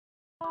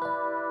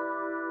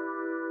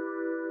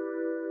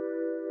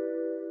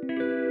You're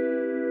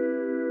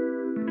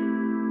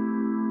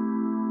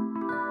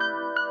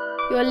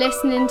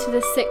listening to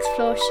the Sixth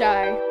Floor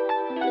Show.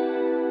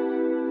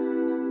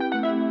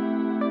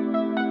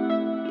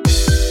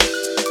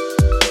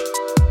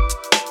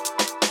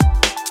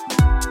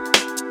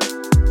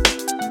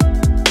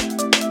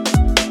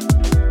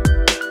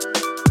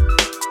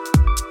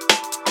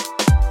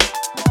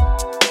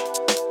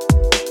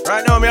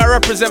 Right now, me I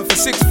represent for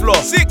Sixth Floor.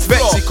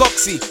 Vexy,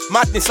 Coxy,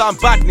 Madness and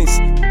Badness.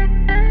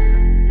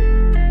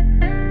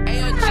 Hey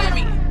yo,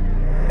 Jimmy.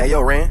 Hey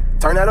yo, Ran,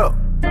 turn that up.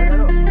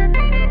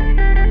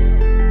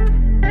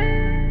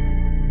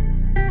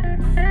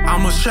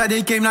 I'ma strike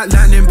the game like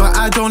lightning, but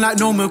I don't like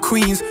no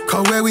McQueens.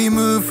 Cause where we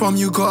move from,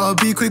 you gotta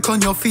be quick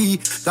on your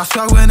feet. That's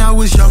why when I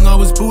was young, I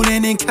was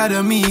balling in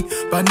academy.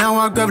 But now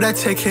I grab that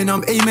tech and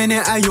I'm aiming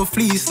it at your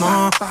fleece.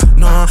 Nah.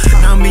 Now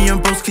me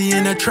and Broski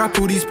in the trap,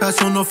 all these pats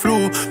on the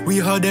floor. We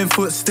heard them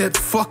footsteps,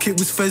 fuck it,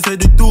 was feds at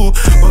the door.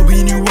 But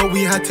we knew what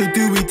we had to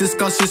do, we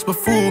discussed this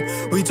before.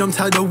 We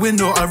jumped out the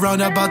window,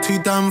 around about 2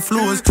 damn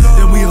floors.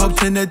 Then we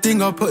hopped in the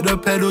thing, I put the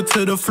pedal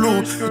to the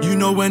floor. You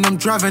know when I'm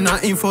driving, I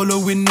ain't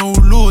following no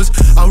laws.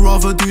 I'd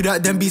rather do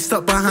that than be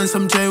stuck behind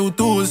some jail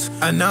doors.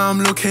 And now I'm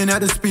looking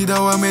at the speed that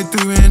we're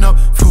doing up.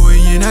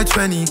 40 in a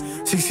 20,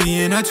 60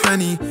 in a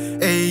 20,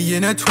 80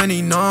 in a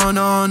 20,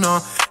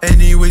 no.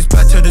 Anyways,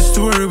 back to the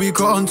story, we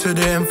got onto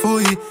the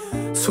M40.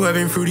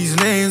 Swerving through these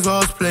lanes while I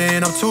was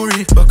playing up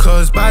Tory.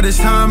 Because by this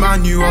time I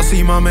knew I'll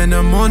see mum in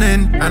the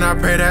morning. And I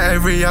pray that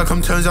every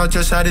outcome turns out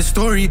just how this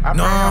story.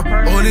 Nah,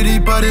 all of these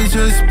buddies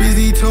just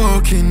busy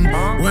talking.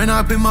 When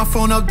I pick my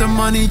phone up, the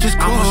money just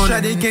calling. I'ma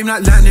strike the game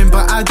like lightning,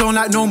 but I don't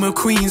like no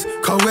McQueens.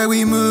 Cause where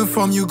we move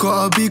from, you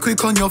gotta be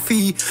quick on your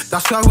feet.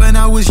 That's why when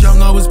I was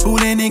young, I was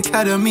balling in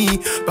academy.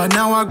 But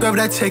now I grab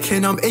that tech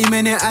and I'm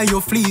aiming it at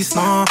your fleece.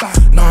 Nah.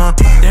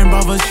 Them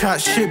brothers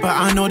chat shit, but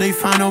I know they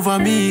fine over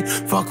me.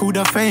 Fuck all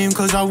the fame,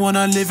 cause I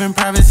wanna live in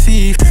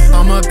privacy.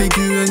 I'm a big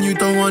you and you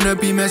don't wanna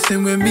be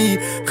messing with me.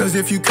 Cause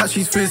if you catch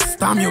these fists,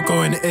 damn, you're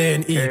going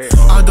A&E.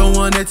 I don't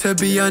want it to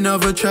be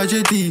another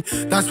tragedy.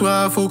 That's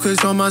why I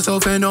focus on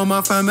myself and on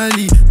my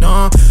family.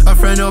 Nah, a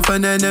friend of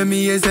an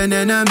enemy is an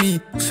enemy.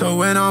 So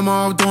when I'm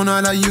out, don't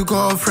act like you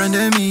got a friend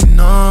in me.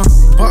 Nah,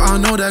 but I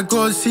know that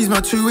God sees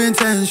my true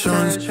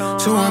intentions.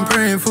 So I'm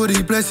praying for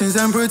the blessings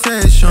and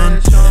protection.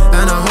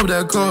 And I hope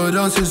that God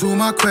answers all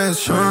my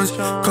questions.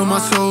 Cause my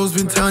soul's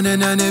been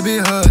turning and it be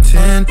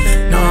hurting.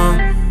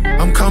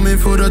 Nah, I'm coming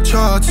for the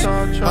charts.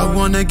 I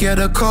wanna get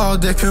a car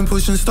that can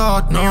push and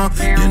start. Nah,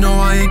 you know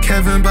I ain't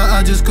Kevin, but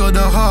I just got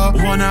the heart.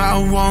 1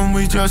 out of 1,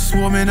 we just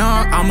warming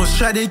up. I'ma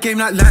strike the game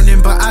like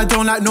lightning, but I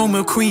don't like no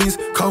McQueens.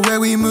 Cause where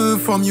we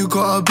move from, you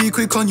gotta be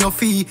quick on your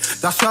feet.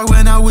 That's why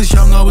when I was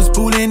young, I was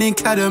balling in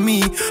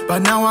academy. But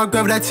now I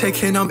grab that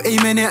tech and I'm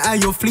aiming it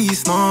at your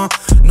fleece. Nah.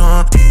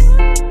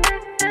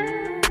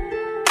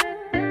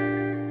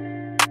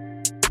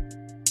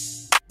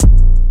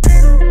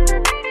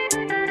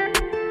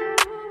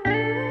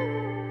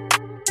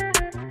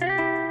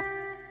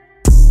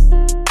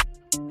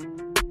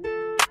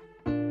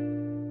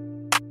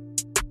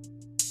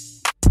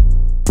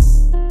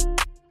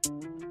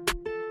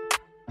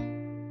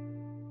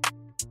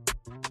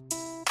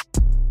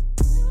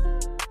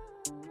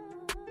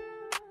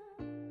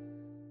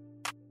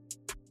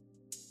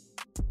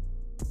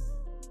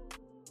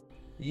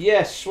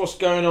 Yes, what's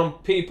going on,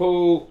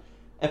 people?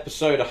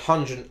 Episode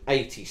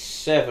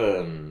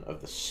 187 of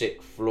the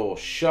Sixth Floor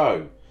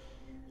Show.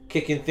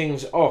 Kicking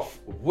things off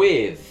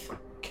with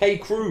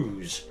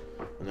Kruze,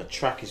 and the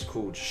track is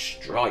called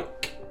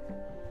Strike.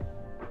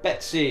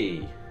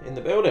 Betsy in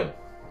the building.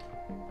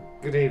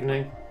 Good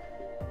evening.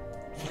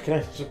 Fucking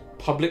hell, it's a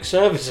public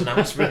service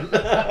announcement.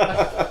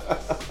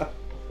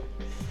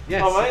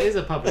 Yes, oh, it is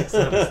a public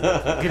service.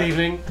 Good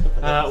evening.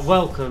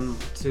 Welcome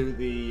to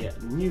the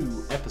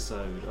new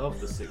episode of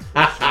the Sixth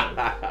Floor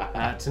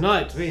Show.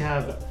 Tonight we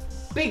have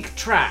big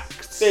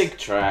tracks. Big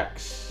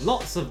tracks.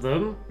 Lots of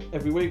them.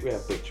 Every week we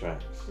have big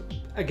tracks.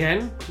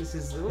 Again, we're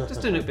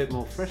just doing it a bit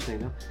more freshly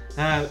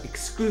now.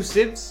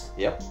 Exclusives.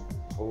 Yep.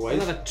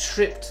 Always. Another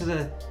trip to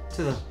the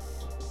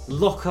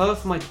locker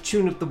for my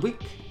tune of the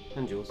week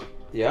and yours.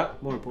 Yeah.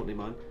 More importantly,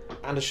 mine.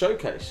 And a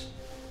showcase.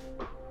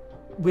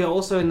 We are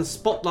also in the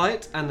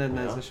spotlight, and then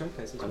there's a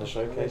showcase as well. And a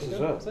showcase as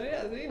well. So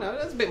yeah, you know,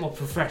 that's a bit more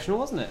professional,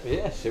 wasn't it?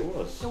 Yes, it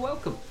was. You're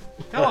welcome.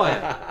 How are you?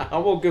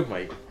 I'm all good,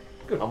 mate.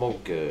 Good. I'm all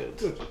good.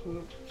 Good.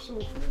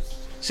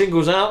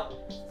 Singles out,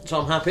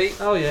 so I'm happy.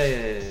 Oh yeah.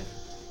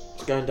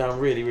 It's going down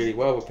really, really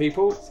well with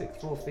people. Sixth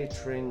Floor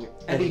featuring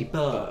Eddie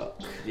Burke.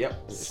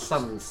 Yep.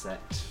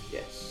 Sunset.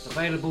 Yes.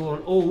 Available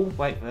on all.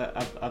 Wait,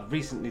 I've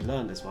recently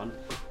learned this one.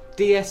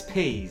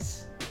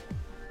 DSPs.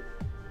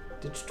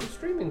 Digital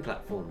streaming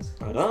platforms.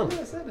 Well done.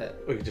 I said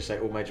it. We could just say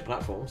all major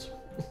platforms.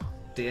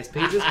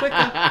 DSPs is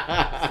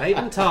quicker.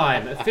 Saving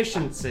time,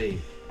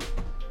 efficiency.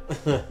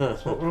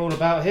 That's what we're all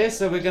about here.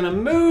 So we're going to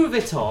move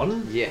it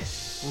on.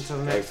 Yes. Into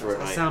the next. For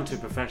it, I sound too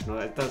professional.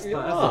 It does.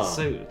 Yeah. That doesn't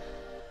suit.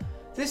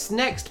 This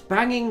next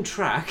banging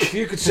track. If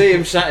you could see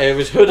him sat here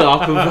with his hood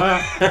up.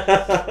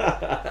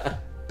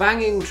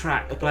 banging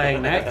track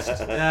playing next.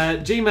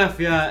 G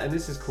Maffiah, and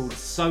this is called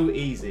So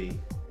Easy.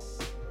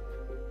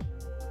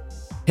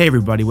 Hey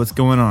everybody, what's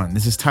going on?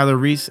 This is Tyler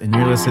Reese, and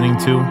you're listening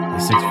to The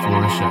Sixth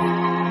Floor Show.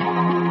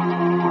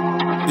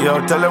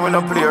 Yo, tell them we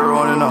don't play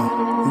around, you know.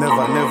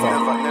 Never.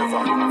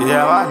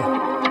 Yeah, man.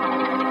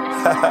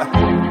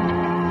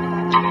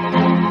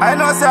 I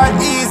know it's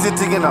an easy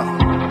thing, you know.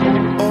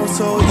 Oh,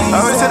 so easy. I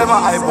will say them a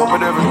hype up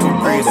with every two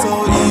grade.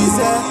 So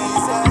easy.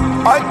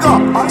 I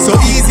got so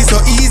easy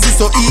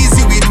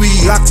we do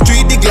it. Glock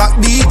street, the Glock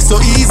beat, so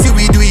easy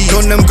we do it.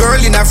 Done them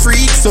girl in a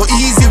freak, so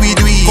easy we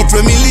do it.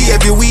 Couple milli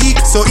every week,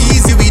 so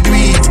easy we do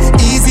it.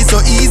 Easy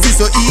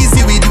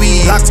we do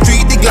it. Glock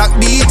street, the Glock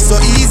beat,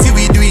 so easy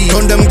we do it.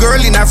 Done them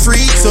girl in a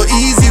freak, so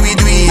easy we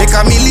do it. Make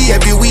a milli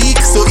every week,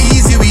 so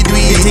easy we do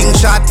it. The thing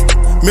shot.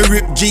 Me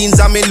rip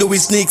jeans and me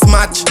Louis sneaks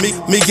match.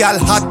 Me gal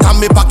hot and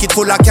me pocket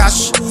full of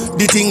cash.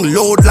 The thing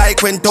load like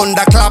when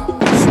thunder clap.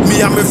 Me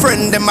and my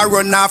friend them a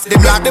run off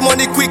the block. The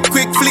money quick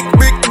flick brick,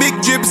 big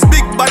drips,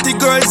 big body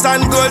girls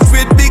and girls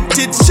with big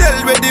tits.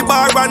 Shell with the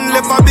bar and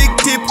left a big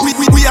tip.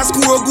 We a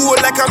score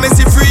goal like a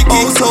Messi free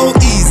kick. Oh so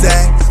easy,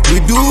 we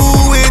do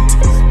it.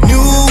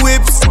 New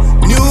whips,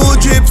 new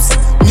drips,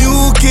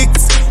 new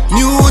kicks,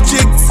 new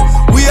chicks.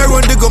 We are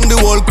on the gum, the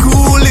whole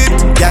cool it.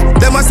 Yeah,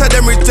 them a say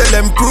them rich, tell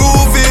them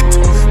prove it.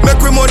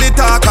 Make we money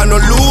talk and no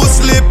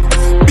loose lip.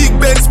 Big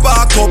Ben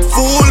spark up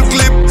full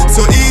clip.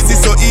 So easy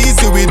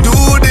we do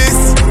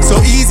this. So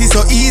easy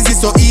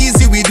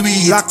we do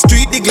it. Glock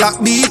street, the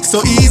Glock beat,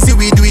 so easy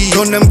we do it.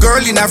 Done them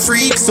girl in a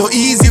freak, so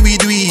easy we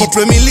do it.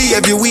 Couple milli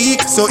every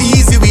week, so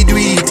easy we do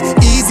it.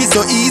 Easy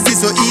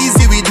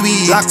we do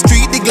it. Glock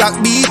street, the Glock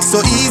beat,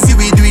 so easy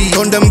we do it.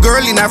 Done them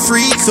girl in a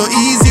freak, so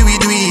easy we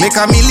do it. Make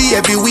a milli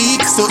every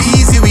week, so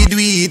easy we do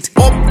it.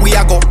 Up we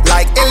a go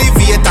like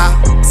elevator.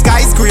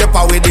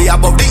 Skyscraper with the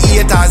above the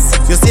haters.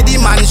 You see the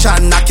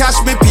mansion, na cash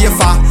me pay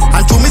for.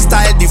 And to me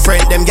style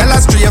different, them gyal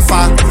a stray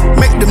for.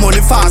 Make the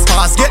money fast,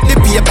 get the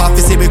paper.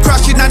 Fi see me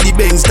crashing on the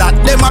Benz that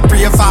them a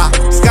pray for.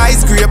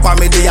 Skyscraper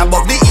me the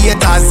above the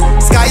haters.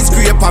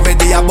 Skyscraper me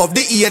the above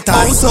the haters.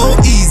 Oh so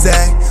easy,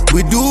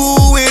 we do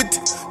it.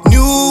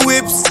 New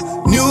whips,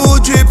 new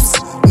drips,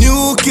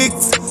 new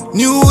kicks,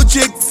 new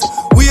chicks.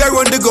 We are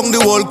on the gum,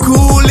 the whole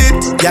cool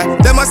it. Yeah,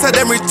 them a say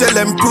them rich, tell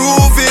them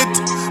prove it.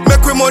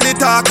 Make we money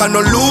talk and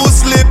no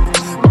loose lip.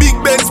 Big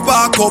Ben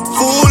spark up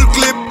full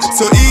clip.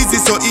 So easy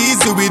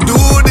we do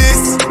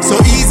this. So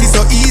easy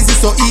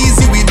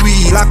we do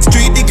it. Glock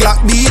street, the Glock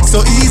beat,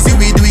 so easy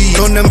we do it.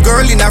 Done them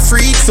girl in a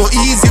freak, so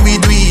easy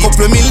we do it.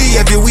 Couple milli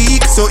every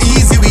week, so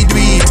easy we do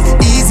it.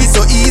 Easy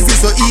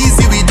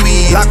we do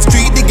it. Glock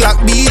street, the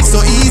Glock beat, so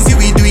easy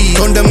we do it.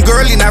 Done them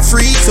girl in a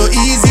freak, so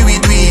easy we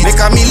do it.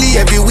 Make a milli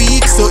every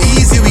week, so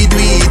easy we do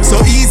it. So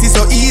easy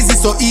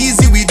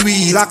we do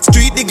it. Glock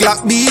street, the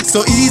Glock beat,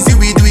 so easy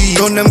we do it.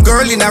 Done them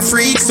girl in a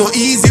freak, so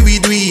easy we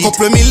do it.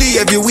 Couple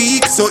milli every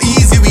week, so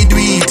easy we do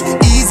it.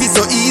 Easy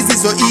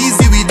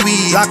we do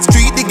it. Glock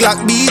street, the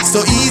Glock beat,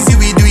 so easy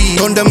we do it.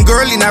 Done them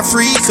girl in a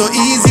freak, so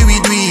easy we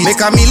do it.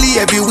 Make a milli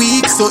every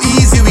week, so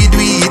easy we do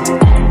it.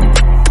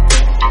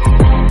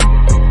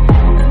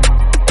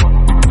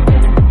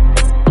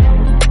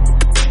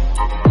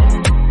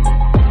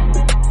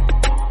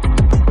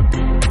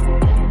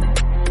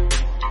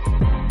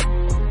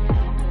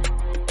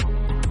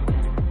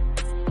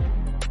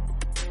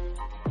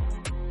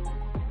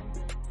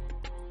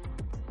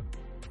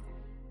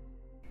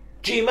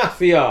 G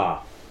Maffiah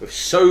with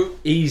So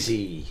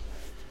Easy.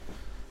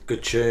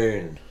 Good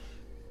tune.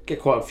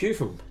 Get quite a few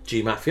from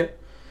G Maffiah.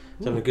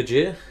 He's having a good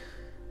year.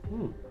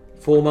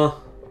 Former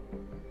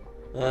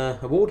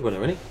award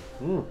winner, isn't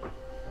he?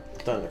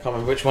 I can't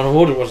remember which one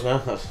award it was now.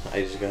 That's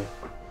ages ago.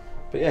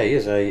 But yeah, he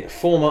is a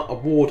former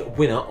award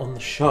winner on the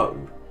show.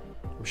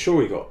 I'm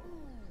sure he got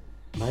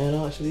Male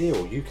Artist of the Year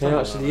or UK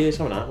Artist of the Year,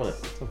 something like that,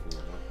 wasn't it? Something like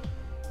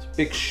that. It's a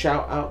big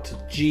shout out to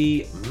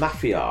G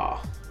Maffiah.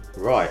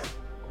 Right.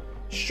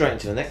 Straight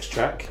into the next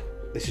track.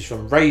 This is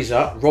from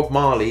Razor, Rob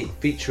Marley,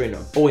 featuring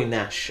Boy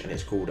Nash, and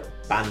it's called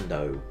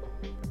Bando.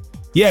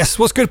 Yes,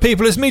 what's good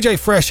people, it's me J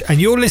Fresh, and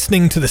you're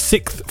listening to the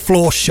Sixth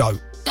Floor Show.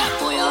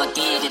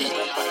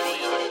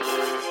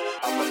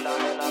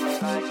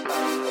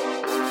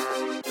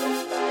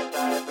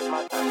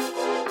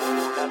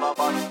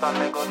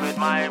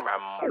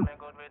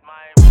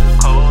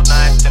 Cold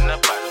nights in the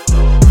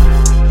Bando,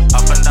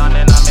 up and down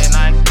in a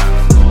midnight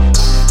tango,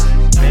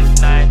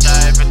 midnight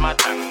dive with my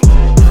tango.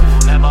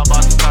 Never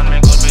bust on me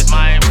good with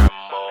my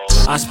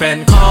Rambo. I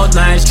spend cold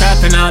nights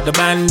trapping out the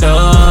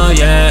Bando,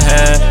 yeah.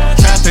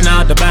 Trapping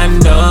out the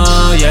Bando,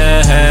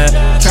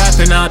 yeah.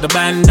 Trapping out the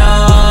Bando,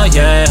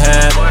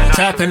 yeah.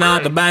 Trapping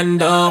out the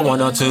Bando,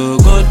 1 or 2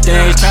 good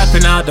days.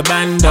 Trapping out the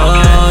Bando,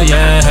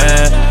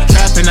 yeah.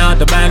 Trapping out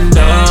the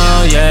Bando,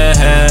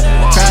 yeah.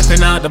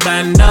 Trapping out the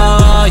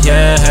Bando,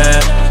 yeah.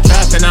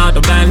 Trapping out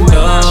the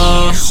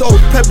Bando.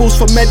 Sold pebbles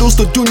for medals,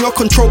 the junior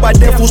controlled by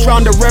devils.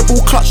 Round the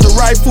rebel, clutch the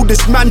rifle,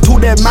 dismantle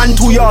their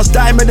mantle yards.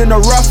 Diamond in the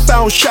rough,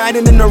 found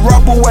shining in the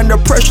rubble. When the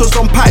pressure's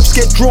on pipes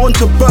get drawn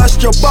to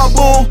burst your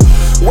bubble.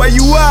 Where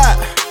you at?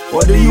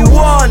 What do you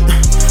want?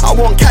 I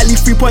want Cali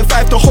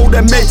 3.5 to hold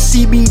a med.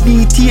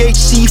 CBD,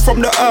 THC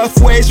from the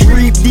earth where it's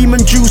reap.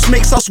 Demon juice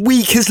makes us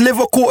weak, his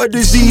liver caught a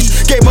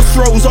disease. Game of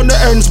Thrones on the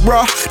ends,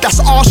 bruh.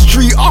 That's our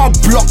street, our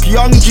block.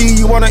 Young G,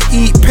 you wanna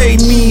eat, pay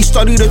me.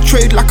 Study the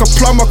trade like a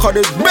plumber, cause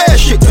there's bare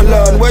shit to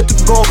learn. Where to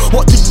go,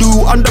 what to do,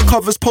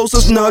 undercovers,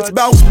 posters, nerds.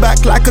 Bounce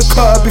back like a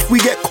curb if we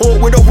get caught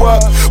with the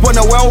work. When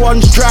the well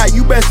runs dry,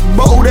 you best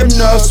bottle them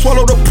nerves.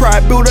 Swallow the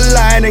pride, build a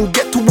line and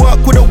get to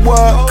work with the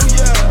work.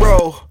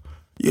 Bro,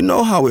 you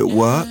know how it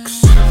works.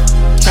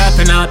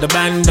 Trapping out the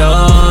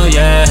bando,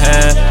 yeah.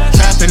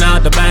 Trapping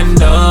out the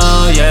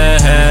bando,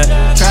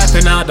 yeah.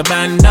 Trapping out the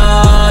bando,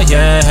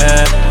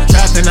 yeah.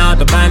 Trapping out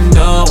the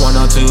bando, 1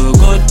 or 2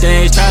 good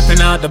days. Trapping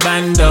out the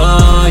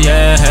bando,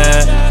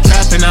 yeah.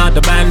 Trapping out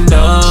the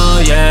bando,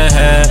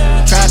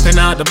 yeah. Trapping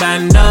out the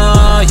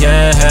bando,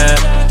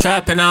 yeah.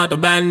 Trapping out the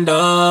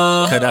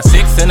bando. Could I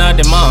 6 in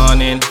the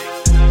morning,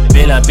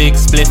 build a big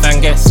spliff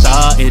and get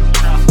started.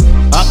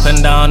 Up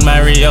and down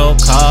Mario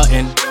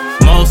Karting.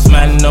 Most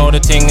men know the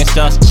thing is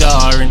just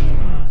jarring.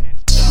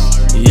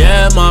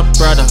 Yeah, my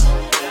brother.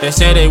 They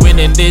say they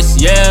winning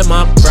this, yeah,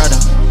 my brother.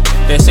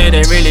 They say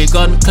they really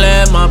gone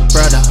clear, my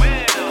brother.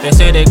 They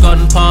say they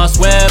gone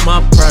past where, my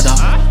brother.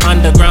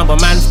 Underground,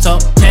 but man's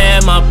top tier,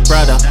 my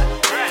brother.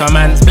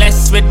 Man's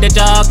blessed with the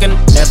jargon.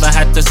 Never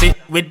had to sit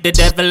with the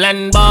devil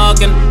and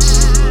bargain.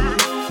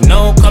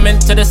 No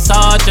comment to the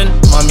sergeant.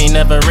 Mommy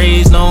never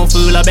raised no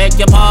fool, I beg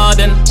your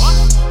pardon.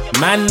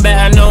 Man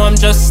better know I'm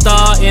just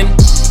starting.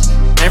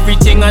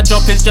 Everything I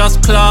drop is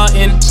just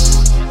clotting.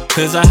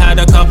 Cause I had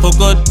a couple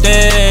good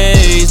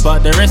days, but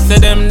the rest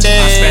of them days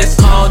I spent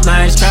cold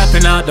nights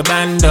trapping out the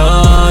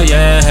bando,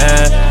 yeah.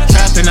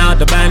 Trapping out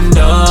the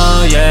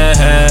bando,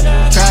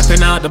 yeah.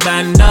 Trapping out the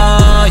bando,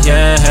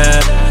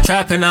 yeah.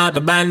 Trapping out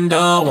the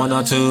bando, 1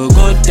 or 2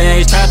 good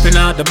days. Trapping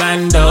out the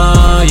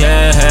bando,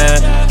 yeah.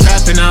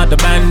 Trapping out the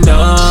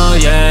bando,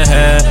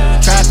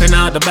 yeah. Trapping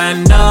out the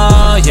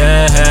bando,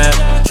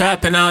 yeah.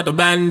 Trapping out the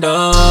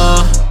bando.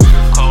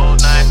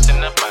 Cold nights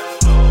in the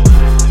bando,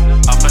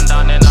 up and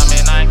down in a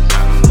midnight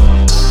tango.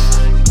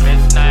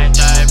 Midnight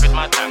jive with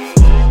my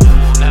tango.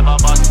 Never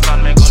bust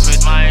on me good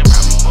with my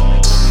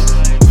Rambo.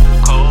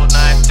 Cold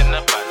nights in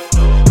the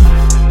bando,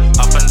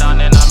 up and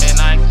down in a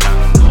midnight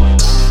tango.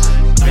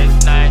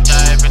 Midnight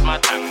jive with my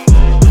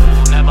tango.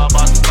 Never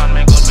bust on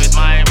me good with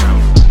my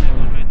Rambo.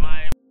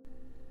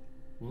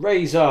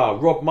 Razor,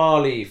 Rob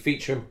Marley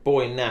featuring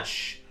Boy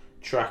Nash.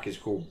 Track is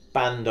called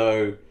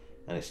Bando,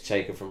 and it's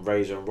taken from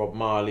Razor and Rob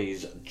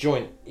Marley's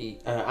joint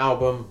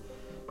album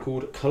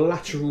called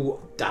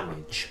Collateral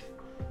Damage,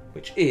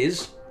 which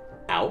is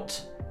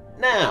out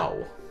now.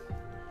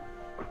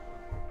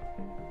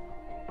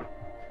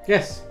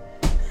 Yes.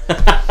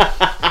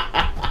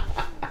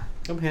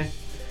 I'm here.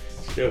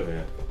 Still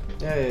here.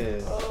 Yeah.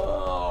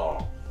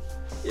 Oh,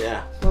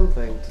 yeah. One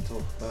thing to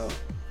talk about.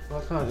 I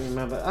can't even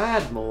remember. I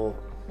had more.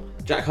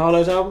 Jack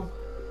Harlow's album?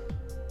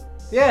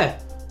 Yeah.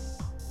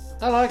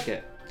 I like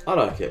it. I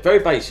like it. Very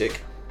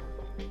basic,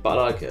 but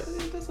I like it.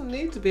 It doesn't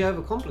need to be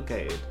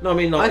overcomplicated. No, I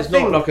mean, like,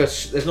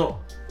 there's not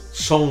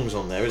songs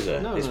on there, is there?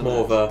 No, it's no,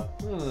 more no. of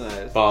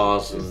a It's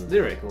bars it's and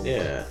lyrical.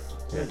 Yeah.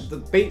 The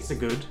beats are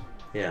good.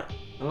 Yeah.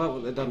 I like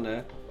what they've done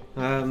there.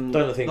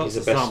 Don't think he's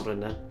the best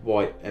there.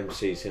 white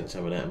MC since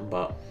Eminem,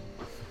 but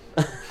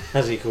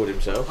as he called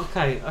himself.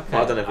 Okay. But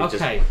I don't know if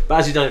he but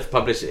has he done it for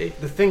publicity?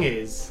 The thing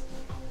is,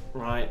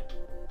 right,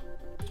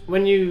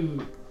 when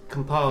you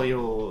compile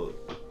your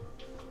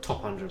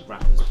top 100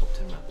 rappers, top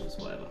 10 rappers,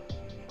 whatever,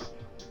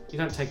 you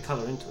don't take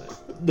colour into it.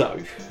 No.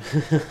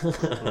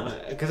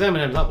 Because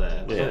Eminem's up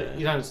there, Yeah. but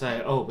you don't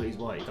say, oh, but he's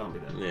white, he can't be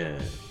there.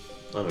 Yeah.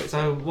 I know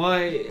So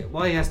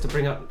why he has to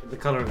bring up the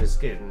colour of his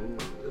skin?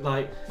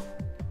 Like,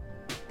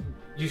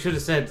 you should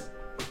have said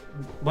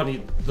one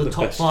of the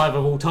top best. 5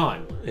 of all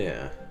time.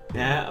 Yeah.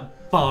 Yeah,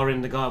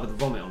 barring the guy with the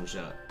vomit on the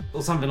shirt.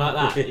 Or something like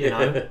that, you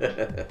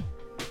know?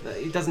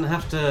 He doesn't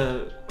have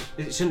to.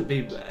 It shouldn't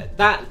be.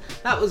 That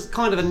was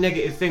kind of a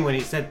negative thing when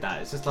he said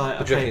that. It's just like.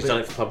 But do you reckon he's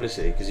done it for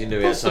publicity because he knew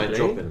he had something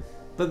dropping?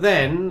 But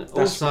then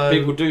also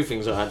people do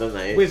things like that, don't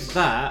they? With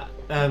that,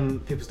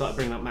 people started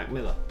bringing up Mac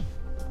Miller.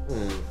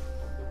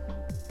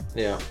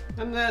 Yeah.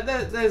 And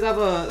there's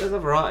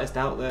other artists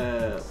out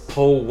there.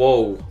 Paul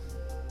Wall.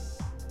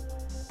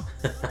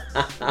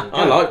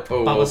 I like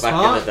Paul Wall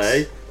back in the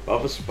day.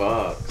 Bubba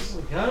Sparks.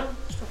 There we go.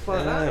 Stuff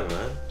like that. Yeah,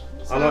 man.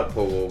 I like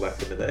Paul Wall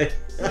back in the day.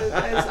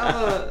 There's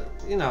other,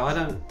 you know, I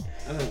don't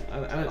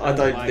don't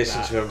like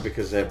listen that. to them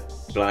because they're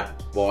black,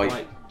 white,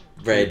 Like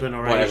red, Cuban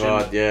or whatever.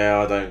 Asian.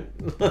 Yeah, I don't.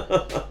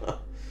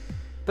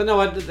 But no,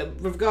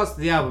 with regards to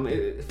the album,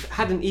 it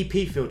had an EP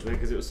feel to it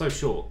because it was so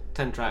short,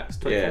 10 tracks,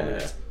 24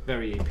 minutes,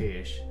 very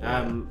EP-ish.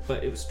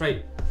 But it was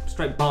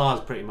straight bars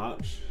pretty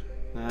much.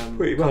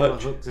 Pretty couple much.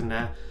 of hooks in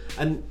there,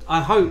 and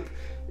I hope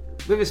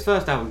with his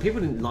first album,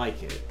 people didn't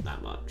like it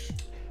that much.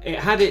 It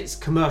had its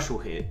commercial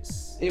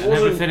hits, and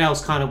everything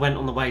else kind of went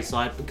on the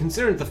wayside. But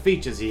considering the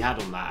features he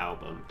had on that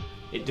album,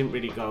 it didn't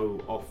really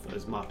go off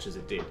as much as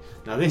it did.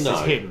 Now this is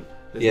him.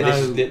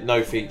 There's this is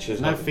no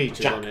features. No like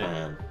features on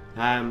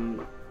Jackman.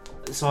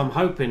 it. So I'm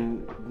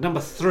hoping number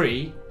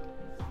 3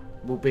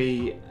 will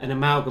be an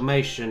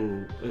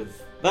amalgamation of.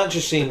 That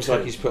just seems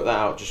like he's put that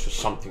out just for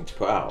something to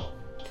put out.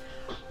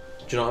 Do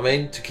you know what I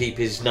mean? To keep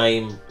his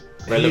name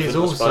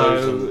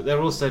relevant.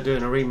 They're also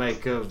doing a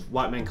remake of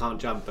White Men Can't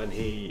Jump, and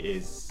he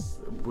is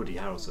Woody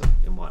Harrelson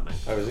in White Men.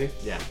 Oh, is he?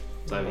 Yeah.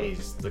 So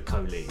he's the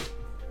co-lead.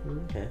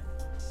 Okay.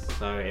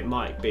 So it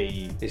might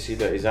be. Is he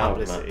his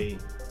album? Publicity.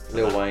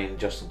 Lil Wayne,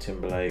 Justin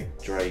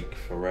Timberlake, Drake,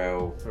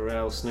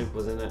 Pharrell, Snoop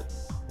was in it.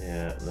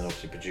 Yeah, and then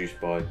obviously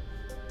produced by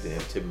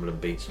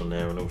Timberland beats on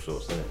there and all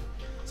sorts, isn't it?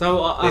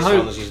 So I this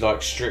hope one, he's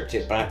like stripped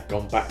it back,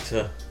 gone back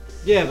to.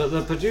 Yeah, but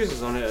the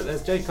producers on it,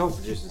 there's J. Cole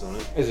producers on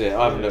it. Is it?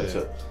 I haven't looked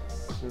at.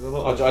 There's a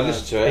lot I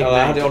listened to it.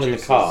 I had it on in the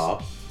car,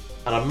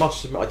 and I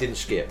must admit I didn't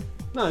skip.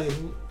 No.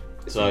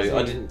 So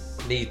I didn't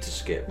need to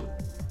skip.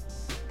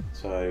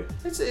 So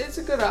it's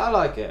a good. I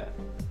like it.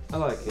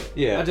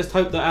 Yeah. I just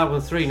hope that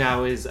album 3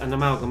 now is an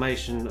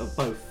amalgamation of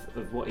both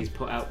of what he's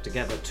put out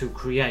together to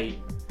create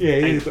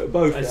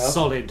a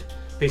solid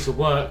piece of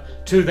work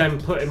to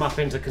then put him up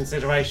into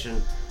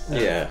consideration.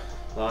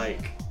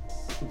 Like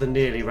the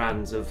nearly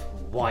rans of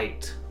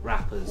white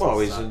rappers. Well,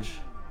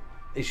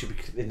 he should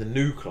be in the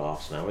new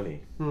class now, isn't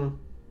he?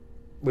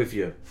 With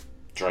your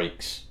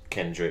Drakes,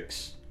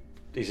 Kendricks.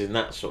 He's in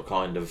that sort of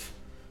kind of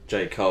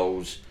J.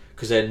 Cole's,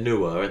 because they're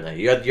newer, aren't they?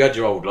 You had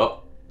your old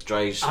lot.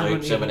 Dre,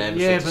 Snoop, Eminem,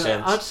 50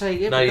 Cent. I'd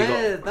say,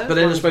 but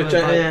then I suppose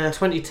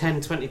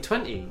 2010,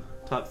 2020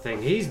 type thing.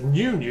 He's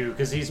new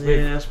because he's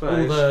with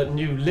all the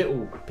new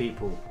little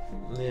people.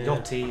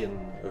 Dotchy and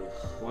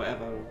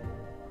whatever.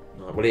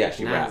 Well, he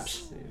actually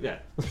raps. Yeah.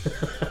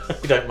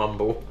 He don't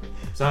mumble.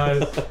 So,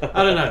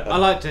 I don't know. I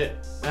liked it.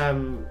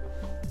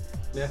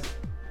 Yeah.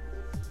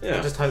 I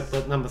just hope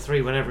that number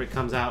 3, whenever it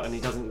comes out and he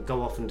doesn't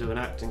go off and do an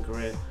acting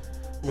career,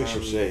 we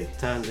shall see.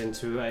 Turns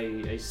into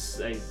a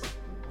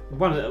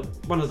one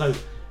of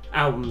those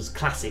albums,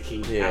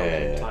 classic-y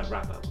album type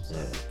rap albums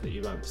that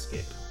you won't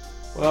skip.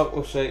 Well,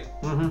 we'll see.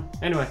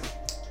 Anyway,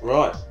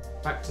 right,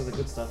 back to the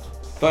good stuff.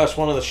 First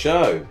one of the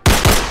show.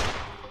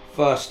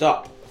 First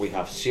up, we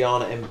have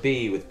Siana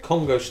MB with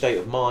Congo State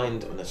of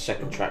Mind, and the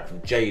second track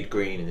from Jade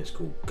Green, and it's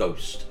called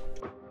Ghost.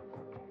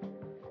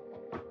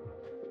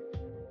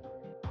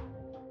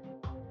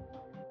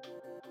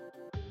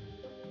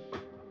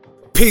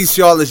 Peace,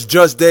 y'all. It's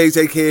Just Days,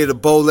 aka the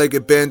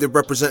Bow-Legged Bandit,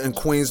 representing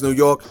Queens, New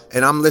York,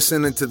 and I'm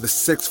listening to the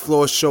 6th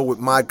Floor Show with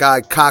my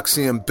guy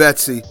Coxie and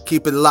Betsy.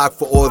 Keep it locked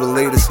for all the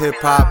latest hip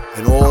hop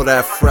and all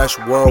that fresh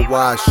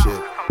worldwide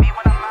shit.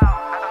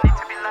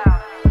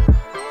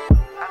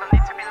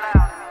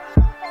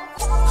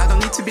 I don't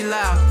need to be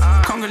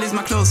loud. Congolese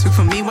my clothes fit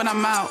for me when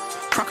I'm out.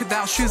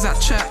 Crocodile shoes at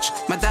church.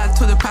 My dad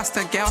told the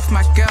pastor, get off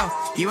my girl.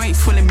 You ain't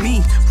fooling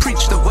me.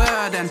 Preach the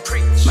word and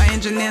my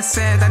engineer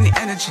said I need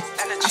energy.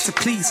 I said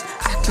please,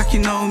 act like you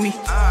know me.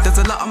 There's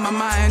a lot on my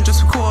mind,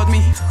 just record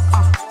me.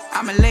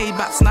 I'm a laid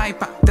back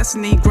sniper,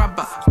 destiny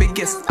grabber,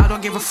 biggest, I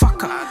don't give a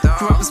fucker.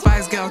 Grew up a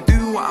Spice Girl,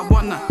 do what I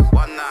wanna.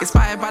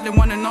 Inspired by the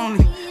one and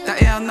only,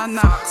 that El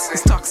Nana.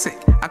 It's toxic,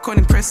 I call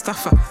him Chris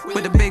Stuffer.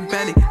 With a big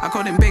belly, I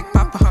call him Big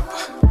Papa.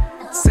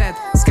 Said,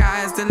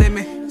 sky is the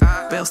limit.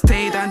 Bill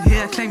stay down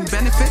here, claim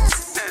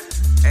benefits.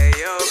 Hey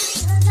yo,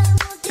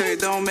 sure it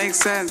don't make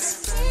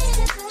sense.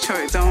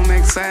 Sure it don't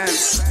make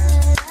sense.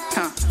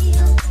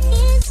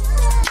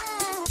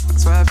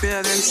 That's what I feel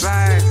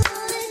inside.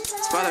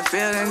 That's what I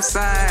feel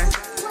inside.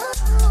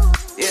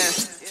 Yeah.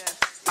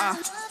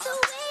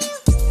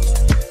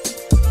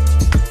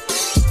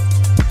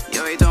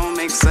 Yo, it don't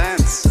make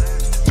sense.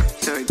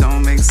 Yo, it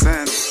don't make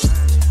sense.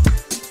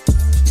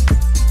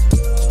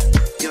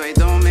 Yo, it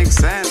don't make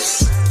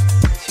sense.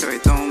 Yo,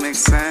 it don't make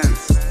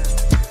sense.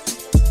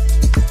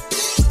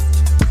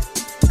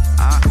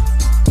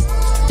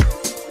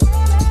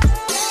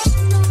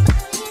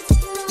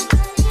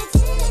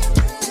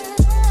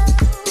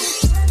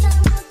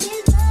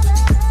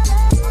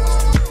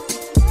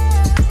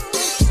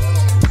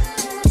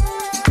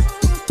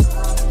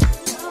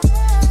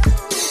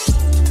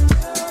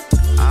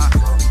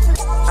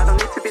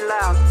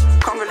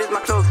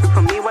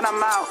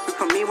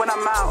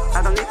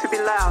 I don't need to be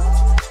loud.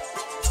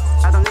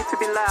 I don't need to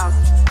be loud.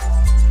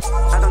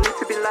 I don't need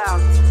to be loud.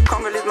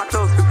 Congolese my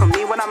clothes fit for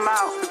me when I'm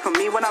out. Fit for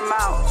me when I'm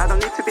out. I don't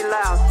need to be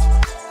loud.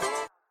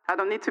 I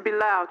don't need to be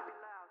loud.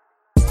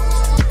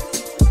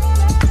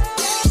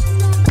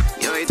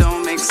 Yo, it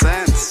don't make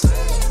sense.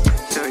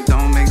 Yo, it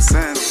don't make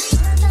sense.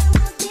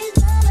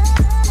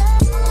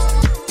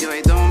 Yo,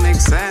 it don't make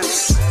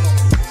sense.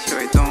 Yo,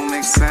 it don't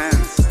make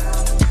sense.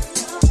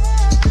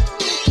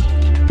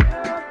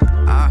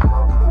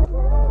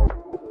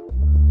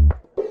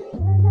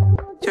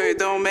 Sure it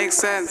don't make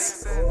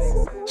sense.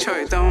 Sure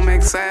it don't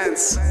make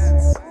sense.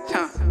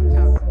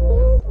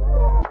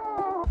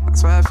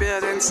 That's what I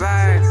feel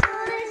inside.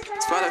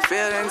 That's what I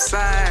feel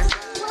inside.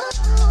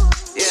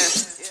 Yeah.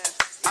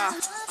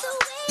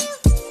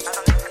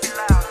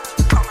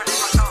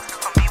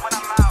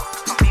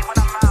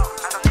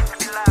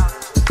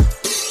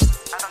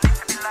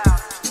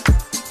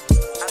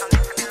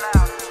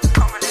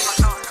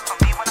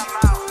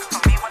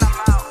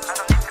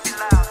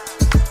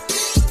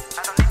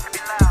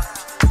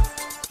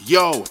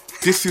 Yo,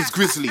 this is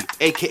Grizzly,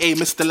 aka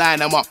Mr. Line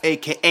I'm Up,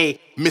 aka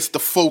Mr.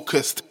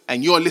 Focused,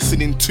 and you're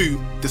listening to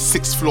The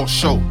Sixth Floor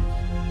Show.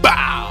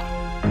 Bow!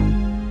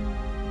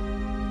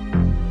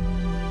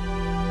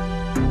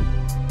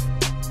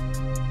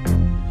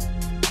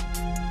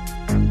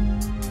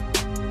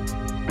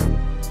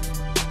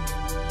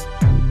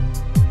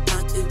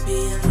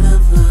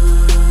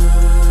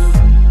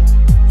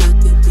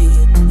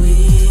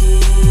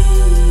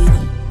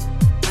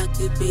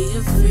 Be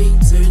a freak,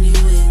 turn you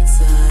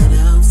inside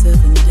out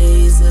 7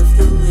 days of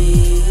the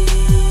week.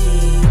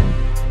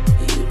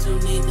 You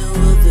don't need no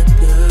other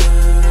girl.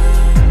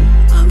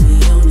 I'm the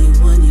only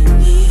one you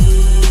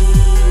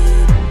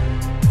need.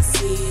 I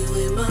see you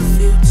in my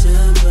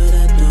future, but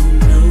I don't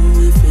know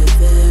if you're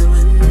there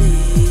with me.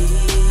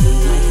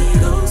 Like a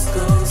ghost.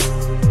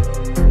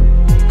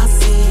 I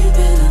see you,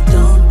 then I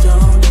don't.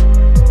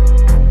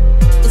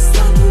 It's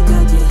like you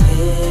got your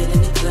head in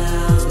the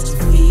clouds with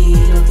your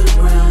feet off the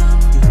ground.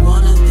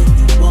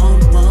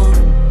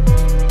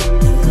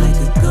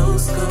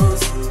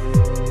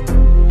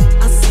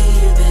 I see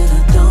you, then I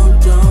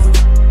don't.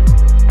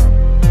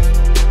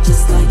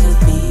 Just like a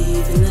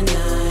thief in the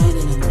night,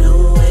 and I know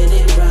it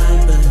ain't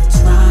right, but I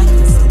try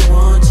 'cause I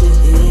want you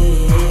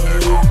here.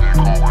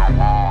 Going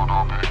wild,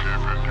 I'll be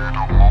giving you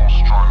the most,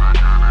 trying to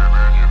get it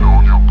in, you know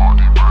your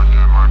body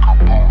burning like a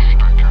Porsche.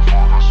 Take you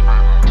for a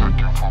spin, take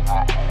you for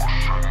an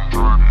ocean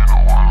drive, you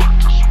know I like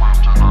to swim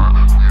tonight.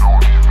 We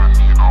don't even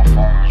need our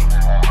phones, we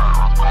won't let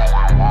us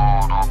going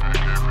wild. I'll be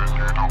giving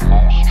you the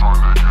most,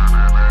 trying to get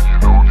it in, you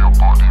know your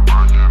body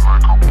burning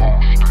like a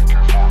Porsche. Take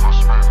you for a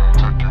spin,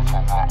 take you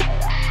for an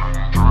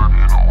ocean drive,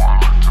 you know I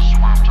like to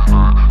swim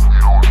tonight. We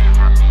don't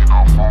even need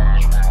our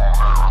phones, we won't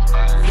let us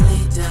bang.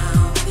 Lay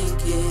down,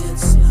 think it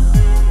slow.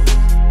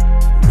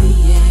 We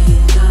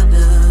ain't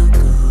gotta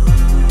go.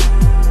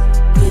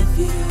 Give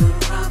you a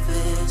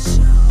private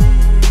show.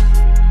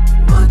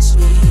 Watch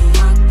me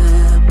rock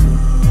that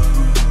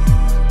boat.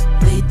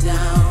 Lay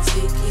down,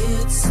 take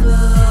it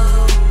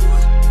slow.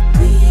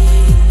 We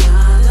ain't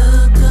gotta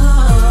go.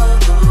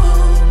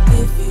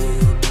 Give you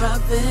a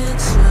private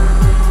show.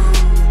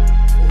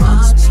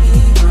 Watch me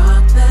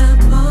rock that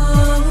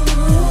boat.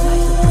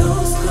 Like a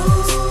ghost.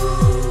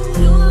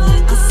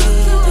 I see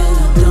you, then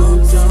I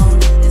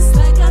don't. It's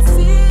like I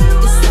see you.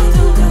 It's like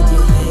you got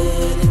your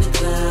head in the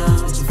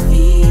clouds with your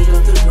feet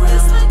off the ground.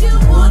 It's like you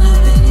wanna,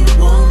 then you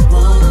won't.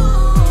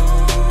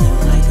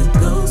 You're like a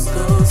ghost. I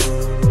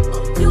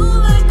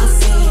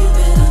see you,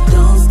 then I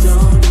don't.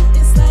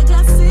 It's like I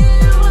see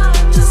you.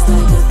 Just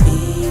like a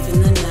thief in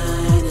the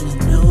night, and I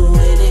know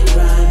it ain't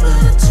right, but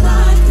I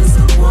try 'cause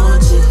I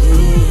want you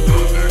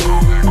here.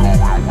 Going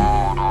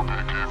wild, I'll be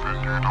giving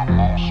you the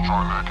most,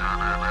 trying to get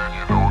it in,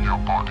 you know your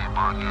body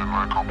burning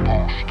like a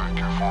Porsche. Take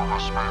you for a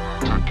spin,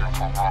 take you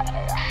for an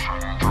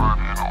ocean drive,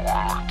 you know I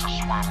like to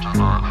swim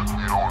tonight.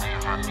 We don't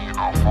even need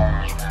our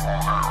phones, we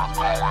won't let us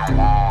going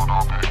wild.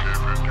 I'll be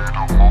giving you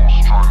the most,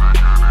 trying to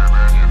get it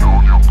in, you know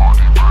your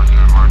body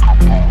burning like a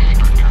Porsche.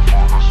 Take you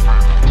for a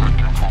spin, take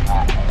you for an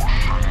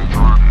ocean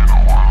drive, you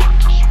know I like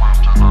to swim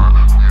tonight.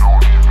 We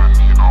don't even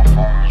need our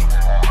phones, we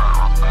won't let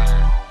us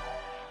bang.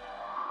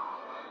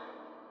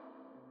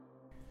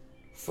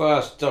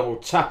 First double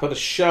tap of the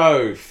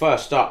show.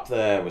 First up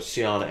there was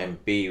Siana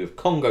MB with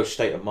Congo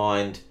State of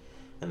Mind,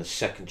 and the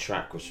second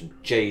track was from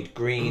Jade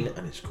Green,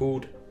 and it's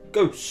called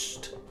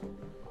Ghost.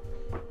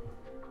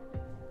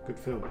 Good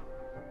film.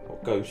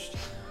 What, Ghost?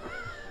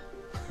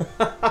 Do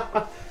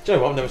you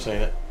know what? I've never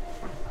seen it.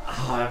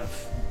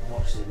 I've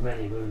watched it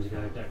many moons ago,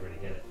 don't really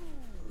get it.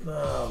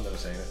 No, I've never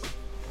seen it.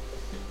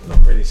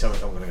 Not really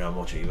something I'm going to go and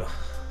watch either.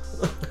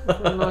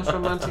 A nice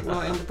romantic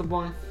night in with the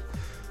wife.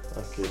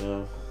 Okay,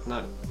 no.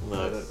 No.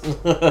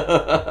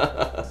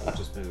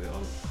 Just move it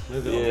on.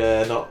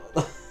 Yeah,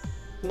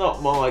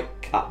 not my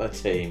cup of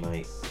tea,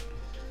 mate.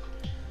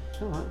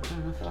 Alright, fair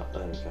enough.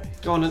 There we go.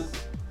 Go on then.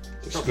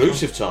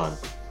 Exclusive time.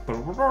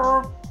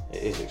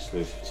 It is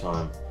exclusive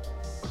time.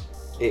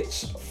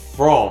 It's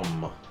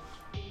from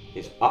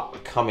his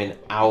upcoming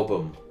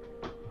album,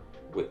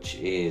 which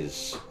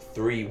is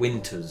 3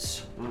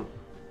 Winters.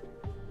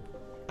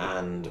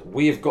 And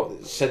we have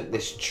sent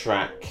this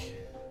track,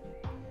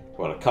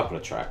 well, a couple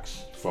of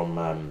tracks from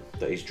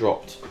that he's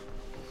dropped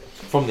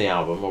from the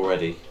album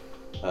already.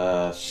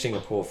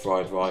 Singapore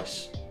Fried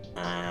Rice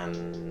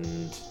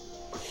and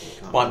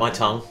Bite My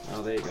Tongue.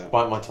 Oh, there you go.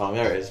 Bite My Tongue,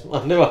 there it is.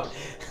 I knew it.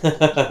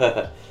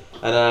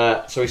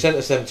 And so he sent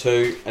us them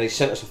 2, and he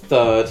sent us a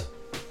 3rd,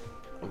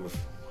 and we've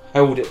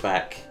held it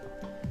back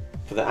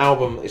for the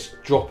album. It's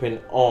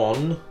dropping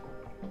on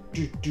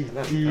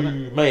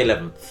May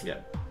 11th.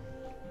 Yeah.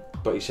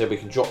 But he said we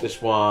can drop this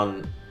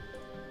one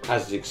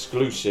as the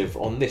exclusive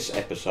on this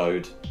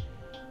episode.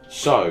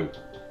 So,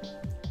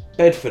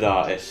 Bedford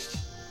artist.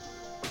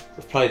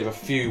 We've played him a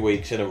few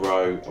weeks in a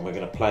row, and we're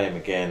going to play him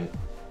again.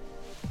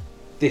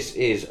 This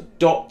is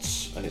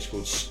Dotz, and it's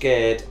called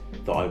Scared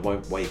That I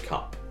Won't Wake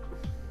Up.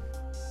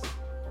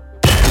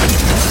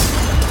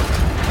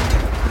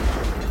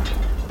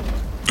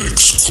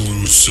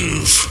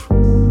 Exclusive.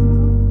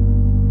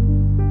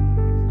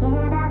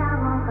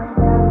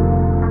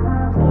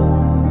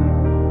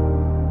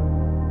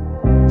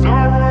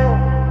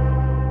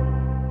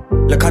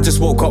 Look, I just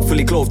woke up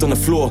fully clothed on the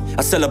floor.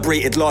 I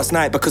celebrated last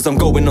night because I'm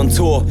going on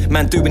tour.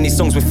 Man, doing these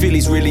songs with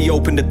Phillies really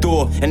opened the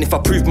door. And if I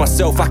prove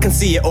myself, I can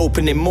see it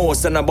opening more.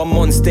 So now I'm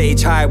on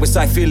stage high with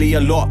Philly a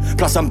lot.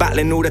 Plus I'm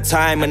battling all the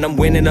time and I'm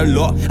winning a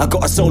lot. I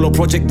got a solo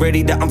project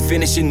ready that I'm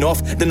finishing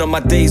off. Then on my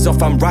days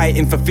off, I'm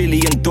writing for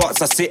Philly and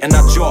Dotz. I sit and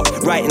I drop,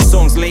 writing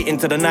songs late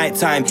into the night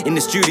time. In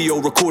the studio,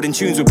 recording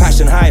tunes with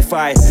Passion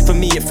Hi-Fi. For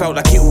me, it felt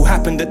like it all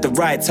happened at the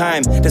right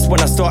time. That's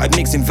when I started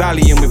mixing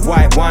Valium with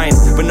white wine.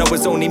 When I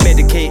was only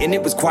medicating,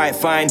 it was quite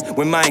fine.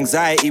 When my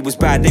anxiety was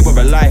bad, they were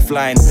a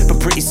lifeline.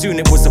 But pretty soon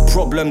it was a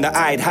problem that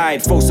I'd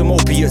hide. Throw some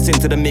opiates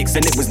into the mix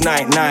and it was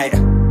night-night.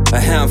 A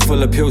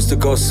handful of pills to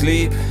go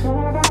sleep,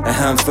 a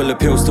handful of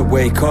pills to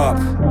wake up.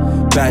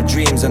 Bad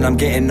dreams and I'm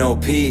getting no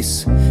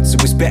peace. So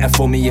it's better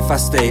for me if I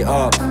stay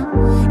up.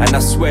 And I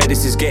swear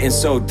this is getting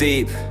so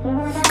deep.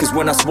 Cause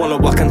when I swallow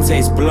I can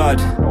taste blood.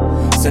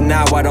 So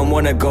now I don't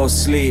wanna go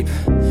sleep.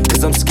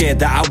 Cause I'm scared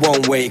that I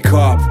won't wake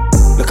up.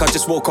 Look, I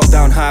just woke up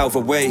down high over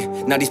way.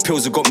 Now these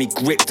pills have got me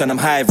gripped and I'm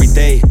high every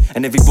day.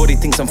 And everybody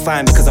thinks I'm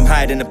fine because I'm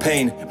hiding the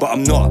pain. But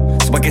I'm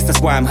not, so I guess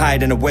that's why I'm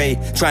hiding away.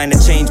 Trying to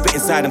change, but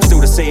inside I'm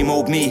still the same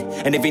old me.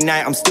 And every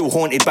night I'm still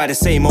haunted by the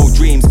same old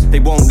dreams. They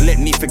won't let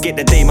me forget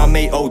the day my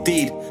mate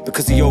OD'd,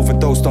 because he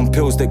overdosed on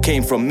pills that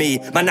came from me.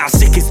 Man, how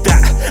sick is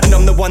that? And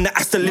I'm the one that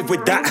has to live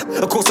with that.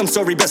 Of course I'm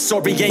sorry, but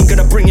sorry ain't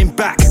gonna bring him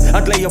back.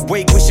 I'd lay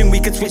awake wishing we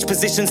could switch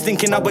positions,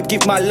 thinking I would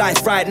give my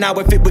life right now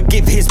if it would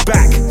give his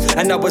back.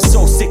 And I was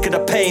so sick of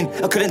the pain,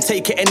 I couldn't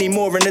take it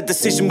anymore and a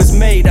decision was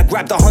made. I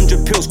grabbed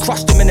 100 pills,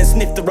 crushed them and then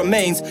sniffed the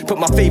remains. Put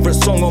my favourite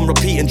song on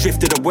repeat and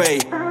drifted away.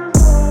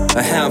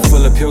 A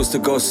handful of pills to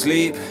go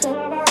sleep,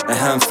 a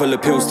handful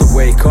of pills to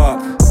wake up.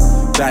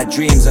 Bad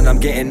dreams and I'm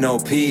getting no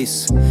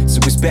peace. So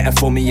it's better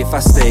for me if I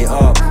stay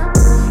up.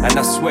 And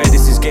I swear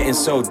this is getting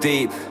so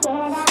deep.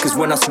 Cause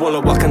when I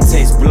swallow I can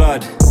taste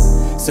blood.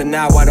 So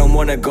now I don't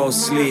wanna go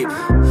sleep.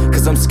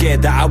 Cause I'm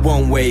scared that I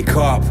won't wake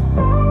up.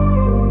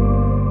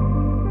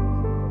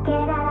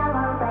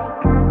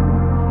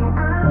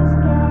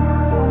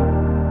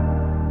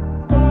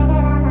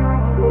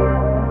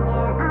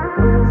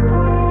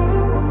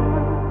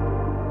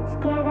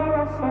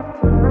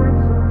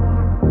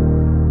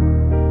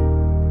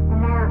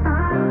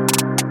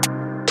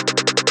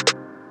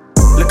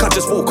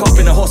 Woke up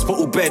in a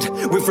hospital bed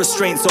with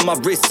restraints on my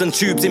wrists and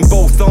tubes in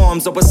both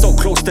arms. I was so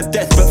close to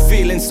death but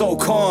feeling so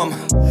calm.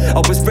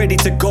 I was ready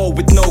to go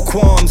with no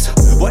qualms.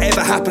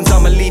 Whatever happens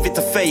I'ma leave it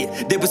to fate.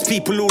 There was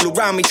people all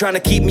around me trying to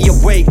keep me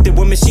awake. There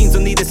were machines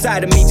on either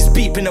side of me just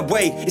beeping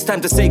away. It's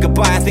time to say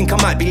goodbye, I think I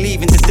might be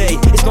leaving today.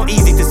 It's not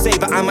easy to say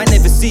but I might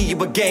never see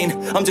you again.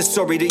 I'm just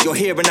sorry that you're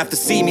here and have to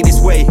see me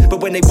this way. But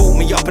when they woke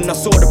me up and I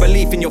saw the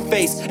relief in your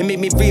face, it made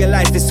me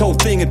realise this whole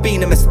thing had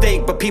been a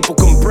mistake. But people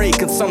can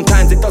break and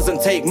sometimes it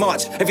doesn't take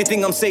much.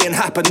 Everything I'm saying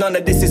happened, none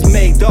of this is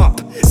made up.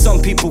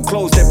 Some people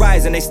close their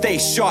eyes and they stay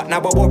shut. Now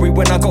I worry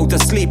when I go to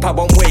sleep I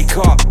won't wake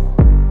up.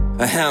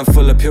 A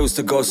handful of pills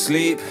to go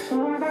sleep,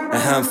 a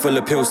handful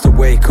of pills to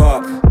wake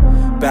up.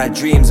 Bad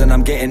dreams and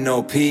I'm getting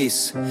no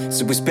peace.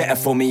 So it's better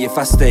for me if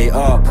I stay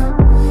up.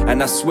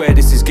 And I swear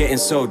this is getting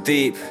so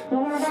deep.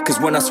 Cause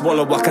when I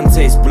swallow I can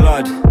taste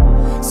blood.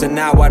 So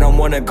now I don't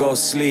wanna go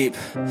sleep.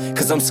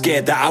 Cause I'm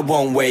scared that I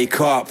won't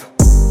wake up.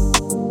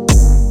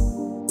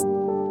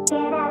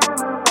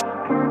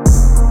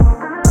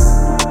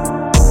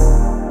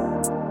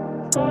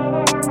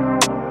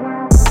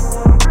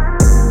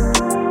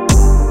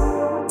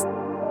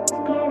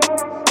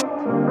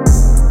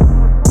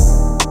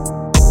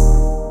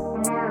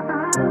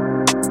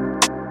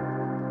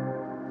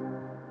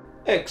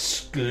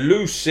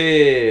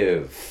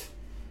 Exclusive.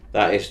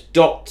 That is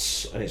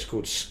Dotz and it's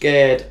called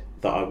Scared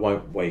That I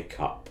Won't Wake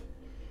Up.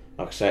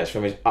 Like I say, it's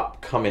from his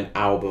upcoming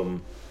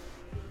album.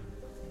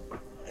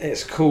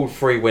 It's called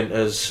 3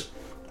 Winters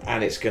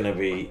and it's going to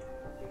be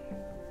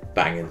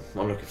banging.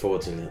 I'm looking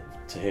forward to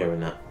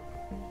hearing that.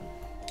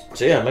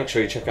 So yeah, make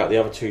sure you check out the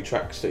other 2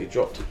 tracks that he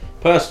dropped.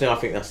 Personally, I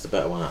think that's the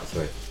better one out of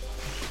 3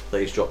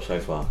 that he's dropped so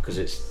far because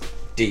it's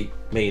deep,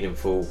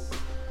 meaningful.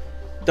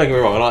 Don't get me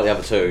wrong, I like the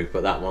other 2,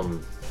 but that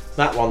one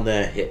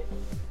there hit.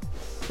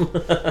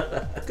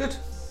 Good.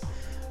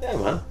 Yeah,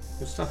 man.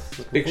 Good stuff.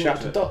 Looking Big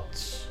shout to it.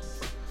 Dotz.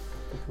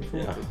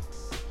 Yeah,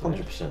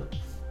 100%.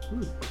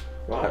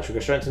 Right, should we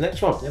go straight into the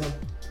next one? Yeah, man.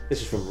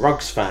 This is from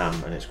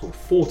RugzFam and it's called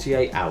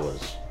 48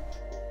 Hours.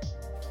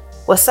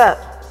 What's up?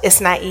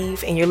 It's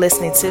Naive and you're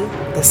listening to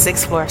The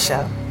 6th Floor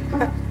Show.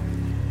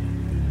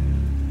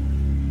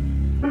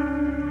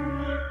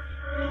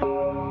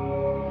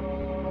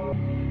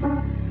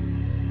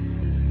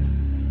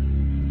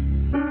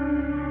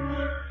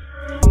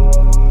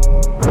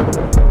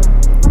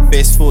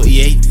 Best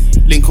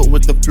 48, link up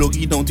with the plug,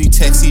 you don't do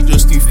text, you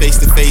just do face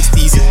to face.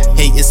 These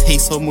haters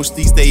hate so much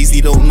these days, they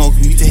don't know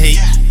who to hate.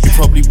 You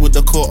probably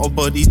would've caught a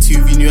body too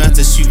if you knew how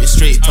to shoot it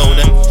straight. Told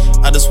them,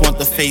 I just want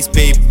the face,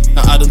 babe,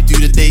 now I don't do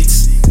the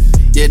dates.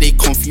 Yeah, they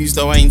confused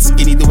though, I ain't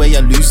skinny the way I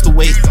lose the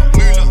weight.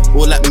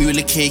 All that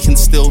moolah cake and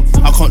still,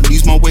 I can't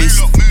lose my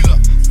waist.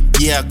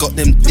 Yeah, I got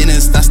them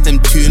dinners, that's them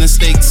tuna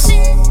steaks.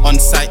 On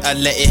site, I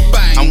let it.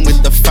 I'm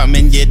with the fam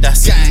and yeah,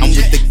 that's it. I'm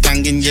with the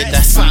gang and yeah,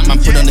 that's it. Man,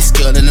 put on the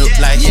scale and it look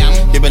like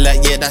they be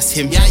like, yeah, that's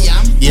him.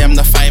 Yeah, I'm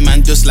the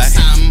fireman just like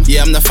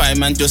yeah, I'm the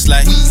fireman just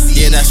like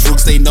yeah, that's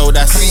Rugz, they know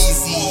that's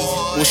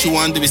all she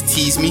wanna do is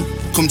tease me.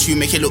 Come to you,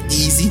 make it look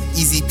easy.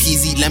 Easy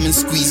peasy, lemon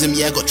squeeze them.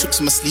 Yeah, I got tricks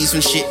in my sleeves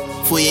and shit.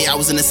 48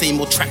 hours in the same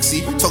old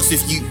tracksuit. Talks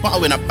with you, but I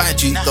win a bad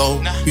you though.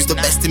 Who's the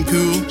best in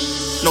pool?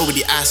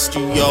 Nobody asked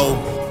you, yo.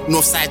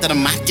 North side of the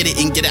map, get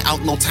it in, get it out,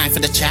 no time for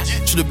the chat.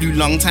 Should've blew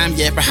long time,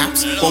 yeah,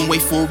 perhaps. One way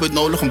forward,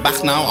 no looking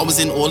back now. I was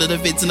in all of the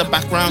vids in the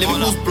background.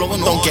 Liverpool's blowing,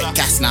 don't get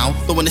gas now.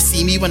 Don't wanna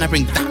see me when I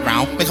bring that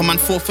round. Make a man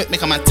forfeit,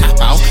 make a man tap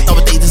out.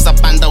 Nowadays there's a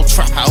Bando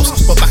trap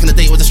house, but back in the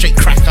day it was a straight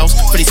crack house.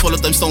 Freddie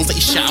swallowed them stones that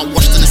he shot out,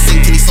 washed in the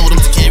sink and he sold them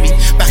to carry.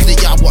 Back in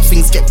the yard, what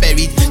things get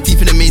buried.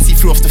 Deep in the maze, he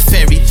threw off the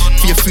ferry.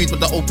 For your food,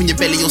 but to open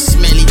your belly, you're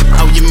smelly.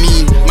 How you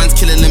mean? Man's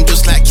killing them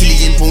just like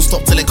Killian. Won't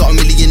stop till it got a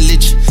million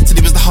lich. Till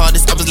it was the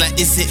hardest, I was like,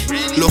 is it?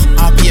 Look,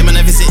 RPM and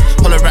I visit.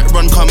 Holler at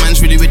run, car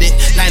man's really with it.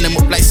 Line them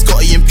up like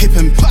Scotty and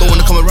Pippen. Don't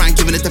wanna come around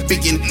giving it the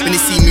biggin. When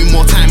they see me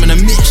more time and a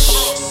mitch.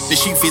 They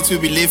shoot fits where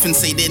we live and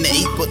say they're in the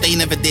 8, but they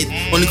never did.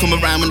 Only come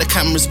around when the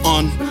camera's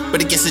on.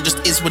 But I guess it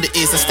just is what it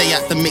is. I stay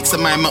at the mix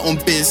and mind my own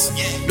biz.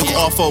 Look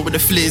awful with the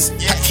flizz.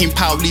 Hat came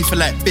power leafer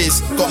like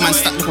biz. Got man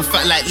stuck looking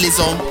fat like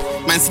Lizzo.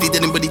 Man said he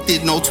didn't, but he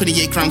did know.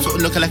 28 grams, but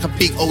looking like a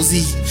big OZ.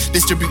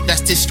 Distribute,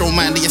 that's distro,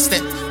 man, to your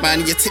step. Man,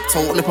 to your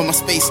tiptoe, lip on my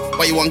space.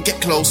 Why you want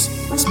get close?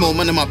 Small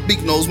man in my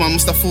big nose. Man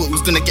must have thought it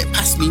was gonna get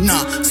past me.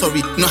 Nah,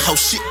 sorry, not how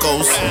shit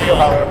goes. I feel,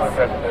 however,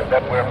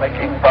 that we're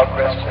making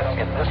progress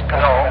in this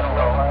country.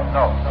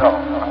 No.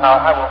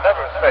 I will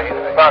never say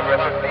that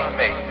progress is being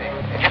made.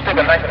 If you stick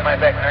a knife in my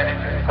back 9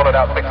 inches, you pull it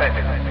out 6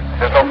 inches,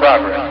 there's no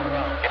progress.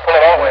 You pull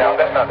it all the way out,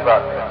 that's not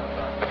progress.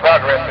 The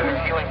progress is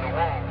healing the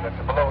wound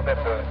that's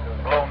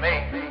below me,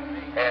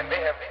 and they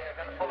have to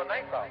pull a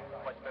knife out.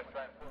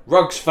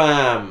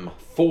 RugzFam,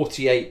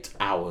 48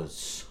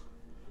 hours.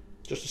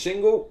 Just a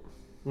single?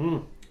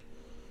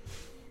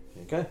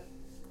 Okay.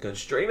 Go and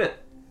stream it.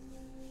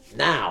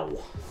 Now.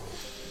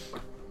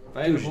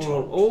 Available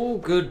on all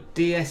good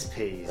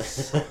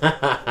DSPs.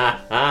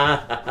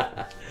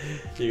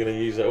 You're going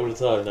to use it all the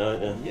time now,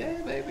 aren't you?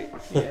 Yeah, maybe.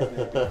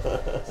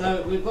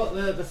 So we've got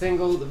the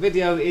single, the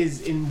video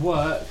is in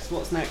works.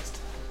 What's next?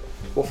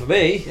 What, for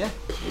me? Yeah.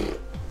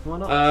 Why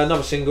not?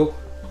 Another single,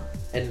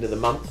 end of the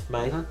month,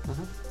 May.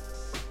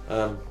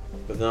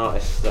 With an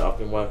artist that I've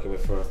been working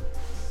with for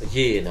a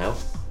year now.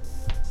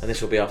 And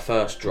this will be our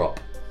first drop.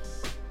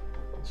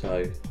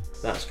 So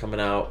that's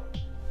coming out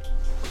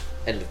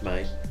end of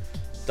May.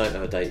 Don't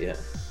know a date yet.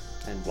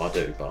 Well, I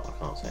do, but I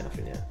can't say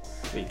nothing yet.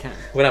 We can.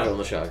 We'll have it on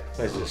the show.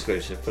 It's an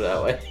exclusive, put it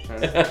that way.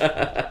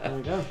 There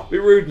we go. Be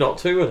rude not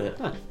to, wouldn't it?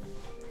 No.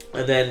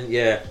 And then,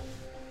 yeah,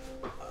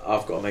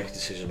 I've got to make a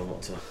decision on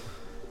what to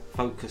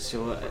focus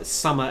your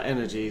summer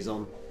energies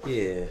on.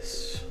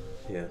 Yes.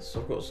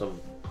 I've got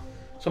some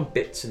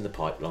bits in the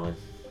pipeline.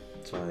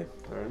 So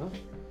fair enough.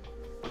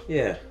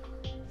 Yeah,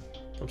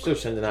 I'm still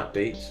sending out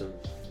beats and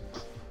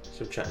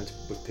still chatting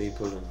with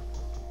people and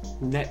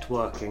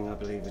networking, I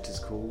believe it is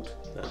called.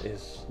 That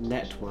is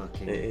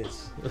networking. It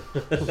is.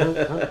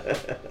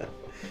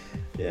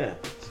 Yeah.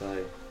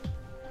 So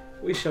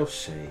we shall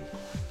see.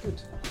 Good.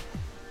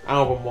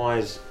 Album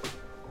wise,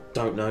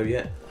 don't know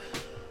yet.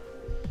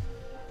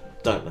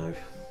 Don't know.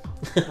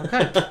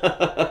 Okay.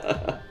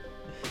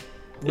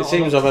 It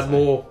seems I've had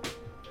more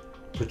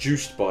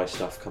produced by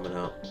stuff coming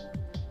out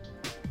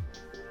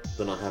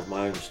than I have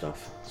my own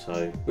stuff.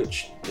 So,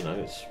 which, you know,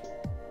 it's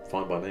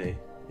fine by me.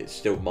 It's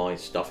still my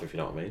stuff, if you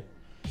know what I mean.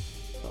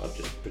 That I've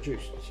just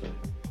produced. So,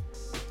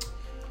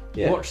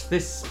 yeah. Watch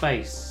this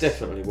space.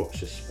 Definitely watch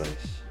this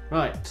space.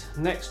 Right.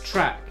 Next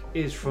track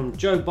is from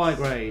Joe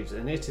Bygraves,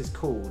 and it is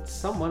called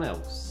Someone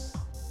Else.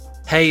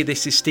 Hey,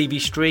 this is Stevie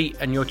Street,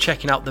 and you're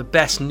checking out the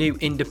best new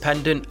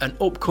independent and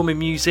upcoming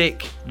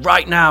music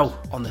right now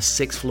on the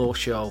Sixth Floor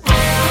Show.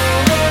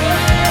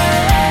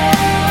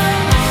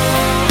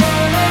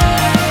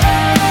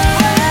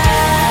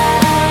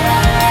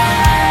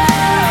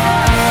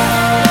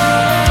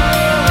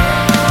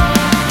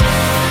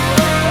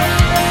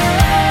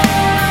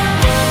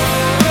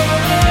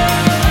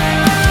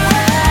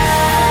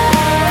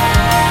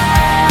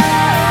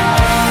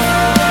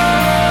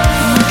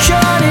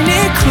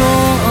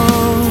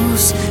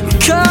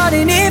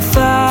 Cutting it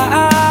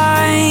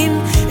fine,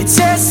 it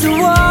tests the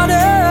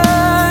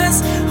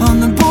waters on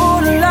the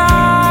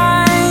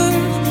borderline,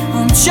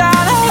 on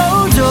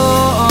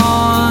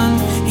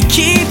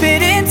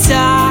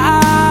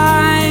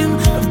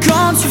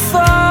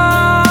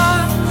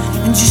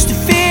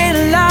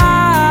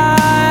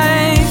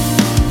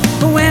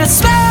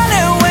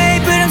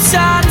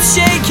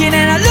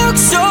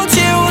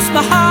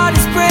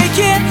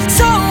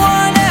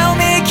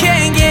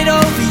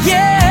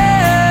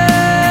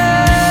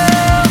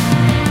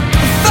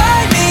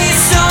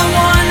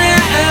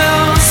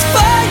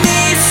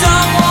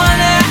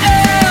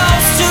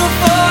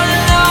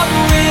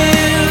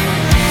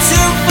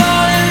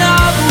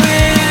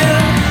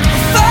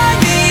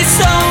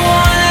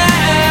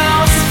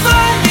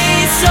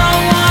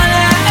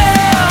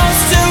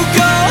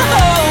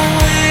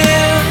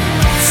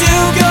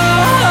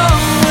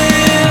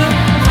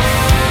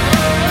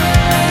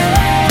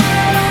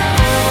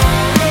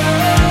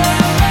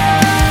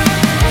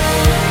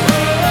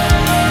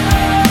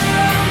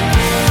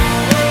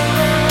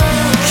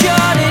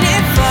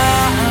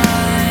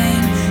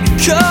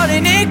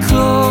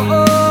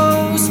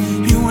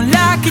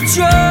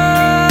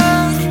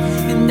drunk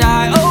and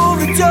I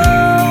overdose.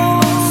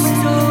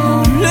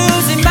 I'm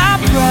losing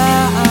my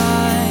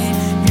pride.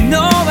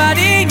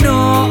 Nobody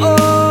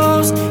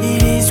knows.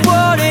 It is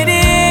what it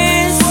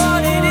is.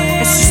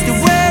 It's just the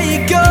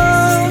way it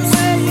goes.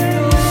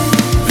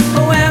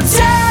 Oh, when I'm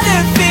tired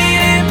of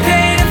feeling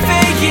pain and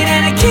faking,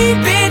 and I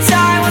keep it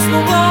tight once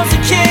my walls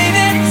are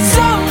caving.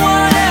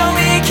 Someone help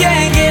me,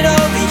 can't get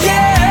over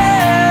yet.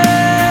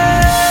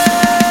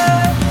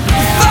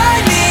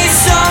 Find me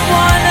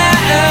someone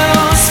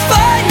else.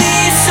 Find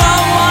me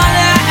someone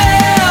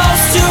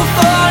else to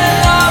fall in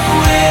love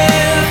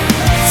with.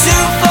 To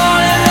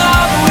fall in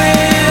love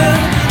with.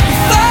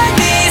 Find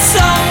me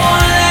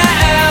someone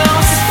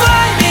else.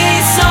 Find me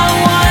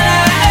someone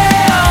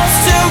else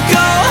to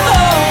go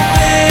home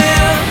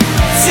with.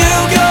 To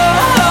go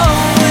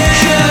home with.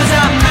 'Cause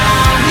I'm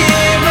out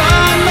here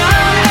on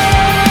my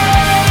own,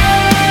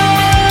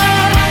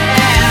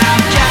 and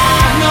I've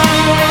got no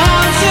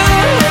one to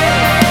love.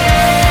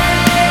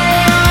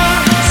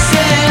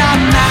 Said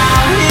I'm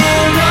out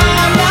here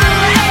on my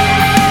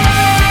own,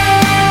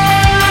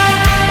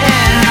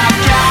 and I've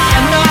got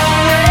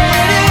nowhere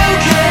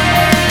to go.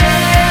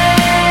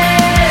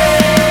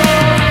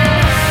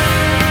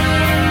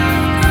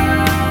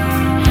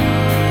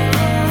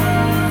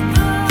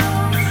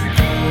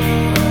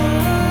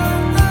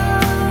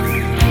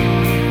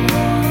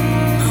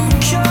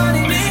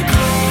 Cutting me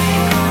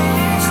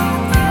close,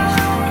 like a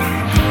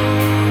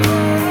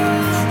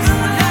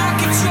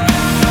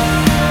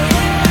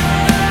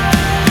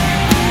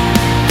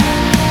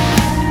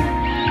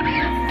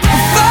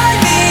Find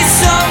me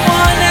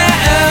someone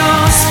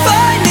else.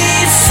 Find me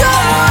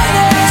someone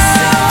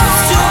else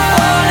to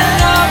fall in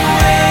love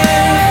with.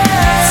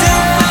 To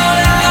fall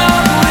in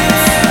love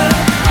with.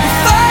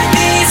 Find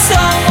me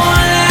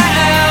someone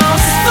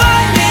else.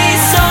 Find me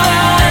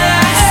someone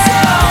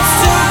else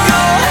to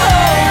go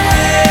home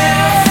with.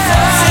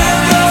 To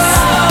go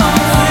home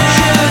with.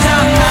 'Cause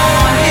I'm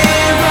out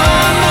here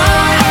on my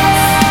own,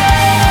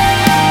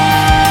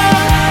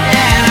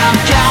 and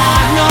I've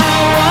got no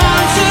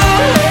one to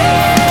love.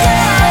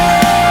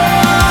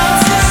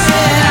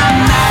 Said I'm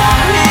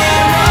out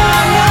here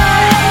on my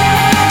own,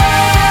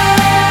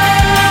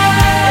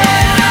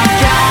 and I've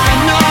got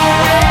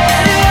nowhere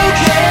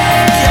to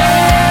go.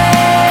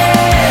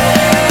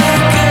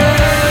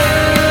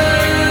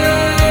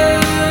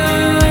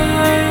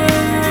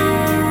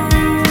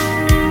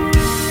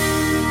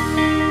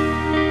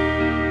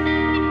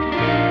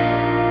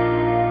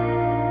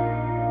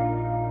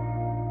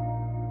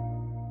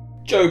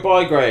 Joe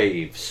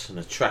Bygraves, and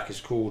the track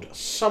is called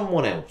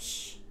Someone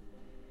Else.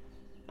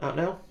 Out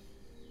now?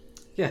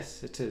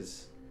 Yes, it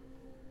is.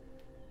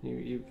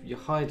 You're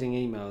hiding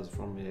emails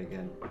from me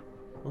again.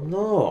 I'm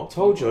not. I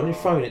told you, on your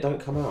phone it don't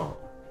come out.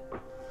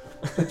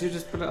 Did you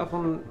just put it up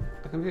on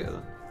the computer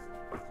then?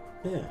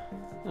 Yeah.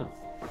 Oh.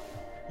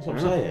 That's what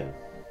I'm Fair enough. saying.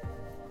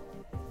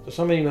 So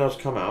some emails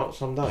come out,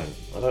 some don't.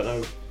 I don't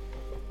know.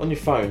 On your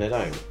phone they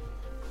don't.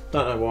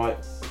 Don't know why.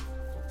 It's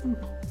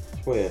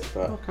weird,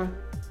 but... Okay.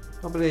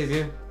 I believe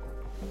you.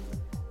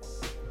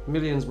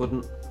 Millions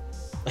wouldn't.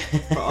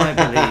 But I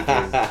believe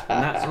you.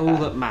 And that's all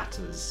that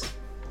matters,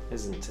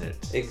 isn't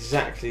it?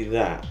 Exactly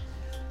that.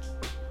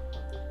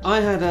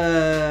 I had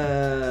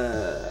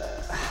a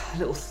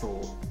little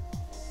thought.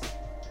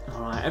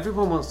 Alright,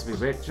 everyone wants to be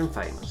rich and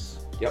famous.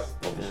 Yep,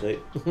 obviously.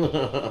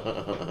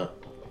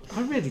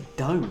 I really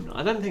don't.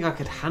 I don't think I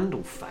could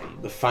handle fame.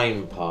 The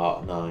fame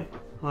part, no.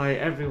 Like,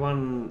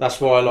 everyone...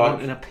 That's why I like...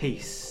 wanting a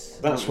piece.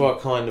 That's why I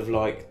kind of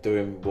like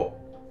doing what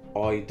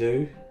I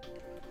do.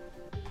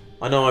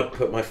 I know I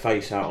put my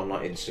face out on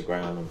like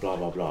Instagram and blah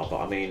blah blah,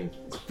 but I mean...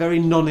 It's very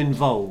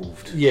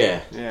non-involved.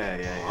 Yeah.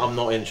 Yeah. I'm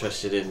not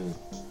interested in...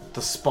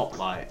 the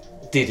spotlight.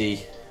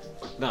 Diddy.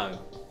 No.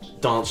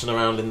 Dancing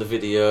around in the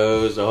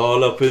videos,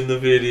 all up in the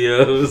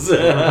videos.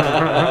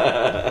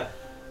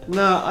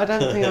 No, I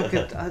don't think I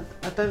could. I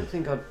don't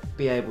think I'd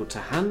be able to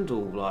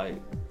handle, like...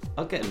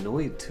 I'd get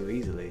annoyed too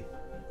easily.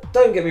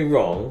 Don't get me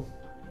wrong.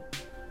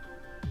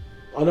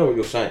 I know what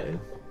you're saying.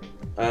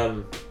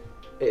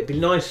 It'd be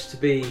nice to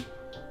be...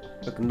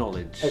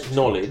 Acknowledged.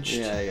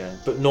 Yeah.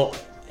 But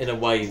not in a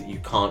way that you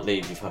can't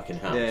leave your fucking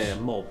house. Yeah,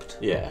 mobbed.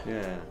 Yeah.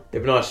 Yeah.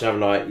 It'd be nice to have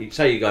like,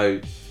 say you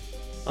go,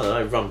 I don't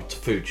know, run to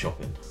food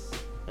shopping,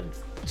 and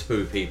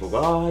two people go,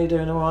 oh, how you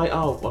doing, alright?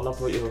 Oh, I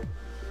love what your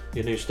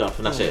new stuff,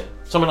 and that's it.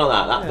 Something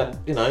like that. That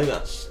you know,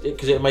 that's it,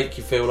 because it'd make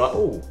you feel like,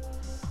 oh,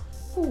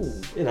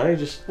 you know,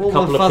 just a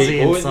couple of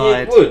people.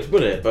 It would,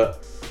 wouldn't it?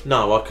 But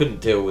no, I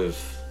couldn't deal with.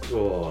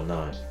 Oh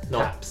no,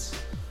 Caps.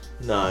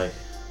 No.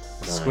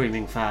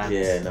 Screaming fans.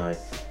 Yeah, no.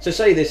 So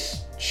say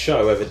this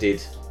show ever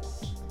did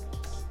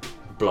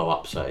blow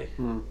up, say,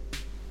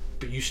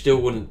 but you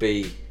still wouldn't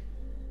be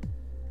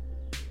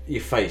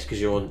your face because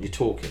you're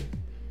talking.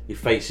 Your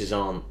faces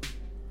aren't.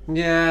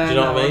 Yeah. Do you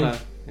know what I mean? No.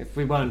 If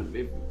we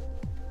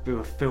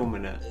were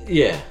filming it.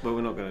 Yeah. But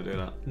we're not going to do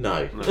that.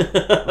 No. But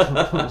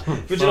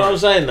do you know what I'm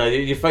saying though?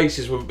 Your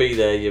faces wouldn't be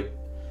there.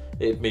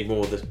 It'd be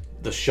more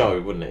the show,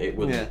 wouldn't it? It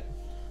wouldn't. Yeah.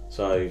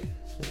 So,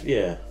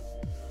 yeah.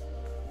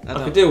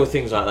 I could deal with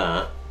things like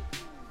that.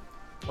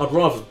 I'd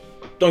rather,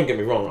 don't get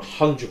me wrong,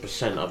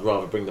 100% I'd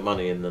rather bring the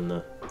money in than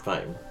the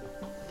fame.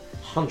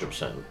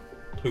 100%.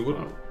 Who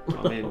wouldn't?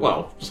 I mean,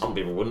 well, some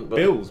people wouldn't, but...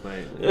 Bills,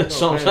 mate. That's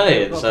what I'm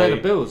saying. Gotta pay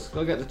the bills.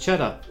 Gotta get the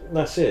cheddar.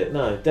 That's it.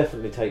 No,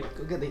 definitely take...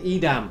 Gotta get the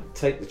Edam.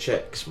 Take the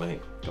checks,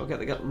 mate.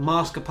 Gotta get the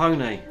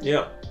mascarpone.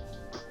 Yep.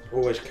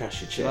 Always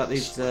cash your checks. Like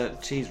these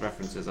cheese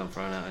references I'm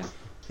throwing at you.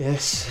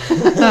 Yes.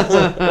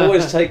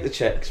 Always take the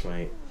checks,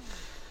 mate.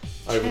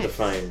 Over the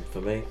fame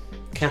for me.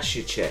 Cash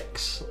your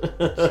checks.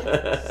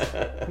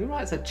 Who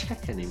writes a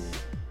check anymore?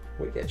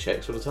 We get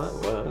checks all the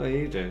time. Well, oh,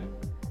 you do.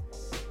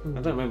 I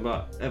don't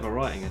remember ever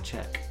writing a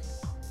check.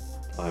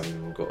 I haven't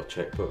even got a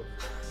checkbook.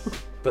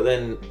 But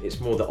then it's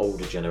more the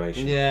older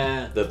generation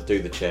that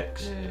do the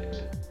checks.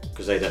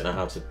 Because they don't know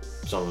how to,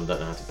 some of them don't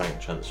know how to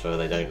bank transfer,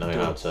 they don't know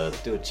how to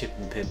do a chip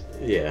and pin.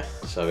 Yeah,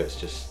 so it's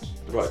just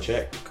write a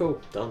check, cool,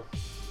 done.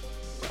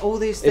 All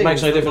these things. It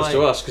makes no difference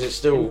to us because it's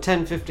still. In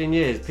 10, 15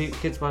 years,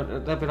 kids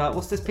won't, they'll be like,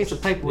 what's this piece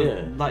of paper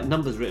with like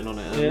numbers written on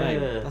it and a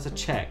name? That's a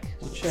check.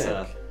 It's a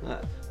check.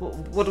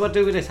 What do I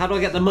do with this? How do I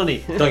get the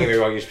money? Don't get me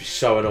wrong, it used to be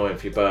so annoying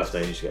for your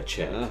birthday, you used to get a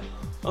check.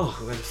 Oh,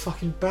 we had a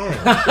fucking bang.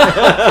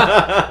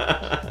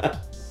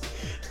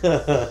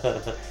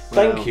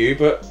 Thank you,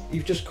 but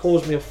you've just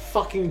caused me a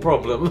fucking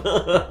problem.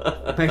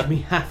 Made me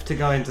have to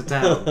go into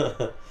town.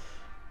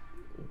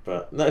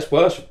 But no, it's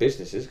worse for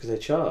businesses because they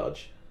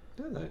charge.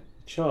 Do they?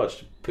 Charge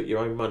to put your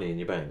own money in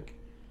your bank.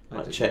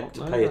 Like check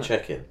to pay a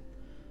check in.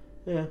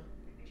 Yeah.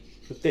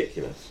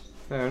 Ridiculous.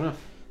 Fair enough.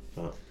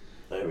 But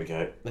there we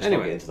go. Let's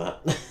not get into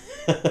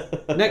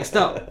that. Next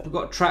up, we've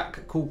got a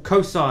track called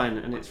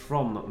Cosign, and it's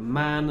from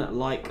Man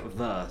Like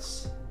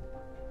Verse.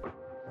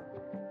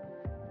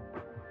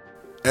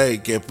 Hey,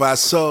 ¿qué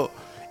pasó?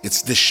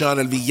 It's Deshaun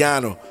El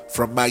Villano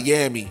from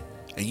Miami,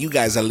 and you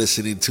guys are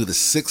listening to the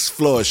 6th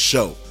Floor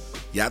Show.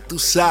 Ya tú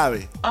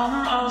sabes.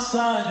 I'm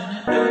outside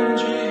in an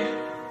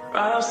MG,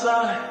 right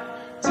outside,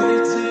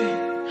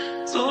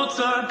 TT,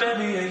 two-turn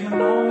baby, yeah, you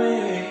know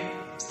me.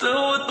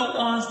 Still with the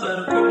ones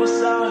that'll go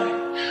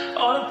aside.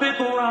 All the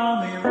people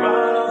around me,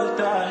 ride or they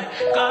die.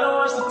 Gotta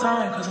watch the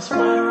time, cause it's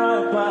flying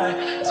right by.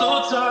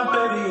 Two-turn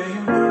baby, yeah,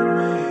 you know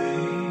me.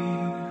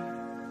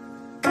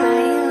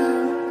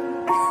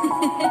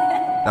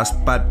 That's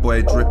bad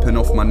boy dripping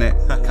off my neck.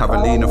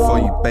 Carolina for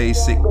you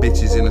basic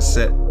bitches in a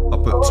set. I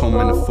put Tom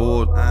in the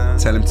Ford,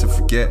 tell him to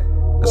forget.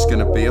 That's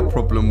gonna be a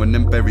problem when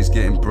them berries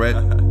getting bread.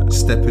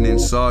 Stepping in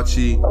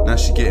Saatchi, now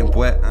she getting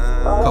wet.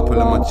 Couple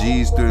of my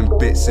G's doing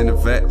bits in the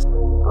vet.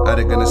 How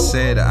they gonna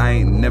say that I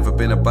ain't never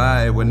been a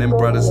buy when them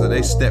brothers that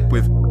they step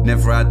with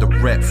never had the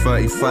rep.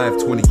 35,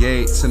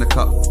 28s in a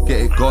cup,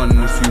 get it gone.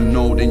 If you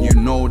know, then you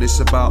know this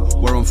about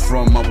where I'm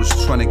from. I was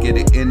trying to get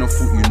it in, I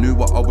thought you knew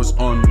what I was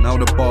on. Now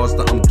the bars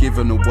that I'm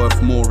giving are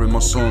worth more in my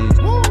songs.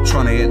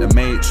 Trying to hit the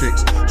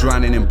matrix,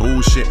 drowning in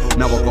bullshit.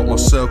 Now I got my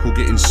circle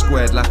getting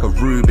squared like a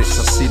Rubiix.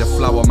 I see the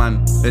flower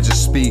man, they're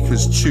just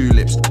speakers,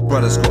 tulips.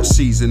 Brothers got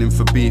seasoning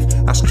for beef,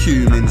 that's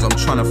cumins. I'm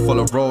trying to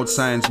follow road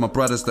signs, my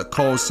brothers that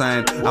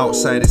co-sign.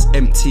 Outside it's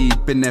empty,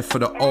 been there for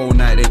the whole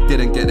night. They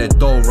didn't get their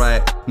dough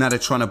right, now they're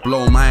trying to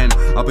blow mine.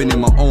 I've been in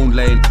my own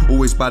lane,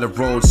 always by the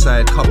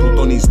roadside. Couple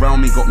donnies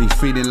round me got me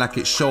feeling like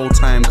it's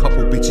showtime.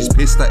 Couple bitches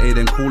pissed at it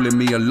and calling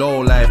me a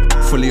low life.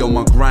 Fully on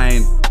my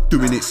grind,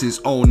 doing it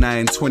since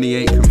 09.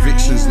 28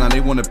 convictions, now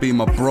they wanna be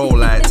my bro.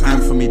 Like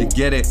time for me to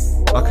get it,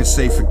 I could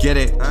say forget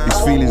it. These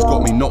feelings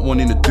got me not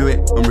wanting to do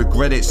it and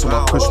regret it, so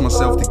I push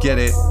myself to get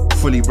it.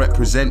 Fully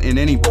representing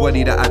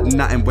anybody that had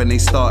nothing when they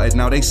started.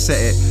 Now they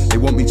set it, they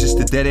want me just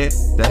to dead it.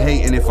 They're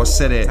hating if I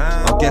said it,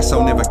 I guess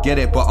I'll never get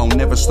it, but I'll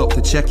never stop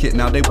to check it.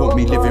 Now they want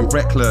me living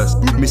reckless,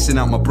 missing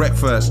out my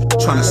breakfast,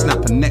 trying to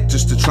snap a neck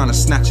just to trying to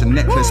snatch a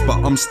necklace.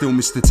 But I'm still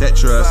Mr.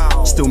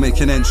 Tetris, still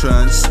making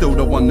entrance, still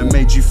the one that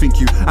made you think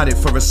you had it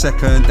for a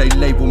second. They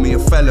label me a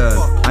felon,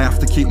 I have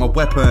to keep my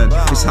weapon.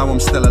 It's how I'm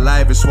still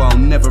alive, it's why I'll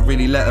never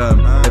really let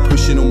them. They're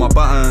pushing all my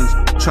buttons,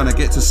 trying to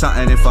get to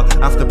something. If I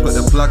have to put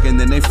the plug in,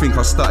 then they think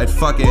I started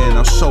fucking.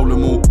 I'll show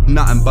them all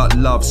nothing but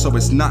love, so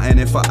it's nothing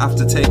if I have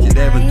to take it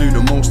there and do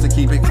the most to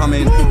keep it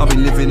coming. I've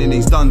been living in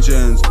these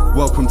dungeons,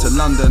 welcome to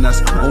London.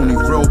 That's only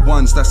real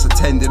ones that's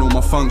attending all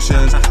my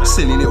functions.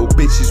 Silly little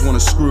bitches wanna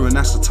screw and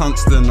that's a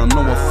tungsten. I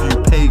know a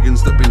few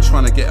pagans that been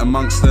trying to get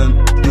amongst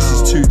them. This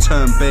is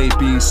two-turn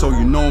baby, so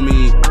you know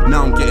me.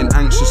 Now I'm getting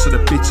anxious of the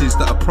bitches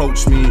that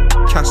approach me.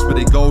 Casper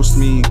they ghost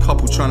me,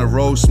 couple trying to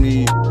roast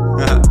me.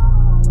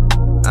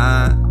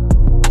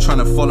 Trying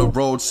to follow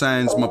road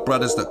signs, my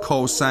brothers that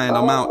co-sign.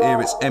 I'm out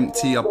here, it's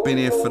empty, I've been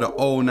here for the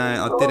whole night.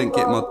 I didn't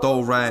get my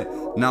dough right,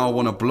 now I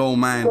wanna blow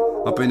mine.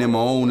 I've been in my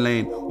own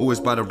lane, always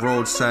by the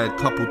roadside.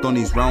 Couple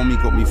donnies round me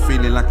got me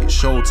feeling like it's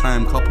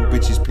showtime. Couple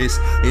bitches pissed,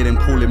 hear them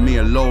calling me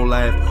a low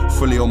life.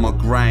 Fully on my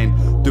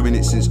grind, doing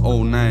it since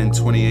 09.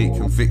 28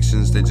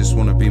 convictions, they just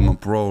wanna be my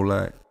bro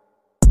like.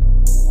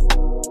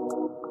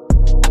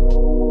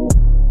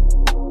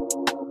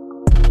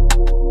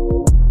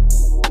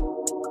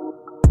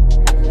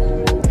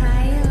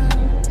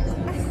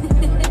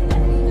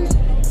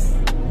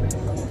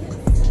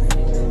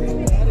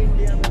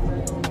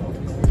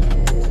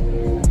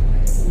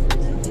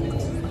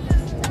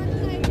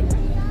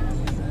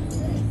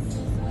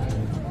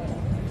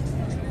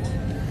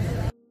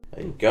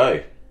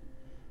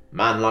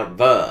 slam like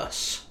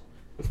verse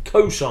with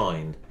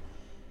cosign.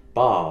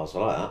 Bars, I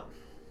like that.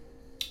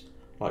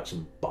 I like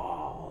some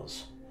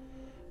bars.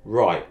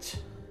 Right.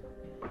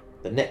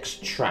 The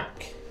next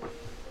track.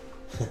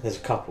 There's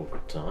a couple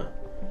tonight.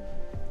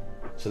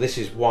 So this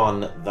is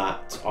one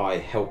that I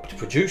helped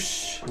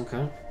produce.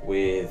 Okay.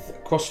 With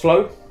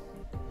Crossflow.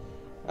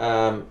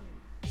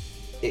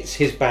 It's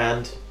his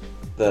band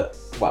that,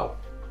 well,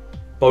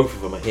 both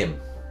of them are him.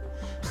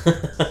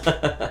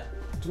 What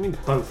do you mean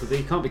both of them?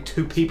 You can't be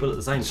two people at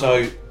the same time.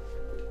 So,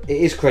 it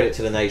is Credit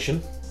to the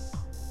Nation.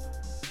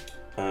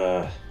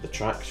 The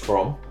track's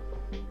from.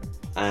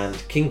 And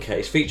KinKaid,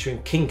 it's featuring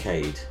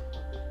KinKaid.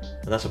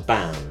 And that's a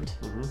band.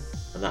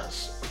 And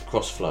that's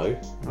Crossflow,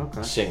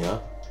 singer,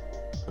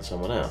 and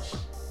someone else.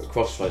 But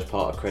Crossflow's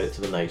part of Credit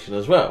to the Nation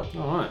as well.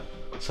 Alright.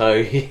 So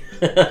you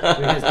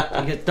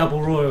get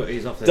double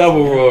royalties off this.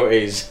 Double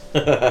royalties.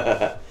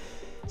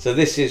 So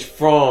this is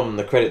from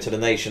the Credit to the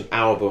Nation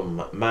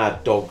album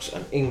Mad Dogs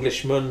and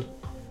Englishmen.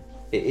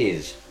 It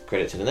is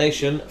Credit to the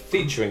Nation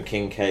featuring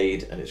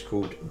KinKaid and it's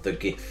called The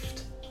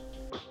Gift.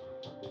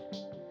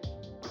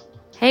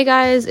 Hey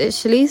guys,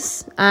 it's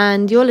Eclyse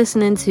and you're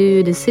listening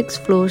to the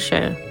Sixth Floor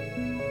Show.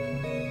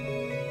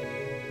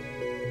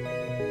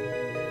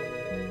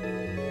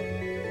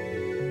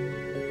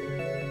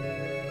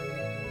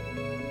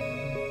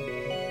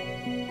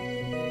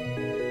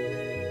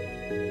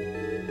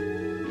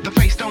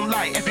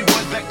 Every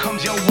word that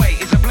comes your way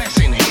is a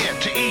blessing. Here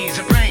to ease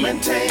the brain,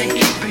 maintain and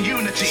keep the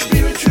unity.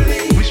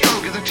 Spiritually, we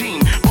struggle as a team,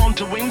 born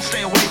to win,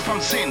 stay away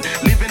from sin.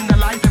 Living the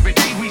life every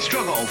day we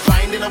struggle,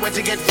 finding a way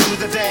to get through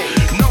the day.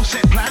 No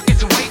set plan,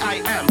 it's the way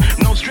I am.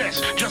 No stress,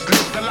 just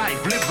live the life,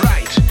 live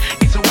right.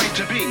 It's a way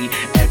to be.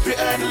 Every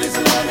hurdle is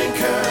a learning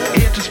curve.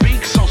 Here to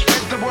speak, so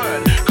spread the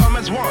word. Come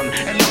as one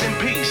and live in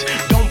peace.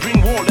 Don't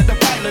bring war, let the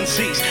violence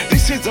cease.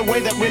 This is the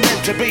way that we're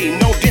meant to be.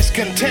 No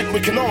discontent,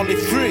 we can all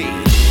live free.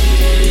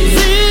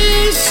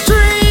 These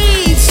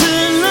streets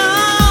are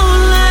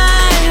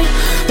lonely,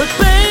 but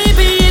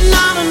baby you're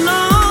not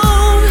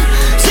alone.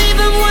 'Cause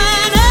even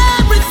when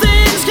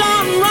everything's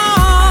gone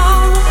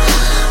wrong,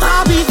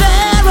 I'll be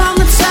there on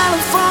the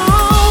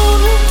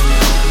telephone.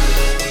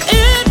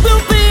 It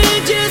will be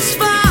just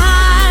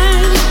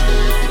fine.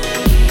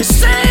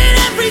 Say it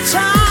every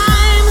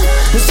time.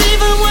 'Cause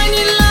even when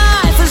your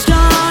life has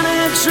gone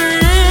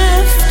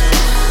adrift,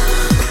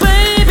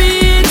 baby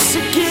it's a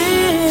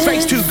gift.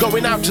 Phase 2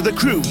 going out to the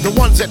crew, the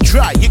ones that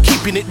try, you're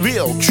keeping it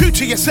real. True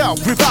to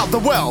yourself, without the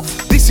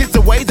wealth. This is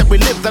the way that we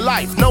live the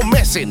life, no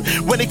messing.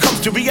 When it comes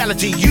to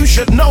reality, you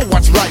should know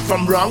what's right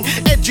from wrong.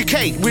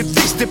 Educate with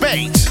this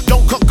debate.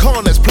 Don't cut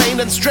corners, plain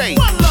and straight.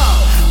 One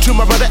love. To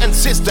my brother and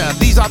sister,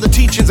 these are the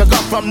teachings I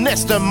got from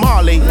Nestor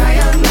Marley.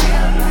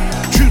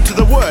 True to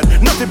the word,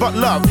 nothing but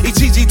love.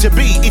 It's easy to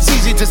be, it's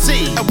easy to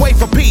see. A way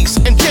for peace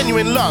and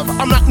genuine love.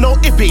 I'm not no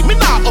hippie, me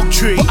not oak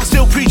tree, but I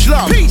still preach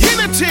love. Peace,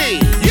 unity,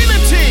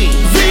 unity.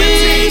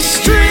 These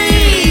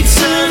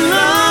streets are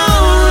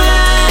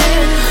lonely,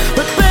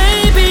 but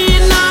baby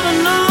you're not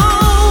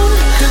alone.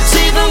 'Cause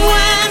even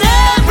when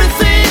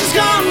everything's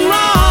gone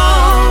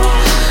wrong,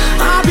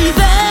 I'll be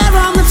there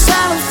on the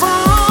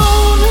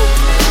telephone.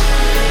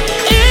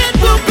 It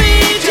will be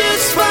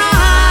just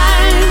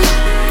fine.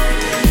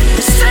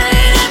 Say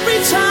it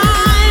every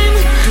time.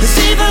 'Cause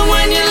even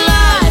when your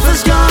life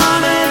has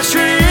gone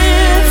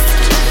adrift,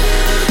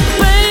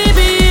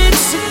 baby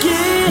it's a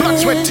gift. Blood,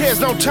 sweat, tears,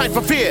 no time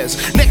for fears.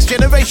 Next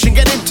generation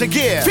get into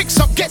gear. Fix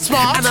up, get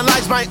smart,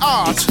 analyze my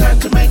art. It's time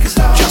to make a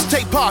start. Just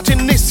take part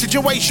in this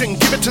situation.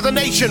 Give it to the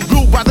nation,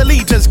 ruled by the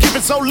leaders,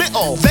 giving so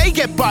little. They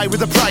get by with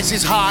the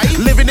prices high.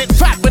 Living it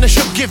fat when they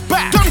should give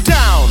back. Done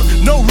down,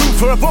 no room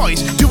for a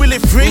voice. Do we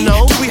live free?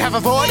 No. Do we have a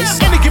voice?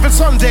 Any given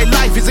Sunday,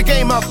 life is a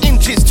game of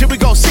inches till we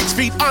go 6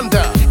 feet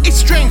under. It's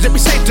strange that we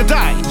save to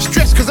die.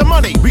 Stress cause of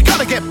money, we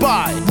gotta get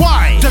by.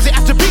 Why does it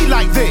have to be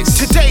like this?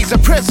 Today's a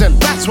present,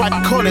 that's why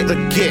I call it the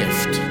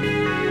gift.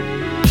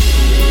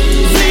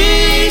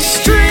 These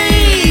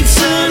streets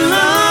are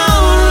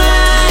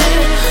lonely,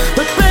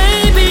 but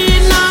baby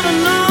you're not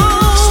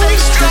alone. Stay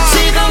strong. 'Cause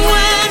even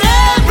when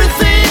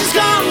everything's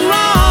gone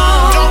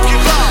wrong, don't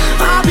give up.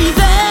 I'll be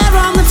there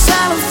on the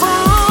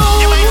telephone.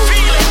 You ain't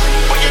feel it,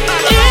 but you're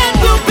not alone. It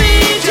will be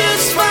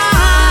just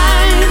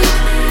fine.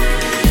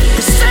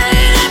 Say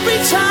it every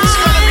time. It's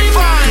gonna be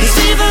fine. 'Cause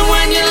even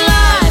when your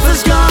life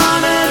has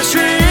gone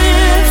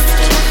adrift,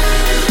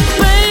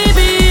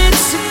 baby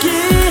it's a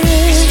gift.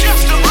 It's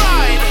just a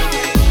ride.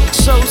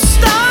 So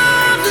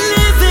stop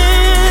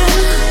living,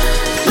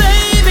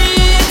 baby,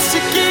 it's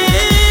a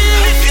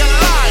gift. Live your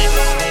life.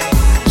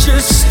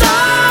 Just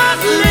stop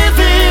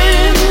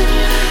living,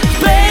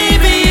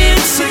 baby,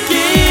 it's a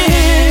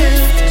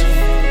gift.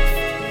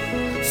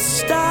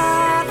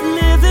 Stop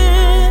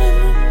living,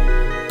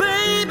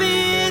 baby,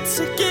 it's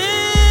a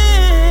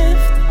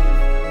gift.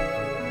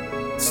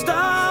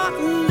 Stop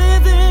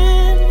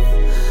living,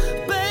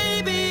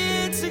 baby,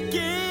 it's a gift.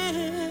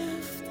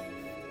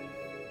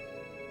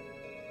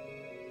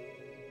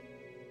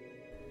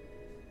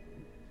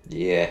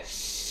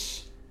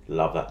 Yes,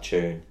 love that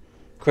tune.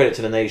 Credit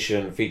to the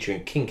Nation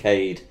featuring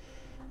KinKaid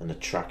and the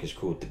track is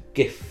called The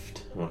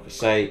Gift. And like I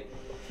say,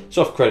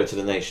 soft credit to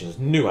the nation's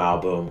new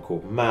album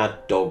called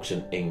Mad Dogs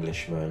and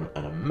Englishmen,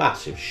 and a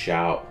massive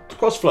shout to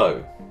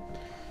Crossflow.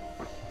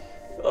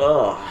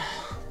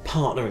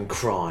 Partner in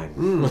crime.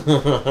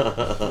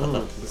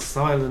 The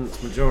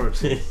silent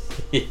majority.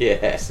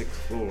 Yeah. 6th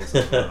floor or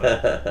something like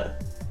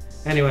that.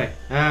 Anyway,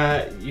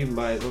 you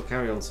might as well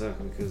carry on, sir,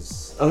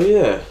 because... Oh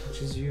yeah.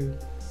 Which is you.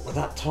 Well,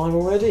 that time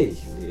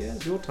already? Yeah,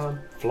 it's your time.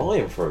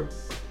 Flying through.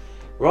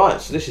 Right,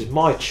 so this is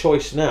my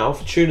choice now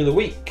for Tune of the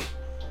Week.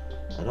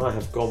 And I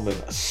have gone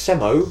with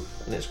Semo,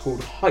 and it's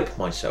called Hype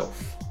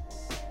Myself.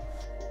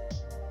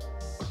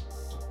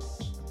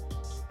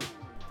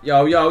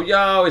 Yo, yo,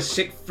 yo, it's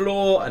 6th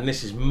Floor, and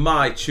this is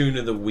my Tune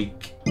of the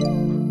Week.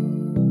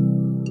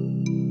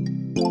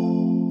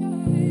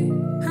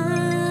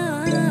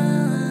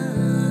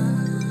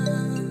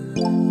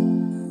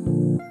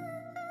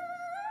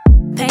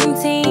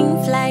 Painting,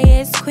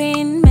 flyest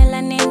queen,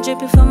 melanin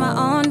dripping from my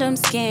own dumb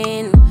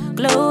skin.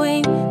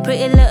 Glowing,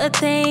 pretty little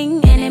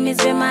thing. Enemies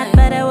been mad,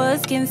 but I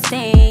was skin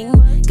sting.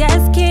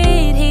 Gas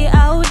kid, he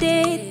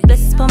outdid.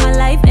 Blessings for my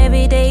life,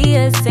 every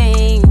day I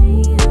sing.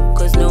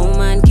 Cause no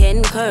man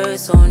can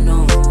curse or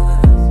no.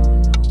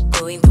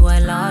 Going through a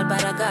lot,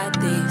 but I got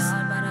this.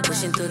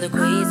 Pushing through the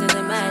craze and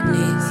the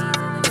madness.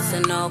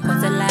 Listen up,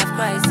 what's a life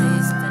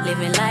crisis?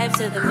 Living life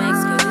to the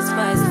max, cause it's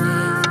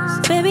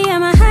priceless. Baby,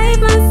 I'ma hype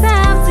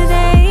myself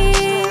today.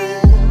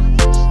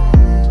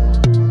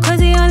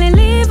 Cause you only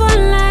live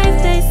one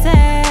life, they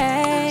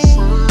say.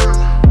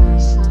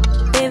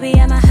 Baby,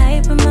 I'ma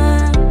hype myself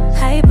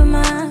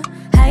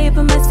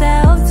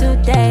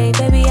today.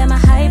 Baby, I'ma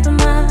hype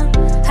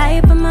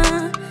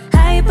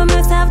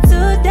myself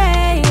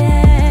today.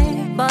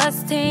 Yeah.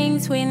 Boss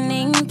things,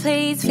 winning,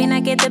 please.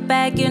 Finna get the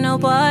bag, you know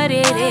what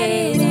it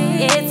is.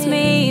 It's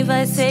me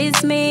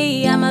versus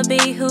me. I'ma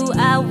be who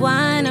I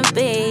wanna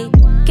be.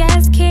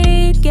 Gas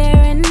kid,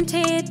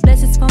 guaranteed.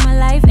 Blessings for my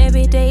life,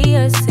 every day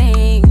I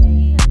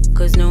sing.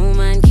 Cause no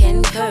man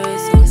can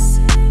curse us.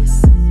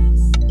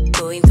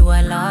 Going through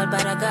a lot,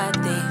 but I got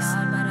this.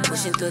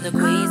 Pushing through the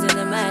craze and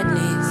the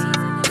madness.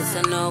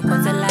 Listen up,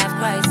 what's a life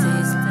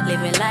crisis?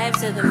 Living life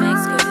to the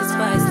max, cause it's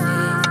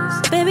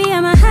priceless. Baby,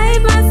 I'ma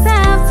hype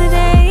myself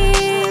today.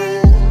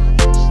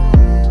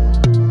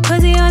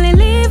 Cause you only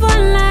live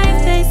one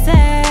life, they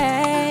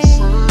say.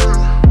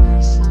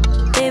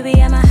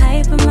 Baby, I'ma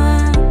hype myself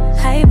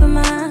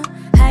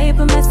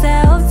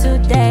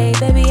today.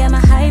 Baby, I'ma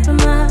hype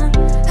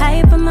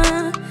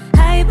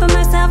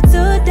myself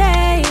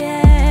today.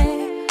 Yeah.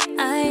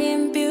 I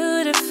am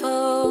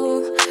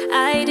beautiful.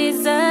 I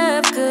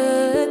deserve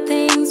good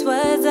things.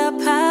 Words are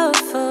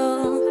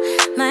powerful.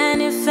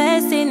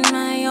 Manifesting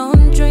my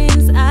own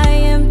dreams. I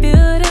am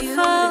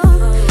beautiful.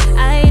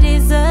 I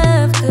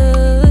deserve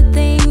good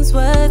things.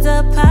 Words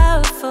are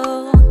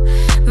powerful.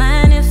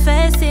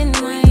 Manifesting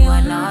my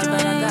own dreams.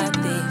 But I got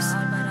this.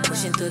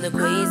 Pushing through the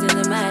craze and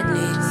the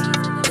madness.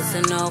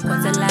 Listen up,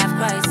 what's a life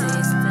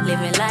crisis?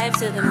 Living life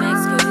to the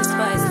max, cause it's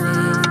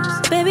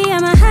priceless. Baby,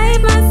 I'ma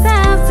hype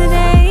myself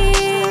today.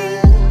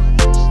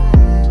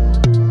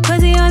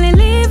 Cause you only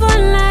live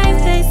one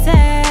life, they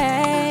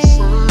say.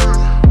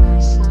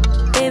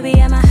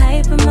 Baby, I'ma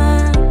hype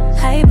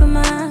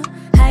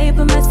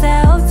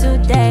myself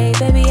today.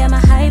 Baby, I'ma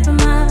hype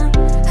myself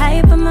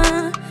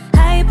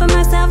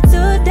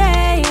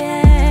today.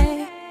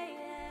 Yeah.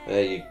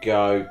 There you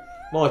go.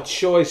 My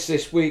choice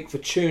this week for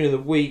Tune of the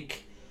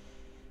Week.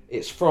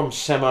 It's from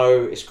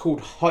Semo. It's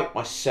called Hype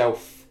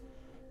Myself.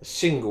 The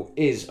single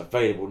is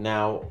available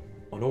now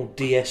on all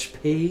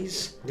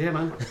DSPs. Yeah,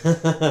 man.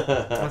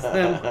 That's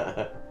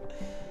them.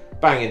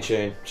 Banging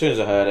tune. As soon as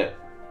I heard it,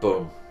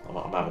 boom,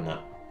 I'm having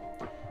that.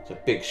 So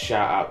big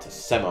shout out to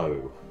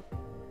Semo.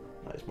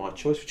 That is my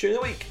choice for Tune of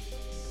the Week.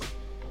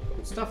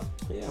 Good stuff.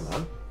 Yeah,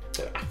 man.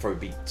 The Afro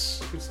beats.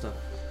 Good stuff.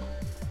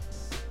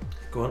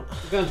 Go on.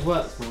 We're going to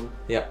work this morning.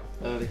 Yep.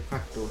 Early,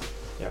 crack door.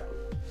 Yep.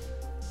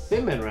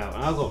 Bin men are out,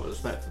 and I've got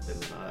respect for bin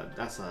men.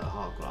 That's a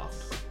hard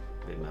graft,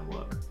 bin men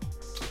work.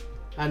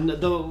 And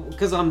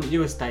because I'm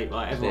new estate,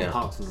 like everyone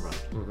parks on the road.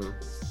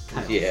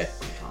 Mm-hmm. Yeah.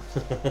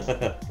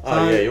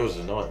 So yeah, yours is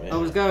a nightmare. I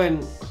was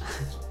going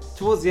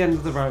towards the end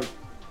of the road,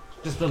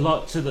 just a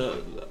lot to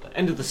the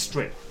end of the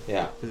strip.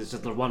 Yeah. Because it's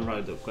just the one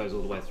road that goes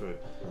all the way through.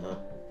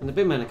 And the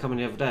bin men are coming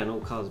the other day, and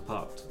all cars are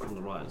parked on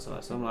the right hand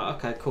side. So I'm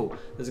like, okay, cool.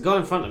 There's a guy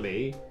in front of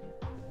me,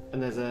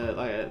 and there's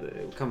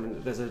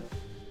there's a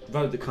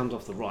road that comes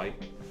off the right.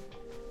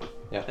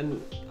 Yeah.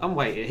 And I'm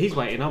waiting. He's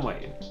waiting. I'm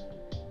waiting.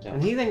 Yeah.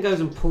 And he then goes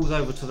and pulls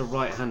over to the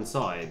right hand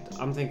side.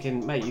 I'm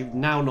thinking, mate, you've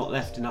now not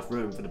left enough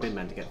room for the bin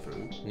men to get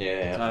through.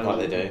 Yeah, so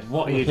like they do.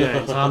 What are you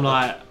doing? So I'm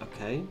like,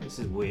 okay, this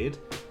is weird.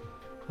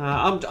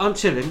 I'm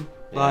chilling.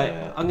 Like,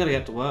 I'm gonna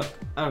get to work.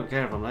 I don't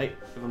care if I'm late.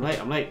 If I'm late,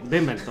 I'm late. The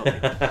bin men stop me.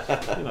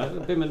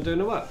 The bin men doing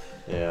the work.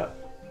 Yeah.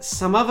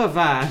 Some other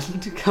van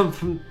to come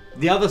from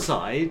the other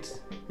side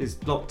is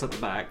blocked at the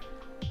back.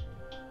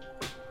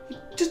 He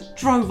just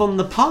drove on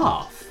the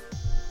path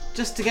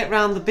just to get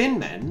round the bin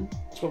men.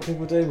 That's what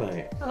people do,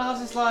 mate. And I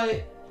was just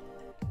like,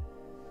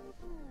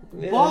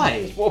 Why?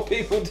 It's what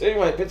people do,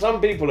 mate. But some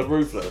people are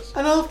ruthless.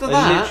 And after they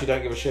that, literally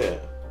don't give a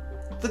shit.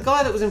 The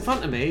guy that was in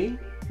front of me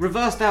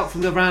reversed out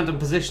from the random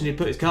position he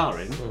put his car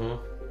in,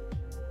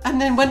 and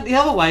then went the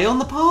other way on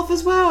the path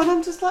as well. And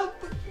I'm just like,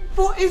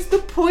 what is the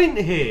point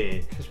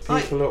here?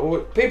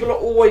 Because people are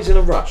always in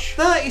a rush.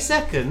 30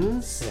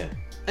 seconds,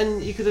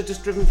 and you could have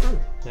just driven through.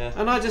 Yeah.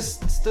 And I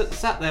just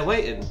sat there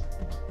waiting.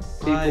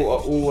 People are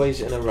always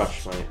in a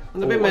rush, mate.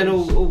 And the big men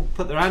all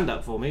put their hand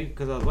up for me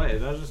because I was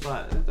waiting. I was just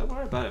like, don't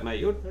worry about it, mate.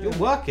 You're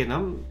working.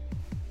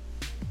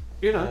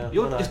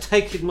 You're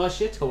taking my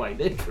shit away,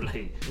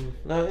 literally.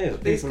 No,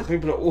 it is.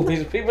 People are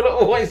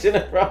always in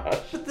a rush.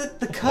 But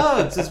the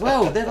curves as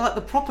well. They're like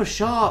the proper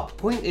sharp,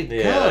 pointed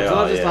curves.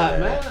 I'm just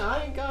man,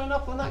 I ain't going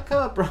up on that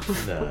curve, bro.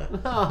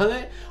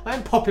 No, I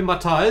ain't popping my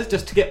tyres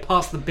just to get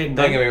past the bin.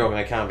 Don't get me wrong,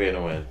 they can be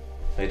annoying.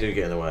 They do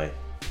get in the way.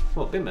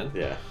 What, bin men?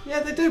 Yeah.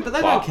 Yeah, they do, but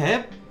they don't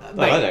care.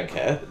 No, they don't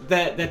care.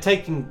 They're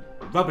taking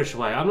rubbish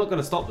away. I'm not going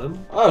to stop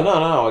them. Oh,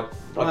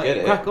 no, I get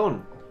it. Crack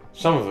on.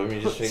 Some of them,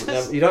 you just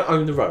think, you don't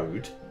own the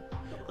road.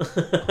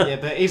 Yeah,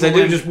 but even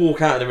they do just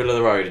walk out in the middle of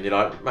the road and you're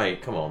like,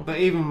 mate, come on. But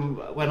even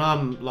when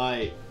I'm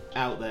like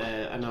out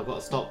there and I've got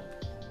to stop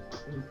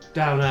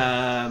down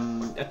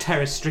a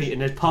terrace street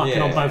and there's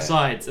parking on both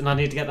sides and I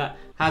need to get that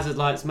hazard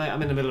lights, mate,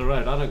 I'm in the middle of the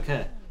road. I don't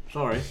care.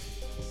 Sorry.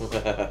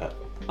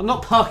 I'm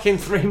not parking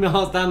 3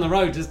 miles down the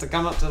road just to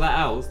come up to that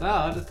house. No,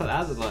 I just put the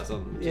hazard lights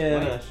on.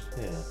 Yeah.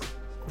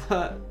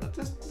 But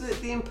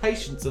just the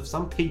impatience of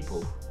some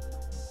people.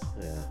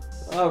 Yeah.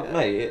 Oh,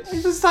 mate, it's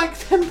just like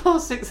 10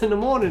 past 6 in the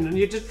morning and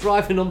you're just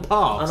driving on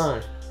paths.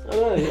 I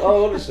know.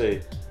 Oh,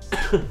 honestly.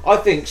 I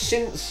think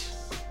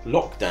since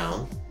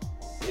lockdown,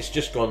 it's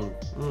just gone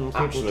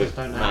absolute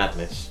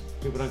madness.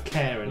 People don't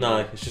care anymore. No,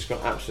 it's just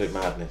gone absolute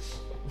madness.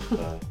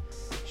 So,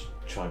 just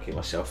try and keep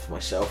myself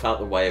out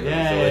the way of all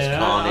this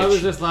carnage. I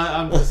was just like,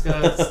 I'm just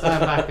going to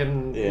stand back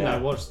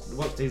and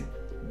watch these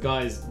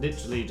guys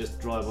literally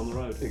just drive on the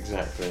road.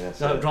 Exactly.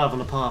 Don't drive on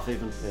the path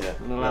even. Yeah.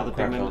 And allow the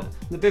bin men.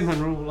 The bin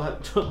men are all like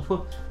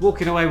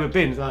walking away with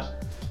bins. Like,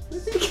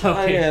 where's he going?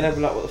 Oh yeah, they'll be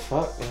like, what the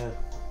fuck? Yeah.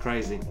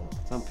 Crazy.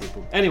 Some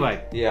people.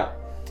 Anyway. Yeah.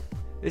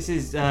 This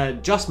is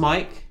Just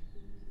Mike,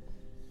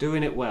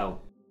 Doing It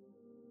Well.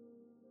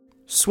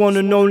 Swan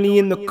and only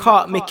in the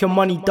cart, make your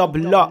money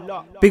double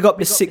up. Big up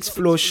the 6th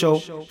Floor Show.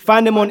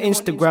 Find them on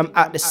Instagram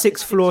at the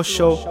 6th Floor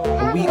Show.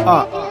 And we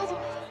are.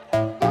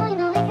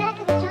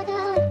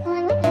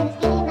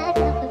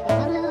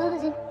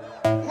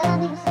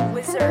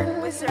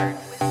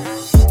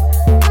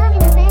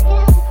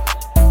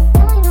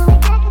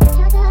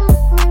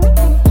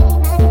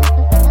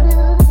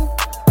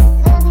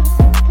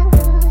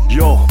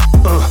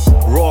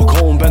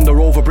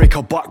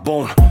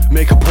 Backbone,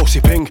 make a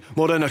pussy ping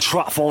more than a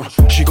trap phone.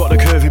 She got the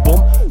curvy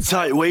bum,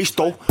 tight waist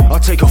though. I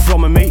take her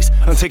from her mates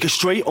and take her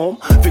straight home.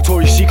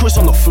 Victoria's Secret's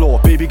on the floor,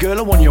 baby girl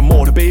I want you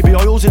more. The baby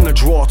oil's in the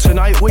drawer,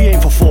 tonight we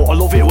aim for 4. I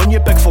love it when you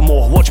beg for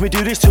more, watch me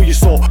do this till you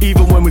sore.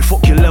 Even when we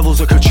fuck your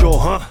levels are control,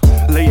 huh?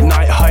 Late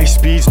night, high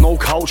speeds, no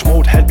couch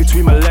mode. Head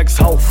between my legs,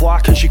 how far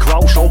can she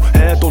crouch? Oh,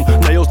 hair done,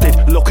 nails did,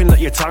 looking like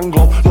your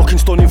tango. Looking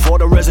stunning for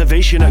the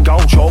reservation at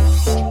Gaucho.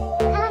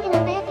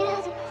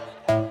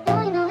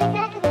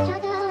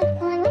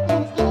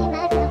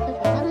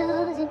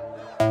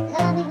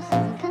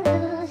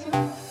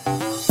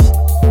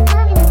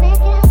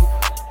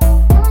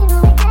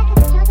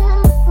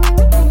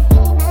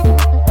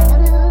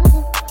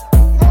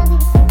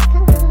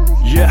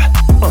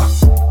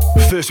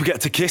 First we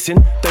get to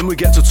kissing, then we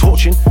get to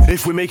touching.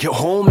 If we make it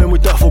home, then we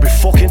definitely be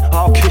fucking.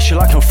 I'll kiss you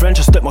like I'm French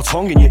and stick my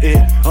tongue in your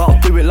ear. I'll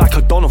do it like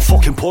a don and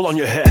fucking pull on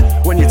your hair.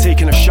 When you're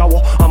taking a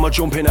shower, I'ma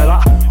jump into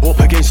that. Up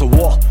against the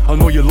wall, I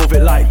know you love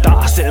it like that.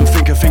 I sit and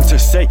think of things to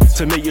say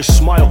to make you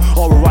smile,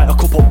 or I write a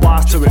couple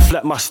bars to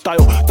reflect my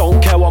style.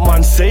 Don't care what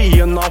man say,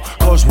 you know,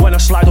 cause when I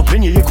slide up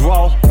in you, you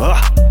growl.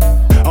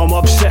 I'm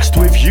obsessed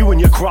with you and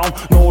your crown.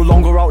 No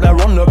longer out there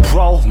on the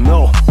prowl,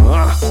 no.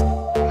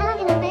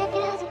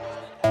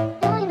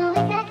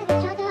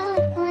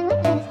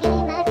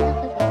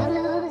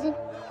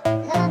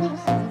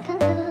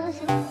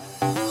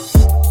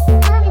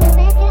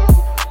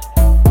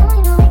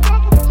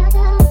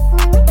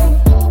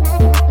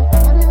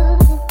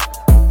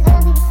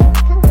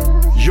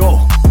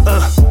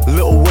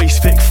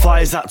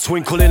 That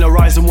twinkle in her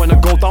eyes, and when I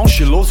go down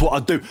she loves what I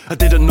do. I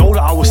didn't know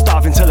that I was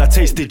starving till I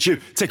tasted you.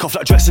 Take off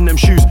that dress and them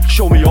shoes,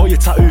 show me all your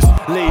tattoos.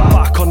 Laid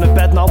back on the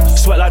bed now,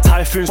 sweat like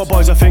typhoons. My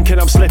boys are thinking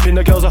I'm slipping,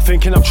 the girls are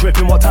thinking I'm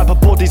tripping. What type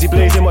of bud is he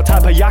blazing, what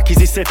type of yak is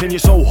he sipping? You're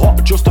so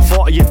hot, just the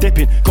thought of you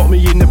dipping got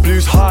me in the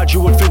blues hard,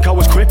 you would think I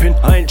was crippin'.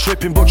 I ain't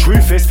tripping, but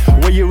truth is,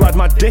 where you ride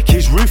my dick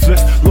is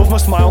ruthless. Love my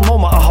smile no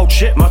matter how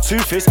chipped my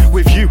tooth is.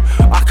 With you,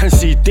 I can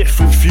see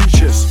different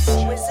futures.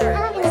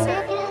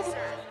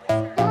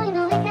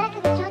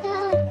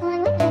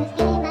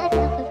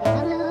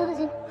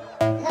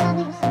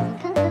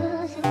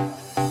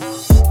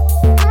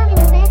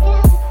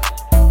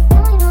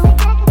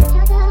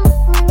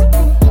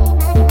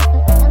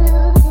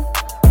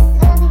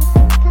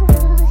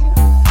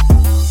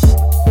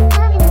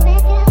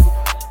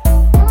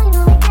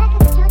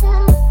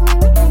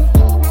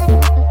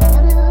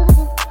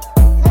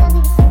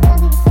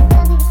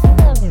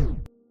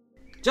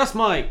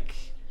 mic.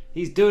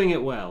 He's doing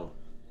it well.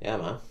 Yeah,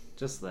 man.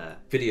 Just there.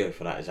 Video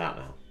for that is out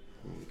now.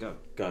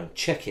 Go and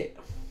check it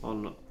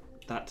on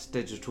that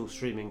digital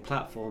streaming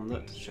platform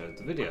that shows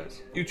the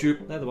videos.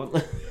 YouTube. They're the one.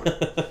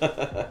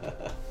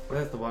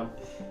 Where's the one?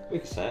 We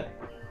can say it.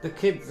 The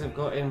kids have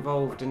got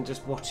involved in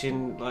just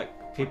watching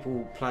like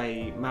people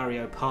play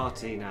Mario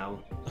Party now,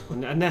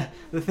 and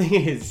the thing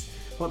is,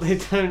 what they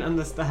don't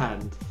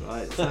understand,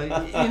 right? So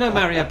you know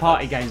Mario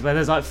Party games where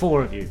there's like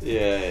 4 of you.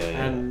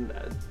 Yeah. And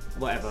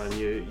whatever, and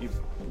you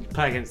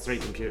play against 3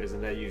 computers,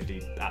 and they're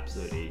usually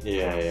absolutely.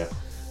 Yeah.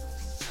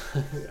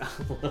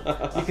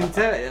 You can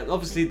tell.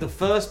 Obviously, the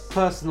first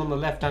person on the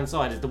left-hand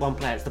side is the one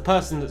player. It's the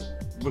person that's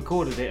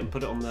recorded it and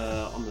put it on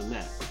the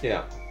net.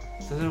 Yeah.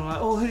 So they're like,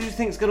 oh, who do you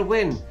think's gonna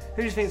win? Who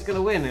do you think's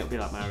gonna win? It'll be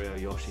like Mario,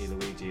 Yoshi,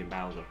 Luigi, and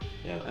Bowser.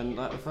 Yeah. And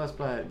like the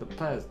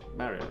player's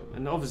Mario,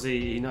 and obviously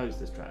he knows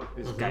this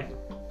game.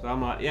 So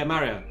I'm like, yeah,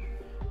 Mario,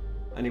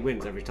 and he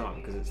wins every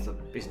time because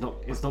it's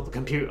not the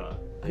computer.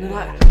 And they're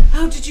like,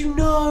 how did you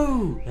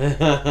know?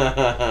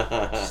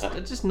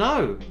 just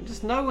know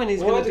when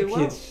he's going to do well.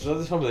 Kids,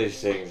 some of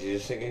these things, you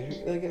just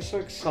think they get so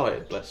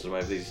excited, bless them,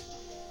 over these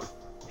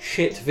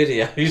shit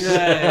videos.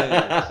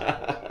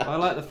 Yeah. I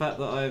like the fact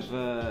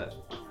that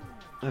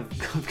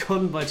I've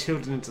gotten my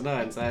children into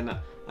knowing, saying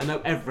that I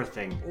know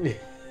everything.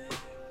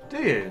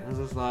 Do you? I was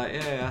just like,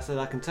 yeah. I said,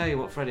 I can tell you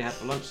what Freddie had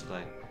for lunch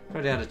today.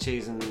 Freddie had a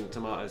cheese and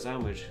tomato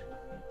sandwich,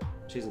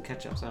 cheese and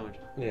ketchup sandwich.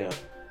 Yeah.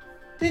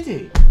 Did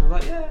he? I was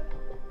like, yeah.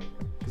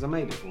 Because I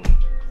made it for him.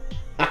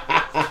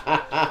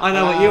 I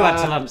know what you had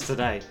to lunch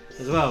today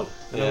as well.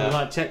 And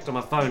I checked on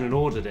my phone and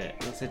ordered it.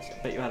 And I said,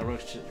 I bet you had a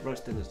roast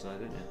dinner today,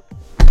 didn't you?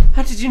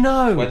 How did you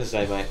know?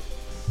 Wednesday, mate.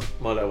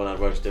 My little one had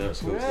roast dinner at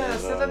school today. I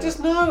said, I just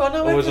know. I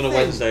know always everything. on a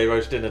Wednesday,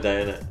 roast dinner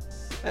day, innit?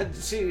 And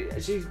she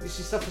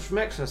suffers from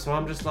eczema, so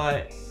I'm just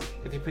like,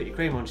 if you put your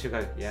cream on, she'll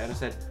go, yeah. And I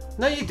said,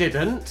 no, you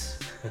didn't.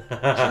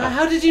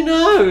 How did you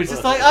know? It's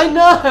just like, I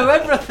know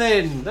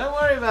everything. Don't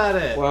worry about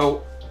it.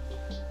 Well,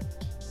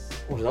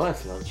 what did I have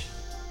for lunch?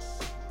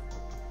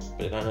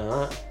 But you don't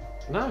know that.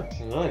 No.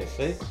 No, you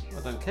see?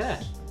 I don't care.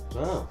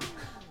 No.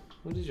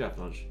 What did you have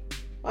for lunch?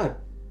 I had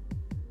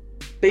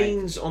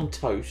beans on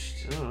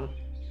toast. Oh.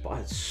 But I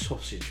had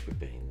sausage with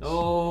beans.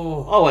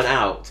 Oh. I went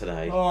out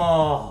today.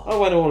 Oh. I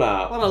went all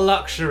out. What a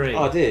luxury.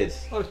 I did.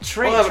 What a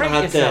treat. I haven't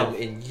had yourself.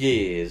 them in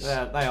years.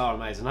 Yeah, they are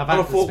amazing. I've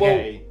had the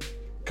spaghetti.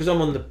 Because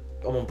I'm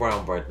on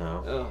brown bread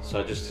now. Oh, so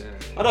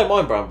I don't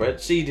mind brown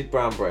bread. Seeded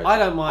brown bread. I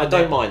don't mind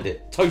it. Mind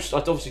it. Toast. I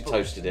obviously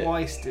toasted it.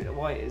 White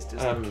is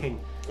just king.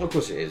 Of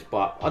course it is,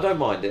 but I don't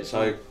mind it.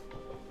 So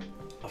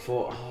I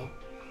thought,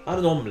 I had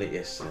an omelette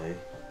yesterday.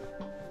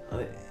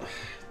 And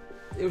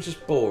it was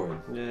just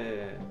boring.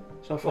 Yeah.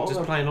 So I thought,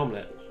 just plain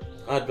omelette.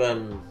 I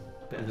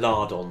had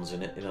lardons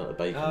in it, you know, the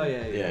bacon. Oh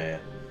yeah.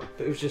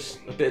 But it was just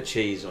a bit of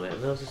cheese on it,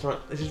 and I was just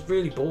like, this is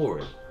really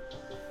boring.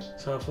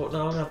 So I thought,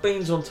 no, I'm gonna have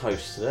beans on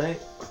toast today.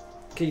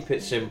 Keep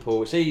it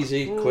simple. It's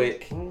easy,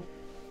 quick.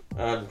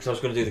 Because I was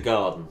going to do the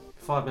garden.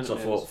 5 minutes. So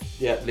I thought,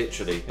 yeah,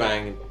 literally,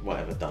 bang,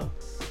 whatever, done.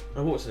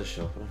 I walked in the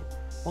shop and I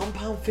thought,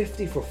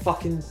 £1.50 for a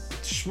fucking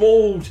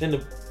small tin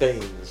of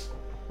beans.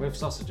 With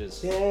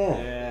sausages.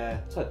 Yeah.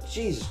 It's like,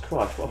 Jesus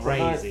Christ, what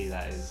crazy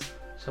that is.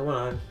 So I went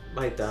home,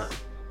 made that,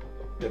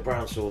 bit of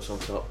brown sauce on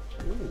top.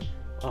 Ooh.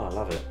 Oh, I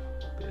love it.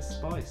 Bit of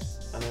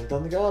spice. And then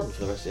done the garden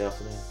for the rest of the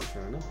afternoon.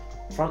 Fair enough.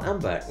 Front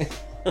and back.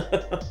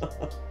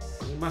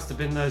 It must have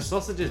been those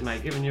sausages,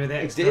 mate, giving you the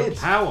extra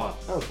power.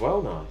 That was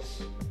well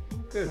nice.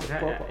 Good.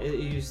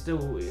 You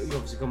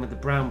obviously gone with the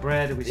brown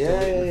bread. Are we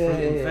still eating the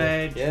fruit and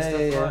veg and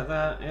stuff like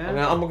that?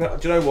 Yeah. I mean,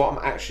 do you know what? I'm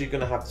actually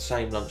going to have the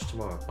same lunch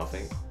tomorrow, I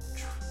think.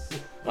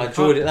 I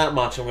enjoyed it that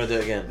much, I'm going to do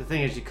it again. The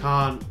thing is, you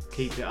can't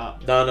keep it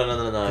up. No.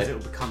 Because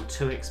it'll become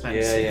too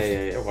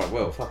expensive. Yeah. All right,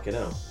 well, fucking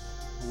hell.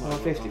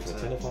 $1.50 for a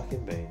tin of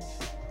fucking beans.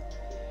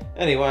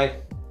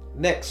 Anyway,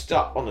 next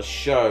up on the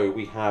show,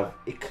 we have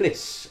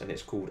Eclyse, and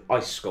it's called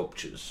Ice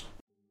Sculptures.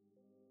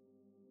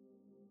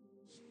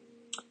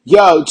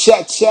 Yo,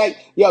 check.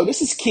 Yo,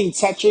 this is King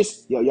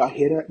Tetris. Yo, y'all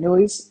hear that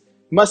noise?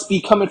 Must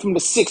be coming from the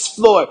 6th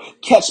floor.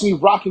 Catch me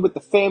rocking with the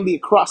family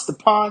across the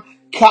pond.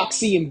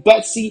 Coxie and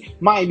Betsy,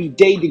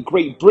 Miami-Dade to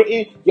Great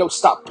Britain. Yo,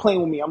 stop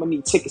playing with me. I'm gonna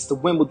need tickets to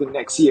Wimbledon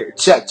next year.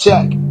 Check.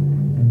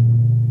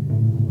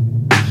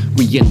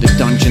 We in the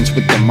dungeons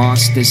with the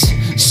monsters,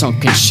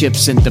 sunken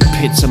ships in the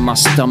pits of my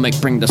stomach.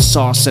 Bring the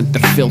sauce and the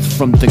filth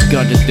from the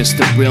gutter. This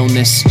the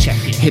realness.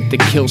 Hit the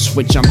kill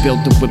switch. I'm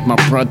building with my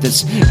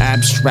brothers.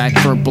 Abstract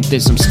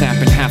verbalism,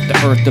 snapping half the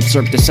earth.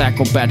 Observe this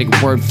acrobatic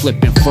word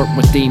flipping. Flirt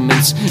with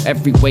demons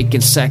every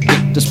waking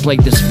second. Display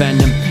this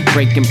venom.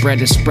 Breaking bread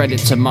and spread it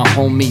to my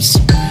homies.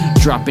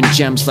 Dropping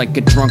gems like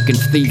a drunken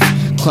thief.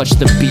 Clutch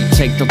the beat,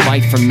 take the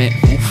life from it.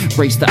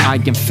 Raise the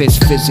Eigen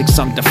fist, physics,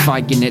 I'm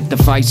defying it.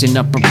 Devising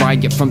up a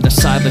riot from the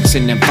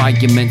silencing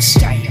environments.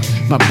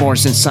 My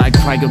bars inside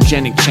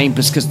cryogenic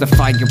chambers, cause the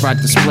fire I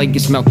display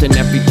is melting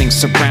everything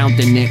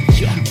surrounding it.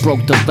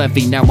 Broke the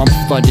levee, now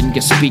I'm flooding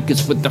your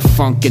speakers with the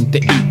funk and the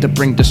ether.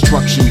 Bring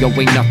destruction, yo,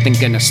 ain't nothing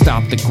gonna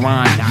stop the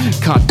grind.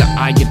 Caught the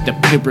eye of the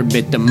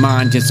pyramid, the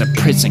mind is a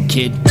prison,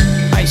 kid.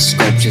 Ice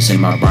sculptures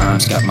in my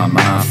rhymes got my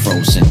mind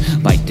frozen.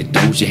 Like the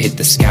doja hit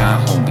the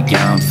sky, homie,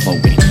 I'm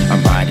floating.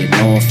 I'm riding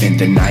off in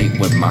the night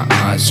with my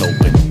eyes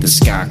open. The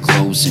sky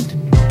closing.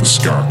 The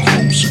sky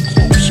closing,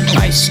 closing.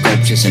 Ice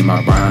sculptures in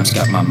my rhymes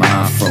got my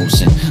mind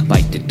frozen.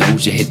 Like the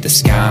doja hit the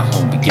sky,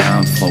 homie,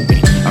 I'm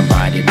floating. I'm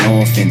riding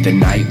off in the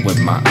night with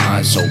my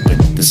eyes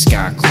open. The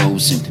sky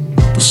closing.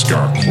 The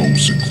sky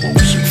closing,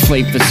 closing.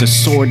 Flavors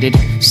assorted,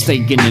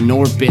 staying in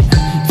orbit.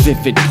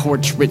 Vivid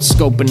portraits,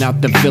 scoping out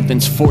the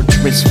villain's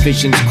fortress.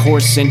 Visions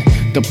coursing,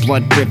 the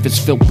blood rivers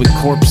filled with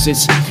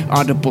corpses.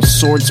 Audible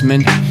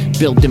swordsmen,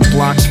 building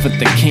blocks for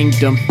the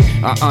kingdom.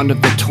 I honor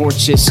the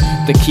torches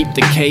that keep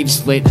the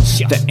caves lit.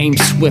 The aim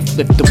swift,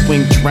 lift the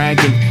winged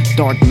dragon.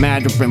 Dark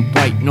matter and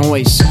white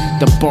noise.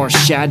 The bars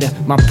shatter,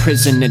 my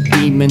prison of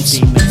demons.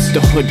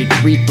 The hooded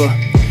reaper.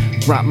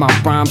 Write my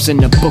rhymes in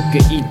the book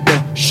of ether.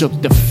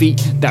 Shook the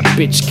feet, that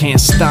bitch can't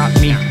stop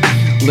me.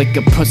 Lick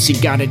a pussy,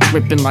 got it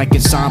dripping like a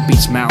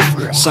zombie's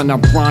mouth. Son,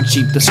 I'm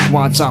raunchy, the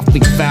squad's awfully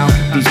foul.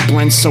 These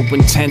blends so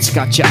intense,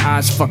 got your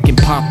eyes fucking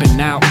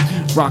popping out.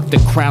 Rock the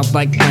crowd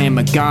like Lamb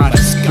of God.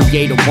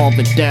 Create a wall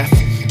of death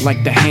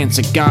like the hands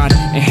of God.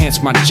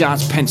 Enhance my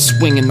jobs, pen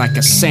swinging like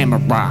a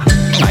samurai.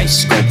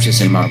 Ice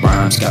sculptures in my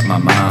rhymes got my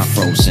mind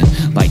frozen.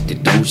 Like the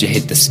doja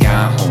hit the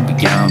sky,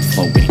 homie, I'm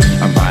floating.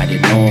 I'm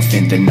riding off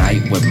in the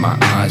night with my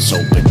eyes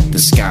open. The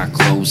sky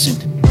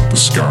closing. The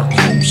sky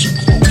closing,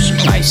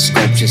 closing. Ice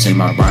sculptures in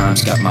my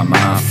rhymes got my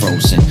mind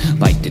frozen.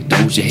 Like the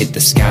doja hit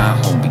the sky,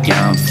 homie,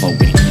 I'm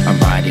floating. I'm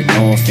riding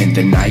off in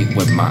the night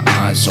with my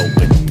eyes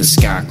open. The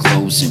sky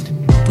closing.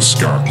 The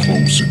sky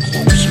closing,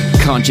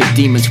 closing. Conjure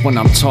demons when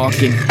I'm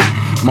talking.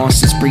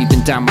 Monsters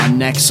breathing down my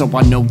neck, so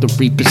I know the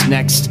reaper's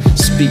next.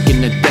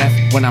 Speaking of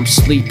death when I'm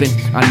sleeping,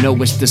 I know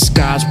it's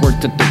disguise. Word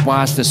to the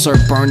wise that serve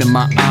burning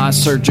my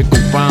eyes. Surgical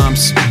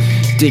rhymes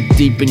dig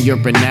deep in your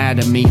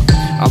anatomy.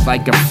 I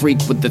like a freak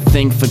with the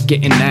thing for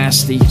getting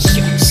nasty.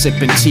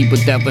 Sipping tea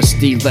with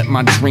LSD, let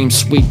my dreams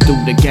sweep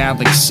through the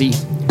galaxy.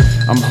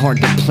 I'm hard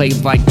to play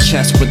like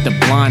chess with the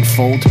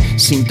blindfold.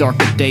 Seen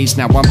darker days,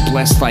 now I'm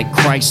blessed like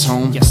Christ's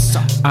home.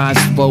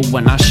 Eyes low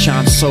when I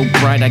shine so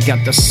bright, I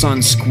got the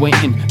sun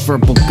squinting.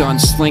 Verbal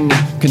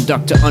gunslinger,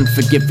 conduct an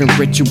unforgiving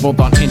ritual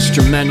on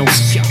instrumentals.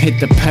 Hit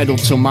the pedal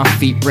till my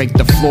feet break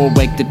the floor,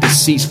 wake the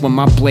deceased when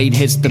my blade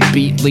hits the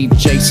beat. Leave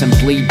Jason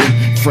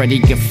bleeding,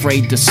 Freddy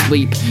afraid to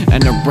sleep.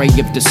 An array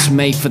of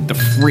dismay for the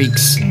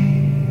freaks.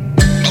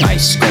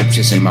 Ice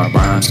sculptures in my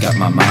rhymes got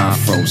my mind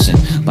frozen.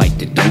 Like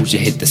the doja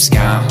hit the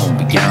sky,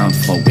 homie, I'm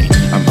floating.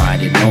 I'm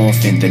riding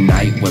off in the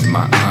night with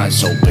my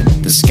eyes open.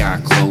 The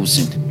sky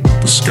closing.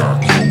 The sky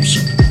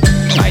closing.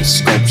 Ice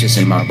sculptures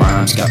in my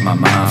rhymes got my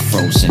mind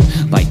frozen.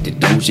 Like the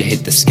doja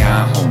hit the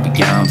sky,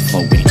 homie, I'm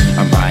floating.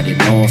 I'm riding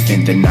off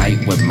in the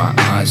night with my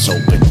eyes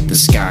open. The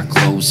sky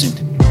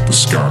closing. The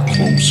sky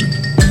closing.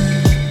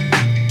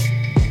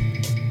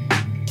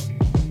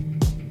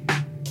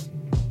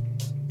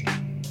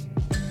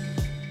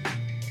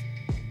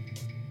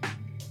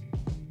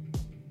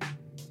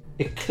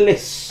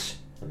 Eclyse,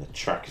 and the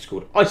track is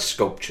called Ice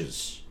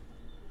Sculptures.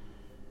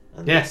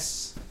 And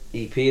yes,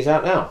 EP is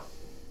out now.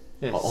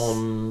 Yes.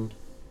 On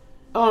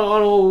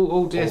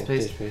all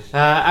DSPs.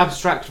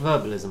 Abstract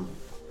Verbalism.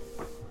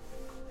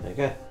 There you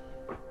go.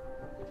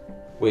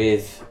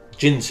 With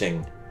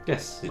Ginseng.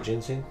 Yes. The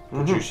Ginseng?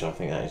 Mhm. Producer, I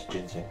think that is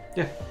Ginseng.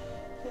 Yeah.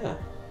 Yeah.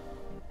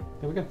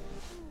 There we go.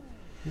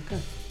 Okay.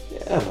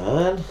 Yeah,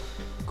 man.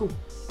 Cool.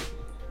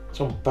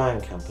 It's on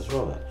Bandcamp as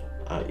well,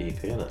 that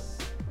EP, isn't it?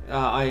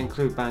 I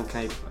include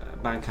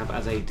Bandcamp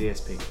as a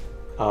DSP.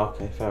 Oh,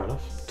 okay, fair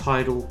enough.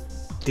 Tidal,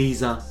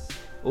 Deezer,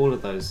 all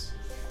of those.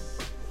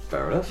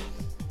 Fair enough.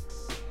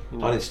 You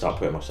know. I need to start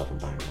putting myself on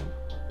Bandcamp.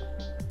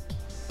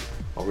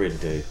 I really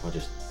do. I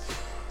just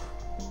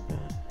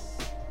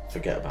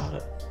forget about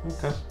it.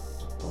 Okay.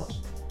 But,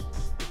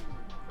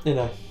 you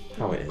know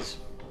how it is.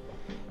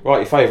 Right,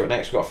 your favourite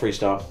next. We've got a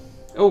freestyle.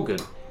 All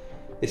good.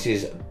 This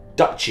is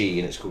Dutchy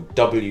and it's called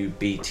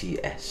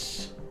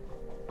Wbts.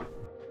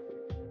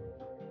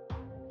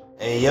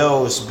 Hey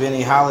yo, it's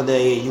Benny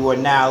Holiday. You are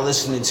now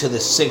listening to the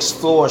 6th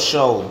Floor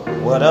Show.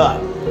 What up?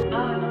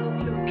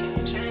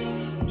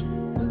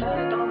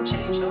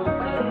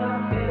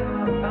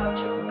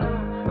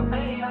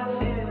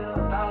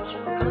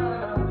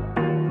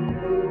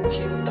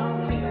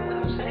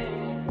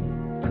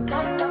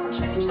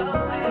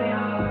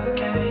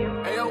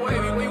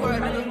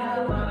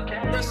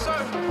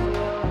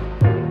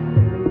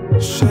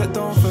 Shit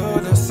don't feel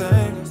the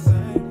same.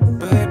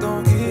 Babe,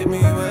 don't keep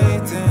me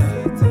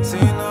waiting.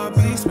 Seen our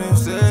beast smooth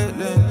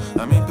sailing.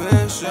 I'm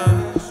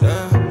impatient,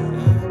 yeah.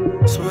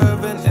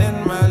 Swerving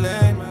in my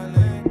lane.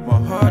 My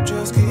heart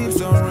just keeps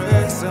on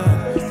racing.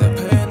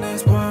 The pain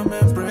is what I'm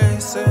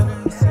embracing.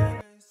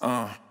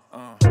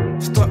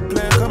 Stop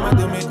playing, come and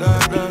do me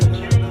that.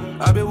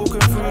 I be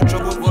walking through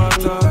troubled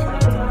water.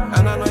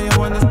 And I know you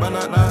want this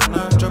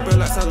banana. Drop it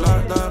like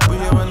salad, but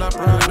you want that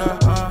brother.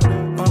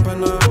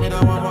 Pumping up, me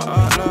that one more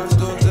atlas.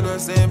 Talk to the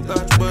same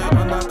touch boy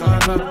on the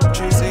corner.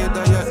 She say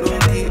that you're low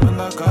key on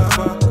the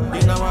cover.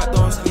 You know I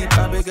don't sleep,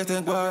 I be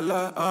getting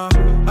guala.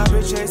 I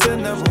be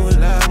chasing the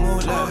moolah,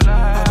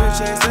 moolah.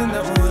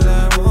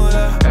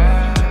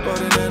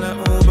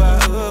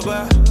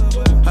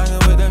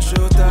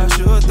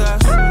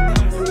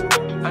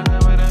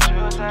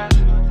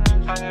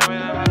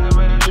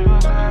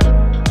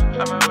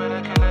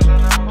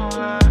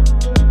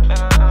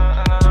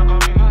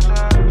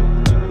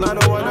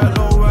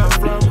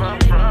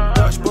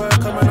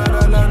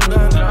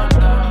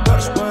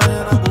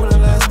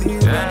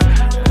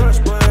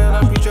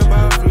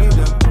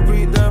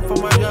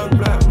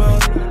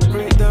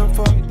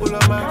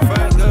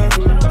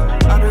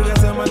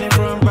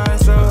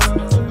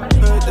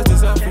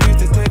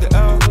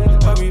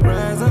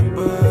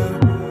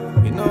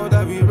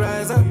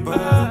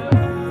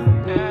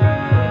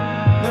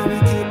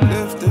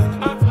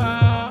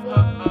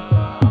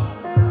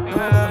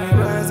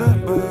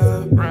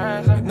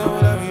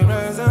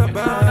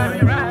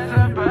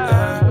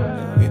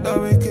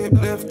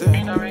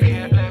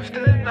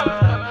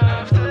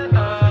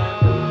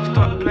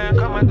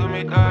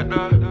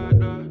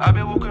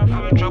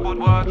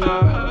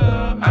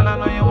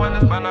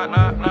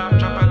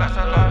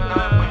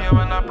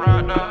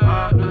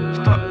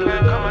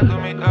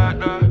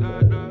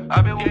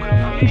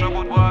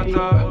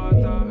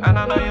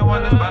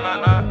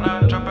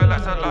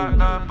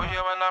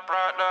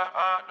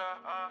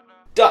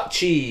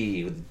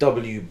 Dutchy with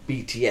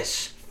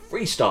Wbts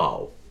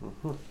Freestyle.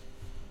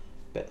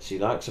 Betsy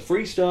likes a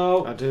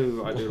freestyle. I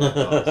do like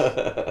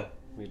bars.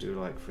 We do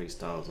like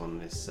freestyles on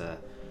this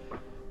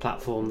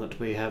platform that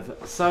we have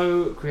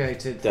so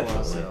created for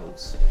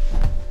ourselves.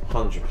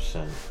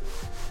 100%.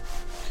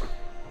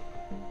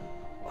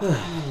 I don't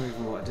remember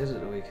even what I did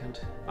at the weekend.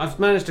 I've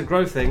managed to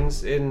grow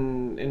things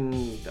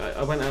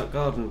I went out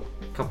garden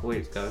a couple of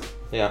weeks ago.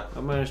 Yeah.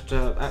 I managed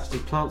to actually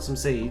plant some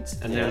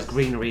seeds, and there's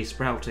greenery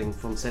sprouting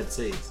from said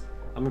seeds.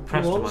 I'm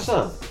impressed with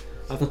myself.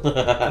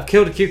 I've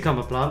killed a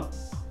cucumber plant.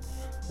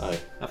 Oh.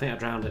 I think I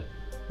drowned it.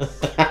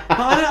 But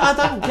I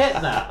don't get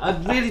that. I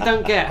really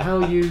don't get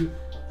how you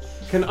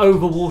can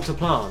overwater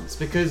plants,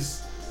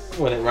 because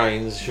when it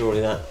rains,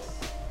 surely that.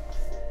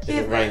 If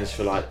it rains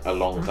for like a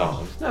long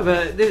time. No,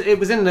 but it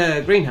was in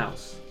the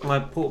greenhouse, my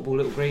portable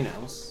little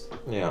greenhouse.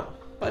 Yeah.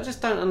 But I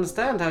just don't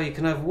understand how you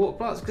can overwater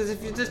plants, because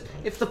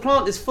if the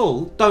plant is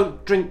full,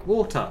 don't drink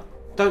water.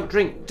 Don't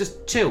drink,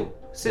 just chill.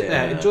 Sit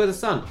there, enjoy the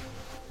sun.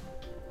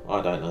 I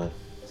don't know.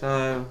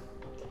 So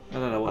I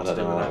don't know what to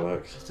do with that.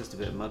 Works. It's just a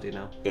bit muddy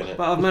now. But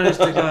I've managed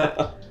to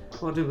go.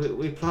 What did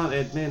we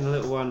planted? Me and the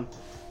little one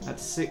had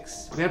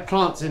 6. We had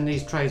plants in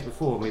these trays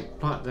before, and we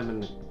planted them in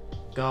the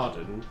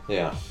garden.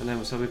 Yeah. And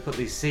then so we put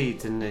these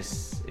seeds in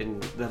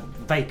the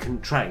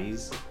vacant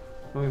trays,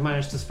 and we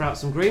managed to sprout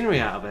some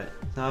greenery out of it.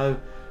 So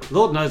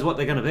Lord knows what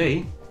they're going to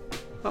be.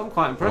 But I'm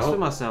quite impressed with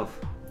myself.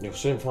 You'll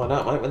soon find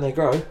out, mate, when they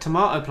grow.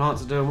 Tomato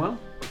plants are doing well.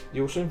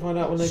 You'll soon find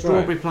out when they grow.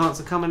 Strawberry plants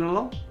are coming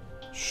along.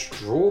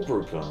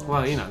 Strawberry plants?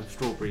 Well, you know,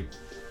 strawberry.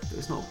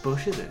 It's not a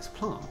bush, is it? It's a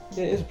plant.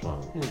 Yeah, it is a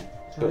plant. Yeah.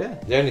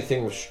 But the only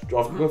thing with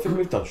I think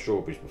we've done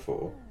strawberries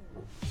before.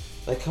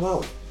 They come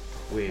out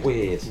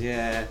weird.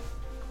 Yeah.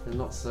 They're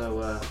not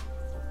so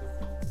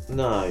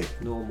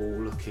normal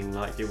looking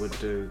like you would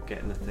do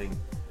getting a thing.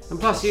 And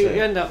plus you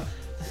end up,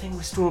 the thing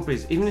with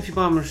strawberries, even if you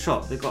buy them in a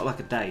shop, they've got like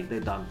a day,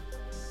 they're done.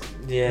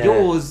 Yeah.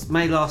 Yours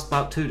may last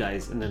about 2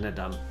 days and then they're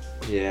done.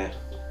 Yeah.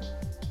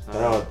 They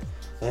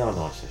are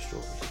nice, those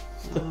strawberries.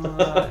 I don't know.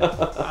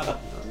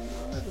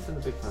 I've never been a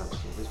big fan of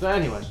strawberries. But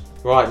anyway.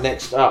 Right,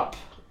 next up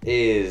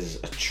is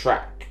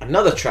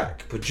another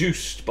track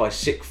produced by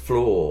Sick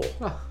Floor.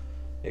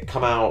 It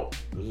come out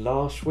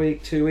last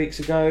week, 2 weeks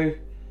ago.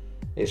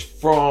 It's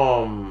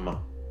from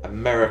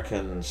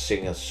American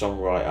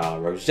singer-songwriter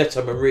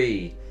Rozetta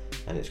Marie,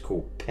 and it's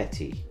called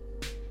Petty.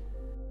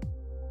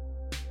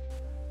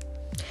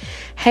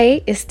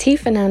 Hey, it's T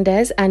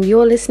Fernandez, and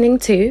you're listening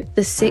to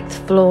The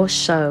Sixth Floor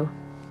Show.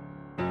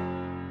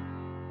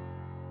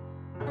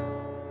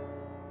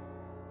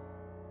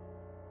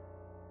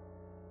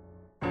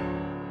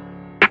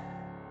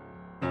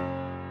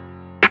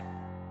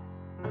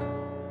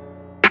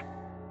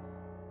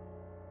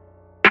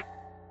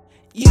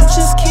 You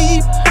just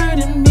keep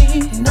hurting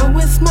me. Know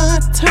it's my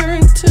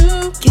turn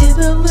to get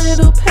a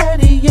little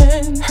petty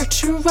and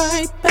hurt you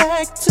right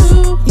back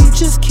too. You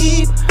just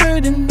keep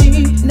hurting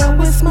me. Know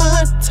it's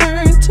my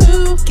turn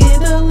to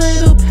get a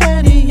little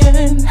petty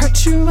and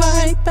hurt you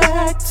right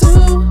back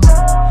too.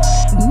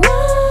 No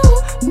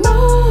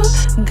more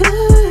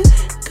good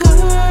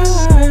girl.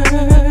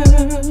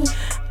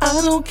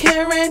 I don't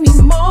care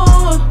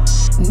anymore.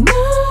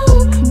 No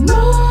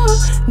more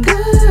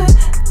good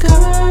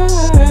girl.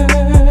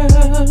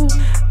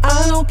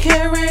 I don't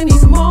care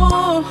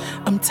anymore.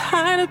 I'm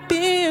tired of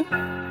being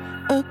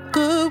a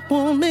good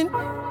woman,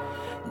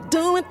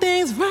 doing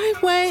things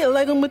right way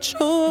like a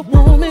mature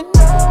woman.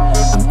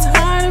 I'm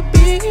tired of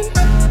being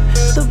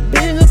the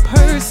bigger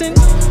person,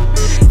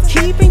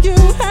 keeping you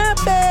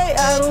happy.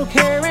 I don't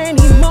care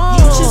anymore.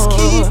 You just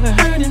keep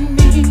hurting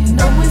me.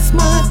 Know it's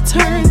my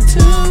turn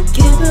to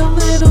get a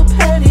little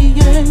petty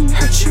and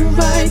hurt you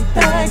right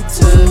back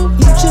too.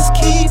 You just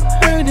keep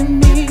hurting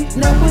me.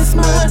 Know it's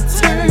my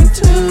turn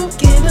to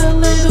get a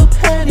little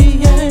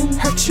petty and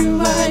hurt you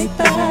right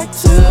back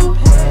too.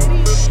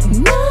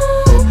 No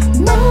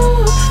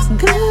more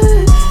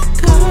good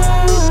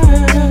girl.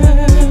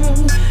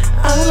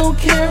 I don't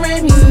care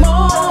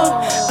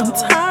anymore. I'm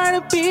tired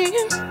of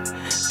being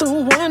the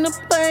one to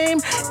blame.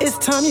 It's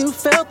time you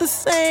felt the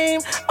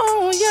same.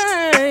 Oh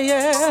yeah,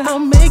 yeah. I'll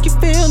make you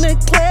feel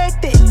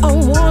neglected,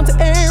 unwanted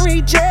and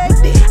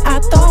rejected. I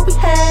thought we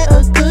had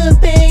a good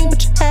thing,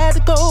 but you had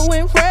to go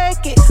and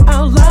wreck it.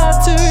 I'll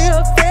lie to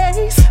your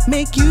face,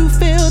 make you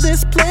feel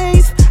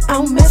displaced.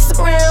 I'll mess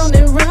around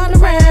and run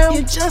around.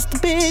 You're just a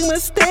big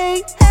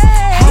mistake.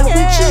 How would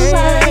you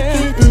like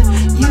it if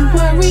you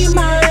were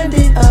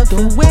reminded of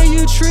the way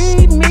you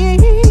treat me?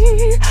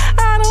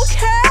 I don't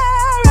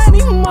care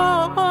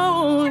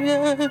anymore.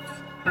 Yeah.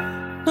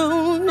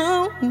 No,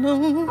 no, no,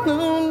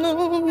 no,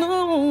 no,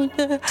 no.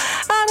 Yeah.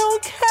 I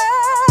don't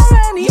care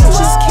anymore. You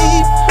just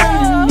keep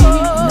hurting me.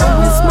 Now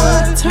it's my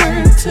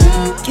turn to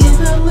get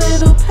a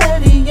little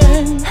petty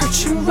and hurt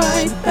you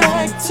right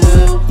back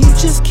too. You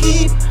just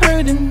keep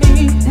hurting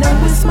me.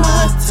 Now it's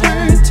my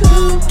turn to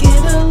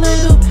get a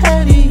little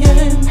petty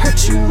and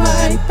hurt you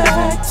right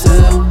back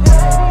too.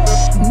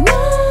 No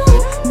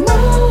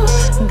more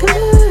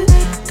good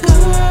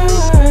girl.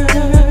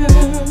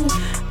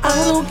 I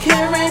don't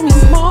care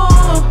anymore.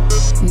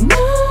 No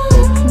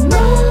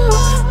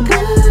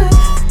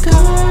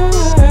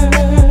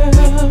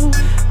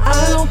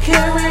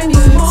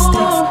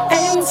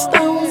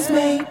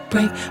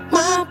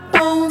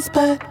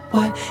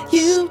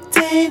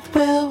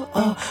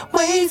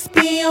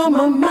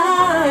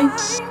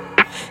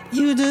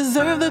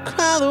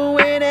the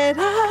way that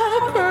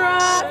I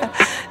cry.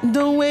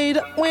 Don't wait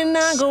up when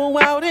I go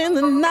out in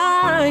the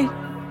night.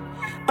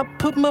 I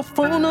put my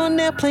phone on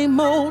airplane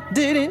mode.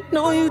 Didn't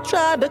know you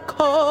tried to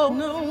call. I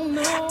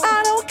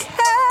don't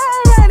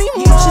care anymore.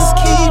 You just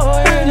keep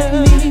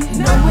hurting me.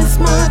 Now it's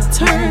my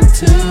turn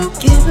to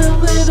get a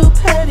little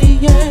petty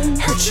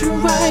and hurt you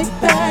right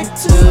back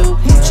too.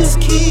 You just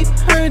keep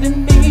hurting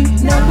me.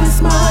 Now it's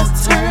my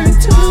turn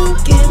to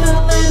get a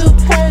little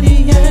petty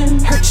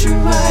and hurt you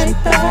right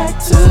back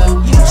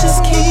too. You just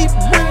keep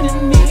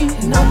hurting me.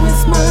 Now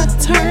it's my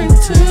turn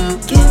to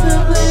get a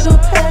little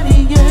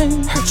petty and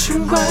hurt you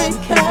right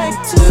back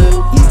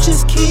too. You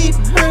just keep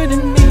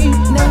hurting me.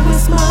 Now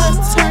it's my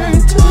turn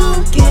to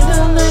get a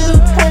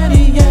little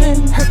petty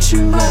and hurt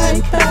you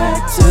right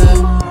back too.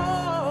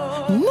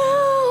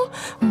 No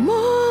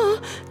more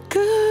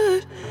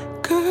good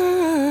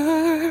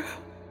girl.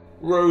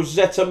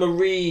 Rozetta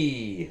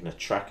Marie. And the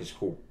track is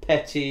called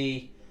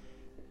Petty.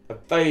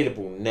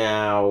 Available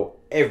now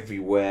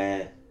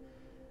everywhere.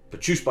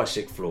 Produced by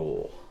Sick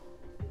Floor.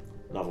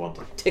 Another one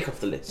to tick off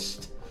the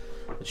list.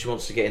 And she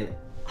wants to get in,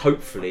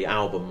 hopefully,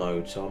 album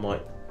mode. So I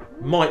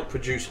might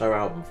produce her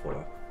album for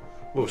her.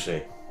 We'll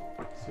see.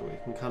 See what you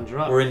can conjure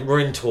up. We're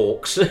in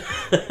talks.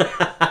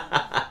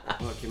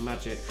 Working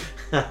magic.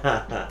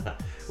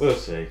 We'll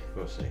see.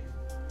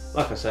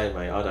 Like I say,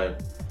 mate,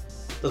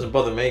 doesn't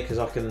bother me because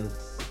I'll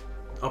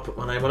put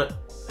my name on it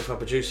if I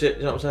produce it.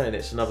 You know what I'm saying?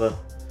 It's another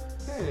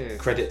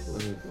credit.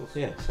 And,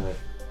 yeah, so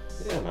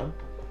yeah, man.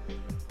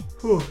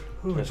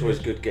 It's always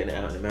good getting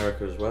it out in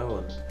America as well,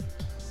 and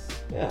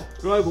yeah,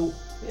 global.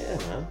 Yeah,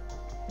 man.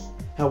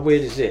 How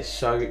weird is this?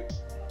 So I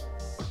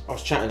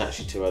was chatting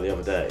actually to her the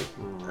other day,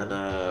 and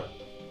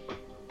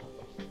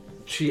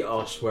she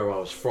asked where I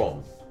was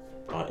from,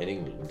 like in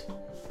England,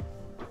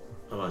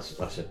 and I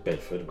said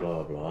Bedford,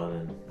 blah blah,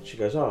 and then she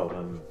goes, "Oh,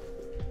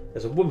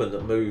 there's a woman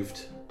that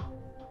moved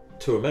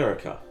to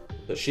America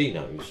that she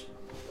knows.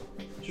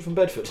 She's from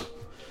Bedford."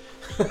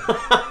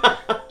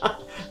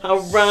 How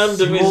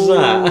random is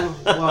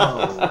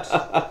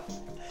that?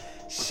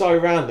 So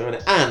random,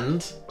 isn't it?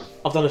 And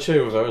I've done a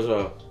tune with her as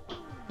well.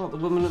 What, the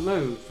woman that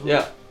moved?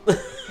 Yeah.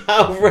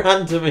 How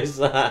random is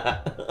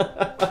that?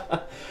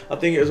 I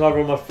think it was either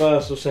on my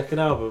first or second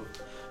album.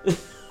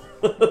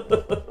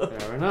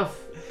 Fair enough.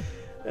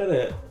 Isn't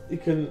it? You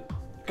couldn't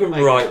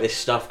write this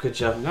stuff, could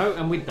you? No,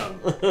 and we're done.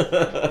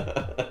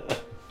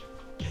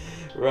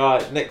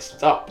 Right,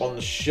 next up on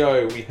the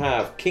show we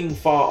have King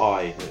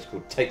Far-Eye, and it's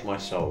called Take My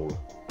Soul.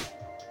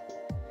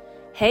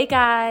 Hey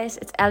guys,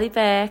 it's Ellie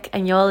Burke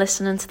and you're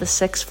listening to The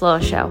Sixth Floor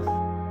Show.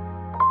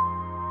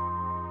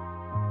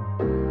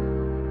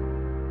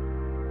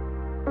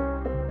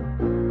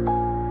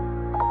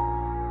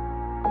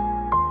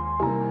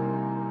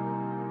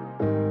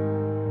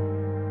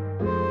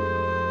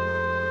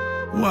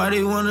 Why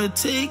they wanna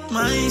take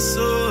my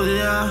soul,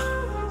 yeah.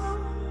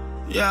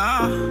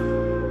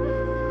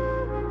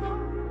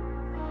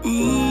 Ooh,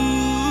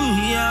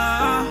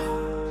 yeah.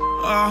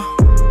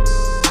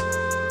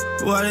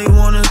 Why they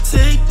wanna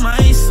take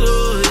my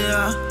soul,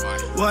 yeah.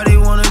 Why they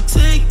wanna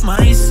take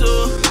my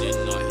soul.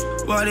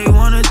 Why they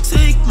wanna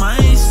take my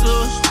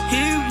soul.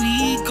 Here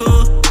we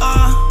go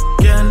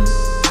again.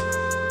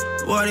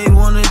 Why they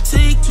wanna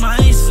take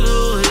my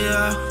soul,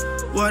 yeah.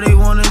 Why they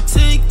wanna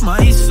take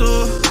my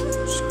soul.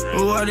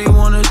 Why they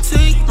wanna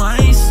take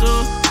my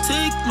soul.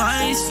 Take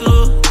my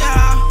soul,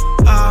 yeah.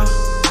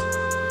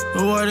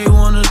 Why they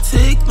wanna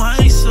take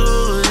my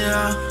soul,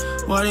 yeah.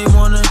 Why they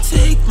wanna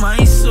take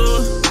my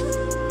soul.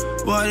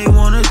 Why they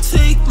wanna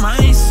take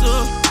my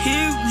soul.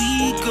 Here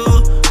we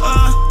go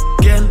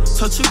again.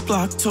 Touch a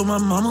block, told my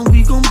mama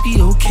we gon'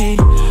 be okay.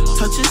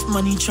 Touch his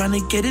money,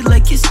 tryna get it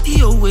like it's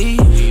DOA.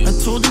 I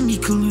told him he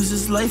could lose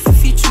his life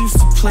if he choose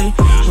to play.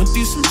 Went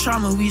through some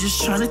trauma, we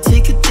just tryna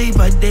take it day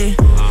by day.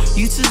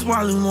 Youth is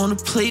wild and wanna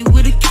play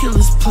with a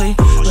killer's play.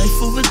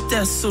 Life over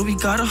death, so we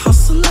gotta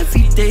hustle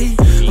every day.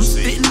 I'm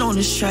spitting on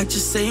this track,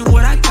 just saying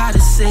what I gotta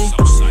say.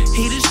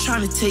 Haters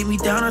tryna take me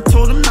down, I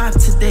told them not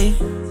today.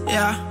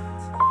 Yeah.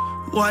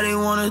 Why they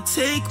wanna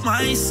take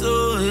my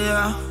soul,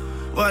 yeah.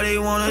 Why they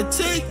wanna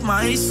take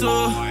my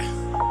soul.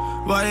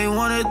 Why they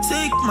wanna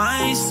take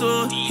my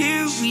soul.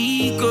 Here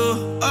we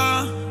go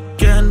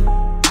again.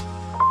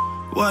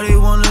 Why they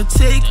wanna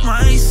take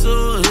my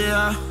soul,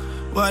 yeah.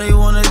 Why they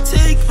wanna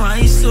take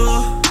my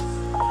soul.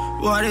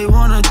 Why they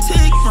wanna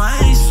take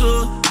my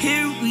soul.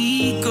 Here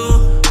we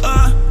go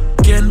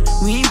again.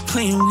 We ain't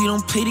playing, we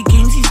don't play the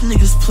games these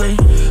niggas play.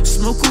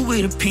 Smoke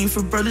away the pain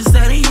for brothers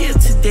that ain't here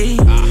today.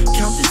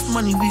 Count this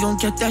money, we gon'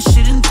 get that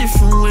shit in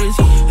different ways.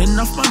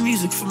 Enough my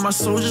music for my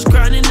soldiers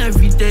grinding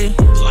every day.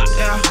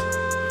 Yeah.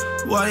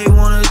 Why they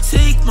wanna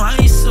take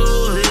my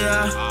soul,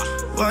 yeah.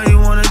 Why they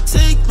wanna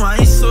take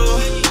my soul.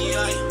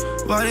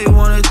 Why they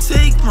wanna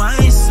take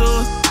my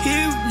soul.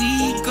 Here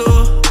we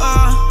go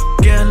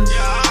again.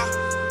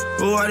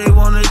 Why they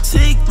wanna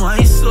take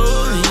my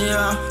soul,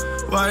 yeah.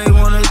 Why they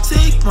wanna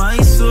take my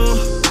soul.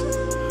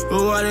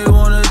 Why they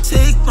wanna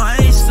take my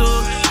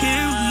soul.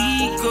 Here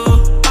we go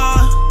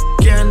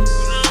again.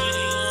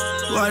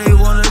 Why they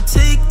wanna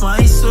take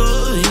my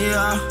soul,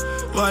 yeah.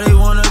 Why they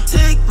wanna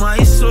take my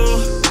soul?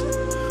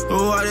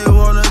 Why they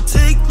wanna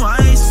take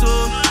my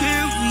soul?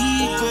 Here we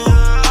go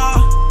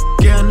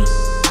again.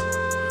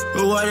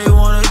 Why they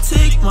wanna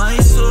take my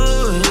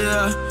soul?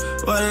 Yeah.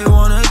 Why they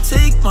wanna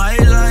take my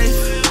life?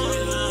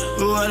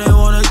 Why they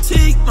wanna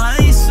take my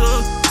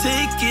soul?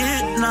 Take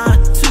it not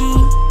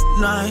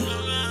tonight.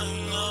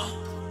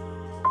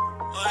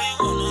 Why they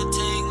wanna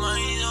take my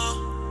soul?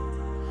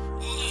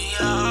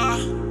 Yeah.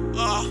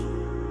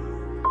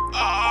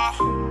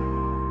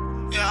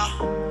 Yeah.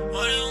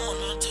 Why they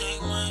wanna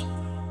take my?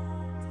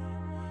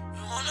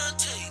 They wanna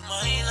take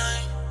my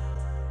life.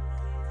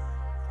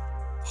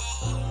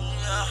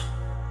 Yeah.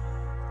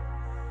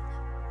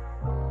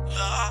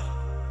 Yeah.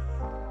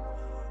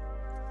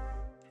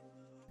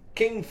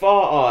 King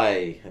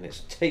Far-Eye, and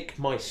it's Take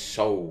My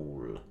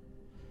Soul.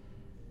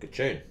 Good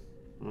tune.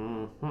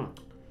 Mm-hmm.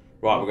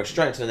 Right, we'll go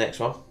straight into the next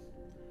one.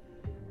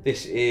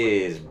 This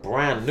is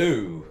brand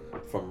new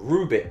from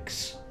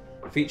Rubiix,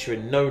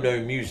 featuring No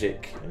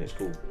Music, and it's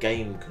called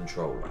Game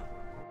Controller.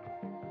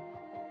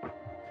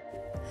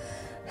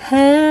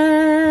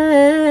 Hey,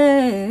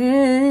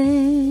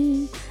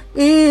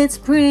 it's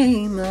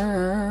Prima,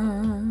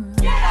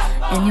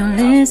 and you're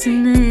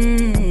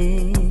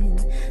listening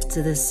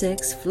to the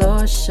 6th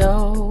Floor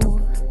Show.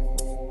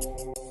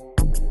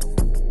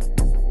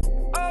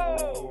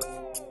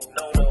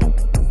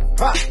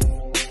 Ha!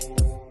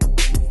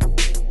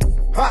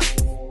 Ha!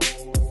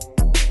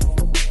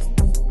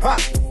 Ha!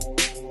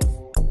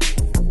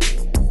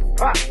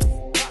 Ha!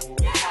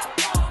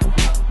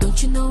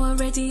 Don't you know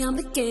already I'm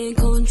the game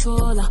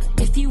controller?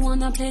 If you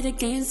wanna play the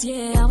games,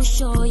 yeah, I will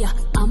show ya.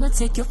 I'ma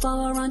take you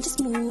for a run, just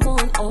move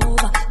on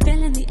over.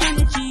 Feeling the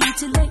energy,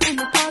 too late an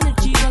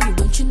apology.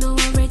 Don't you know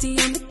already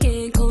I'm the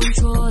game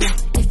controller?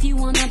 If you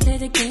wanna play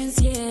the games,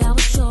 yeah, I will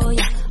show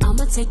ya.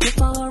 I'ma take you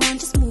for a run,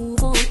 just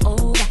move on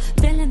over.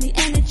 Feeling the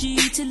energy,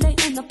 too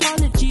late an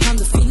apology. I'm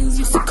the feelings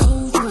used to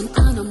cold you an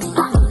animal.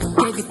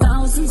 Gave you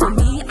thousands of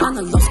me and I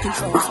lost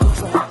control.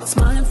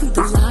 Smiling through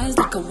the lies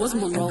like I was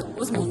Monroe.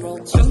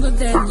 Younger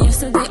than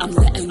yesterday, I'm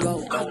letting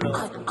go.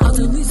 I'll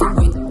do music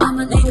win. I'm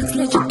an Apex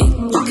legend.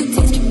 You can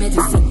taste your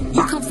medicine.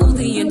 You can't fool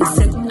the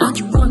innocent. And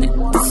you want it,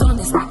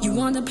 dishonest. You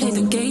wanna play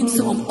the game,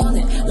 so I'm on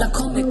it. Like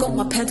comic, got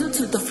my pedal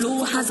to the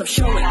floor, hands up,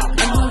 show it.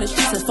 Acknowledge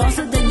this is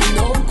faster than you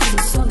know, cause I'm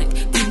sonic.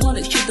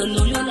 Demolish, you the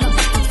loyal love,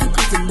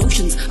 because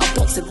emotions. I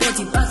box it,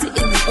 body bags it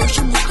in the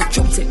ocean, like I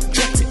dropped it.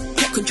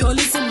 Put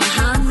controllers in my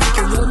hand, make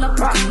it roll up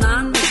like a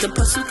man. Make the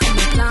pussy come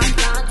and plan.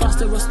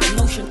 Faster rust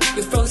emotion,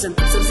 you're frozen.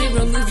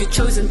 Sub-Zero move, you're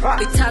chosen.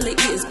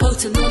 Vitality is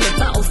potent on the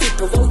battlefield,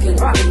 provoking.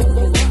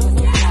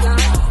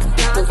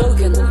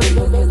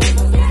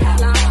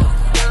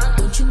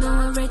 Don't you know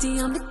already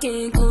I'm the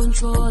game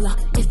controller?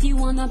 If you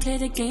wanna play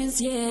the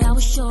games, yeah, I will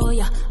show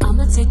ya.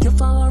 I'ma take you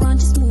for a run,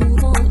 just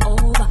move on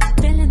over.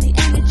 Feeling the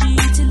energy,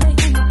 too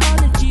late an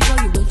apology.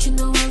 Don't you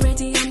know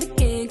already I'm the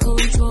game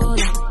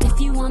controller? If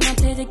you wanna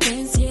play the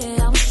games,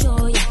 yeah, I will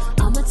show ya.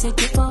 I'ma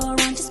take you for a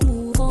run, just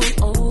move on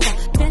over.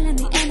 Feeling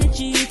the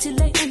energy, too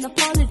late an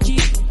apology.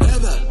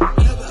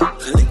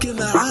 خليكي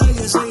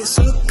معايا زي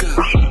السكر،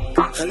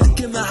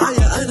 خليكي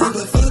معايا أنا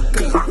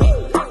بفكر.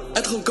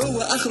 أدخل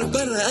جوه أخرج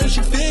برا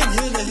أمشي فين؟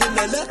 هنا لا،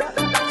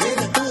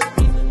 هنا فوق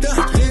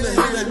تحت، هنا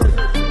أنا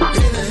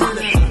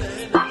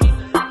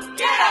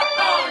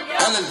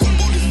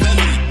البلبل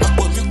الثاني،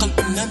 أقوى من قلب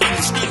النمل،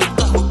 تشكيل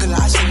القهوة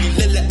كالعسل.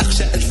 لا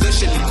أخشى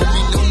الفشل، يكون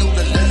لي لون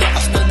ولا لا.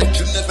 أصلا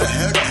الجنة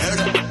فهرة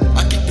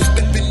أكيد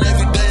تثبت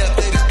بالنبي بداية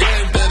غير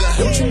الكلام بابا.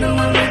 Don't you know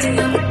already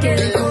I'm the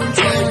game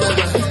controller?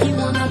 If you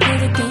wanna play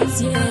the games,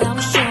 yeah, I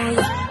will show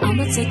ya.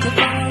 I'ma take you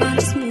for a run,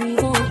 just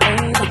move on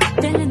over.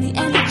 Feeling the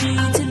energy,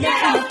 too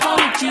late an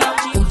apology.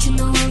 Don't you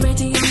know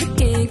already I'm the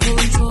game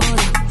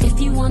controller? If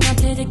you wanna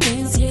play the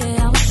games,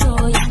 yeah, I will show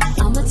ya.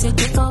 I'ma take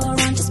you for a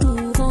run, just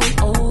move on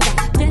over.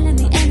 Feeling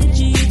the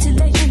energy, too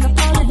late an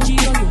apology.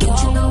 Don't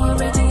you know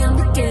already I'm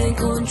the game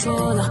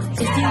controller?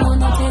 If you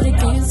wanna play the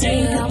games,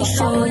 yeah, I will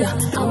show ya.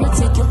 I'ma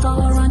take you for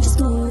a run, just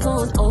move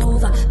on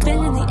over.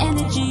 Feeling the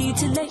energy,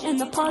 too late an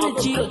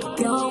apology. Go.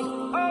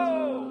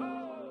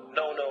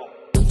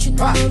 Don't you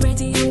know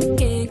already I'm the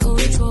game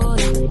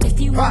controller? If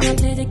you wanna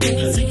play the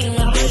games,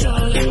 yeah, I'll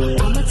show ya.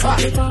 I'ma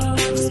take it for a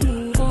run, just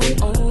move on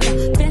over.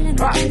 Feeling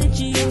the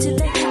energy, too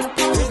late an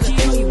apology.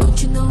 Don't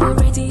you know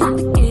already I'm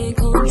the game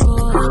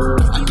controller?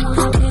 If you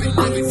wanna play the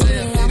games,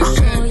 yeah, I'll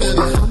show ya.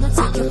 I'ma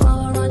take it for a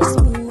run, just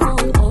move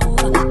on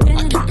over.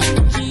 Feeling the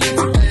energy,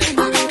 too late an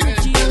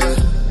apology.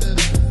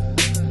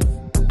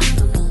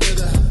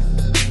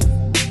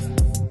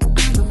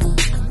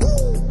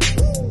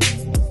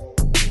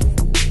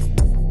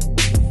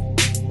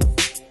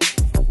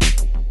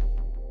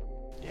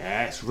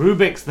 Yes,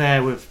 Rubiix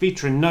there with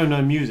featuring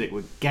No Music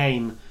with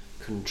Game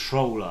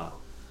Controller.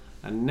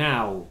 And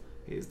now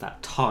is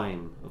that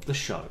time of the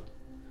show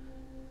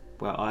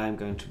where I am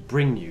going to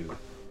bring you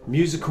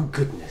musical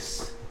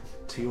goodness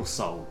to your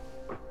soul.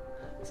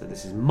 So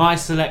this is my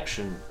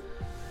selection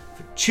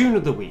for Tune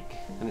of the Week,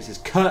 and this is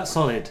Kurt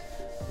Solid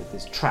with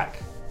his track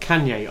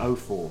Kanye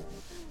 04.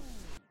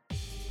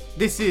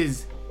 This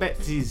is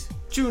Betsy's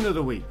Tune of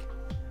the Week.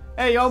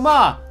 Hey, yo,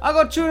 Ma, I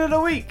got tune of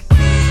the week.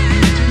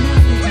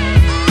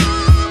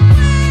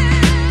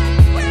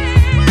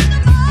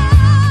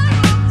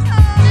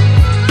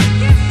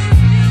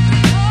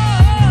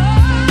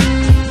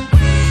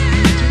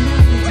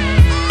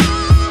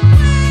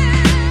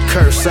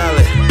 Curse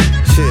solid.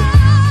 Shit.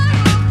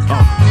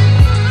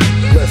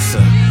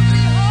 Listen.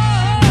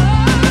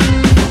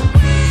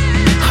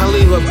 I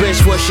leave a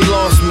bitch where she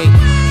lost me.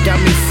 Got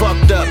me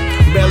fucked up.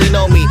 Barely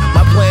know me.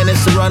 My plan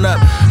is to run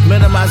up.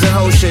 Minimizing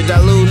whole shit.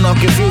 Diluting all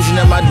confusion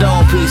in my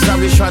dome piece.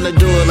 I'm just trying to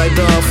do it like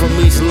dog from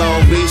East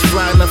Long Beach.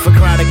 Flying up for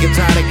chronic and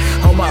tonic.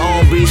 On my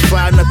own beach.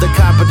 Flying up the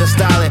cop and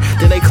styling.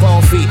 Then they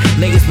clone feet.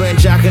 Niggas been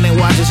jocking and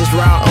watching since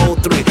round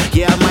 03.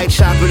 Yeah, I might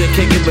chop it and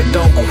kick it, but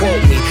don't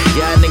quote me.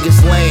 Y'all niggas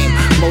lame.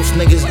 Most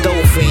niggas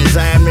dope fiends.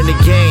 I am in the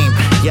game.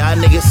 Y'all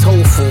niggas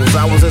whole fools.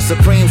 I was a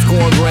Supreme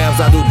scoring grams.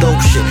 I do dope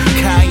shit.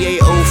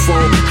 Kanye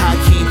 04. High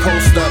key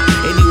post up.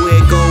 Anywhere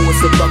it go, it's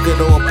a bucket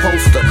or a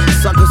poster.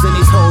 Suckers in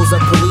these hoes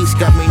and police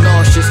got me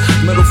nauseous.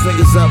 Middle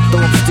fingers up,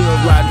 though I'm still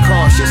riding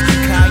cautious.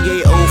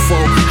 Kanye 04.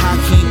 High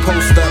key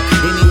post up.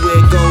 Anywhere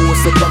it go,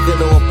 it's a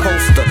bucket or a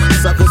poster.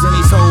 Suckers in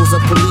these hoes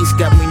and police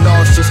got me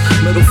nauseous.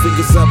 Middle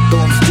fingers up,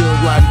 though I'm still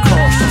riding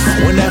cautious.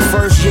 When that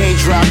first J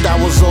dropped, I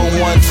was on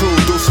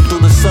 1-2. Deucing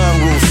through the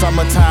sunroof.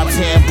 Summertime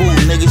tamboo.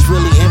 Niggas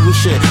really envy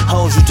shit.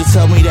 Hoes used to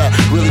tell me that.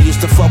 Really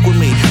used to fuck with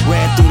me.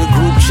 Ran through the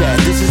group chat.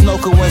 This is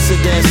no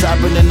coincidence. I've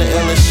been in the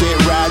illest shit.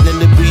 Riding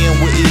the being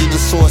with E, the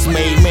source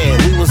made man.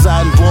 We was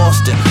out in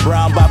Boston.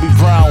 Round Bobby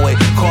Brownway.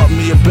 Caught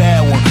me a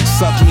bad one.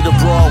 Sucked me to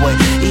Broadway.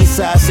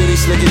 Eastside City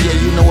slicker. Yeah,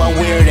 you know I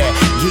wear that.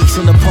 Geeks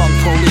in the punk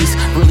police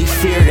really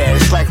fear that.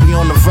 It's like me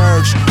on the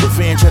verge.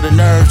 Revenge of the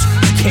nerds.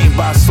 Came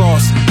by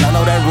sauce. I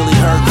know that really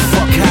hurt.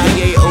 Fuck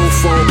Kanye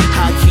 04.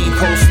 High key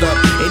post up.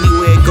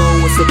 Anywhere it go,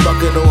 it's a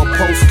bucket or a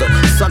poster.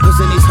 Suckers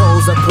in these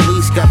hoes and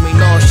police got me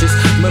nauseous.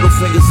 Middle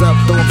fingers up,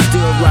 though I'm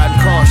still riding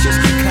cautious.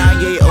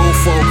 Kanye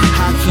 04.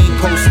 High key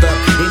post up.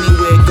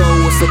 Anywhere it go,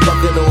 it's a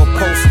bucket or a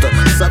poster.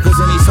 Suckers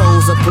in these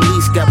hoes and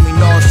police got me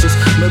nauseous.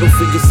 Middle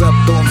fingers up,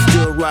 though I'm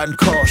still riding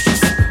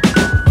cautious.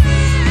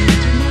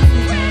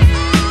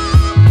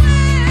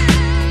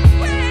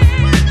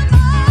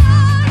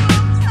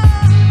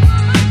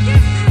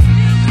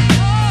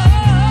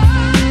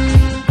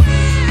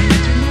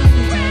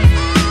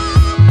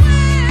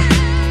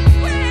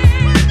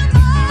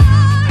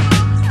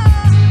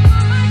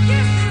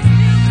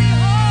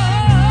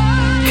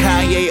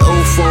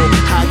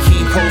 High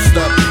key post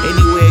up.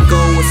 Anywhere it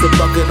go, it's a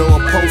bucket or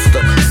a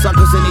poster.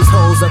 Suckers in these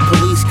hoes and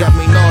police got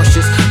me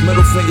nauseous.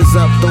 Middle fingers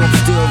up, though I'm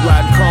still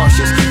riding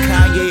cautious.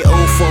 Kanye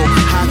 04.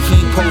 High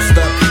key post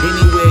up.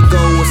 Anywhere it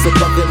go, it's a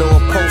bucket or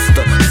a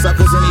poster.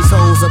 Suckers in these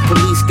hoes and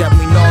police got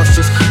me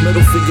nauseous.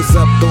 Middle fingers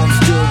up, though I'm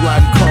still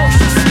riding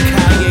cautious.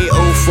 Kanye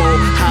 04.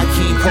 High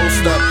key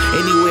post up.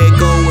 Anywhere it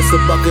go, it's a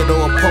bucket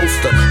or a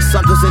poster.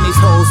 Suckers in these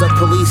hoes and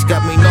police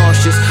got me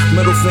nauseous.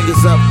 Middle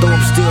fingers up, though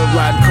I'm still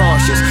riding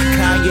cautious.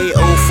 Kanye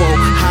 04.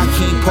 High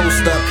key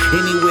post up.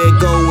 Anywhere it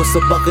go, it's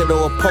a bucket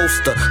or a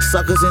poster.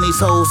 Suckers in these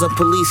hoes and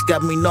police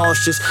got me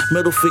nauseous.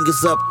 Middle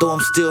fingers up, though I'm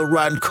still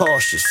riding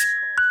cautious.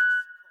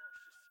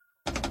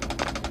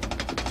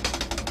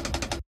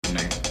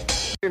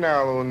 You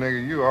know, little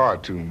nigga, you are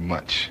too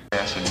much.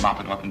 Yes, and mop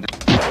it up and down.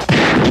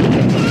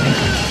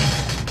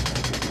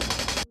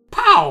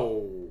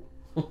 Pow!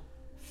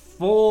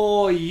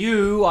 For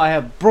you, I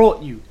have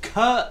brought you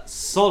Kurt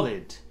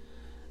Solid.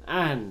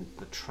 And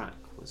the track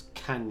was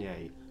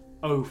Kanye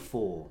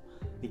 04.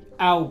 The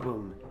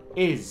album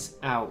is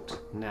out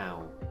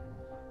now.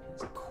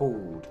 It's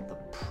called The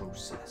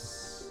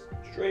Process.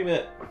 Stream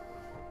it.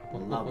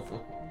 Love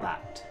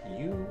that.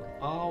 You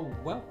are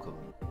welcome.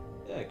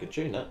 Yeah, good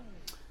tune that.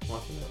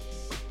 Liking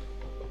it.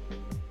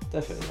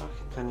 Definitely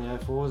liking it.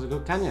 Kanye 04 was a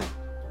good Kanye.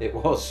 It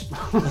was.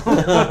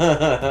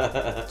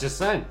 Just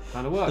saying,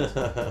 kind of worked.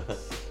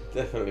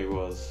 Definitely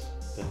was.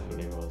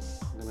 Definitely was.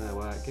 I'm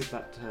gonna give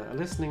that a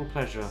listening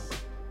pleasure.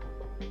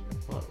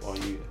 While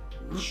you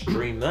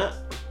stream that?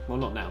 Well,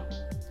 not now.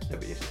 Yeah,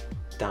 but you're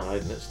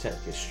downloading it, it's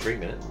technically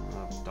streaming it.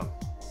 Don't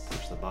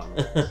push the button.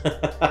 Wait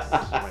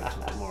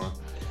till tomorrow.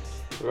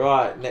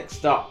 Right,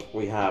 next up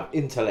we have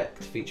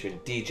iNTELLECT featuring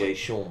DJ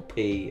Sean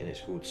P and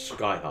it's called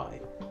Sky High.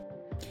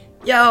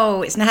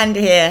 Yo, it's Nahanda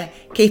here.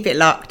 Keep it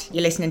locked.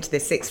 You're listening to the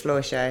Sixth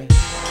Floor Show.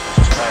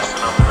 Just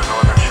passing over the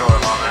northern shore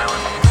of Long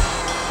Island.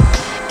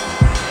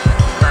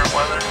 Current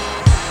weather.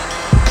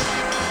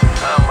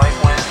 Light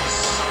winds,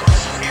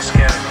 a few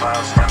scattered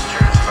clouds,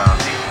 temperatures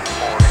about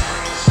 84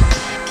 degrees.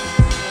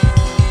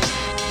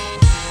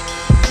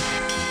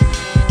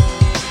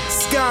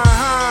 Sky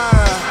high.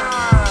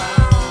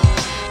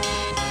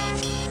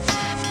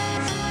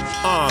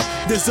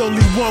 There's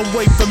only one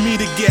way for me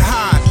to get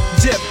high.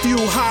 jet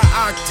fuel, high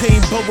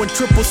octane, Boeing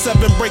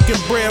 777, breaking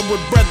bread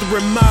with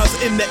brethren, miles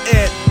in the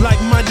air.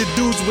 Like-minded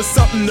dudes with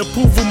something to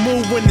prove a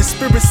move when the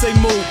spirits say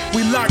move.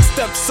 We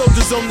lockstep,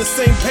 soldiers on the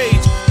same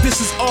page.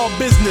 This is all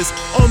business,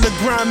 on the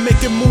grind,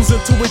 making moves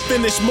until we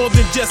finish. More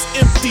than just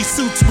empty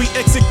suits, we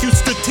execute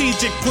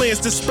strategic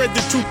plans to spread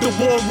the truth. The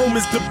war room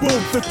is the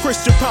booth, the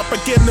Christian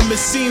propaganda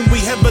machine.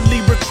 We heavily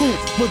recruit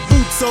with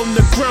boots on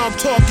the ground,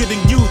 targeting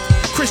youth.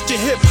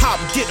 Christian hip-hop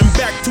getting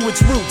back to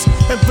its roots.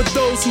 And for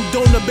those who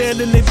don't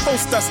abandon their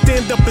post, I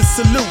stand up and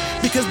salute,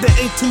 because there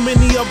ain't too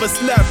many of us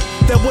left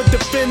that would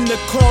defend the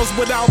cause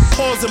without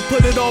pause and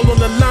put it all on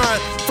the line.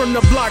 From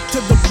the block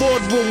to the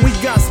boardroom, we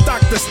got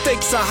stock, the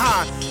stakes are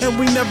high, and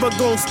we never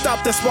gon'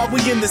 stop, that's why we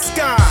in the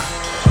sky.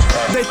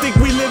 They think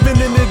we living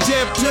in a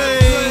jet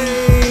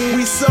plane.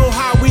 We so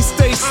high, we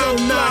stay so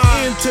not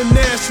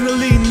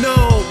internationally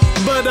known,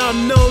 but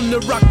I'm known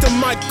to rock the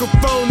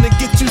microphone and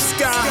get you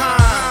sky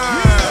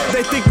high.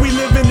 They think we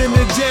living in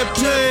a jet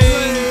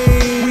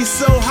plane. We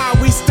so high,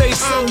 we stay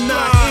so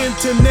not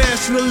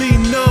internationally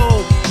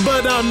known,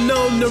 but I'm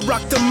known to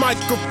rock the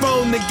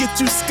microphone and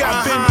get you sky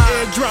high. Been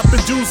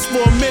airdropping juice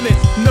for a minute,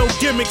 no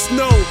gimmicks,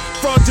 no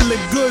fraudulent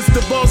goods.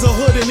 The balls are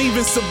hood and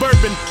even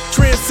suburban,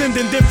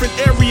 transcending different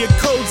area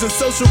codes and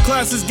social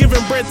classes,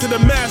 giving bread to the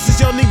masses.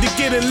 Y'all need to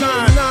get in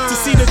line to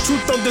see the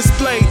truth on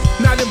display.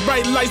 Not in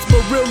bright lights,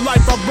 but real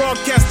life. I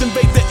broadcast,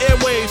 invade the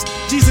airwaves.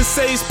 Jesus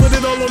says, put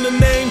it all on the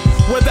name.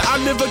 Whether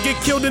I live or get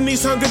killed in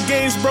these Hunger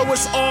Games, bro,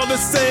 it's all the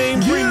same.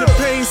 Bring the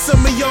pain.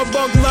 Some of y'all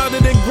bug louder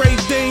than Great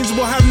Danes.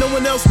 Will have no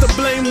one else to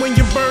blame when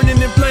you're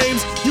burning in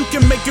flames. You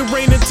can make it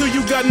rain until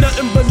you got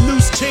nothing but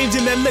loose change,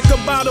 and that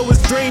liquor bottle is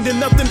drained and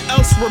nothing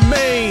else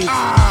remains.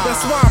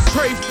 That's why I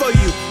pray for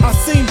you. I've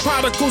seen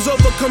prodigals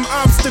overcome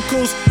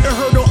obstacles and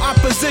hurdle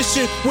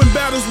opposition. When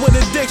battles with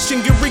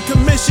addiction get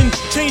recommissioned,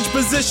 change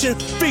position,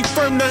 feet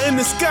firm now in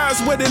the skies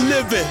where they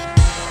living.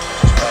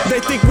 They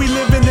think we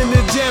living in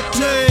a jet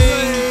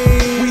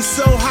plane. We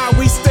so high,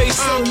 we stay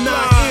so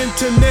not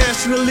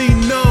internationally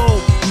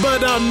known,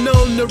 but I'm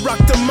known to rock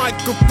the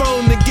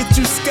microphone and get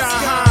you sky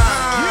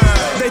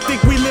high. They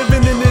think we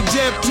living in a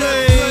jet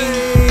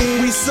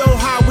plane. We so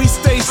high, we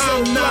stay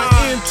so not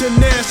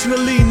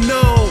internationally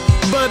known,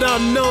 but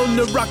I'm known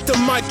to rock the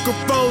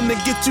microphone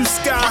and get you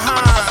sky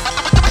high.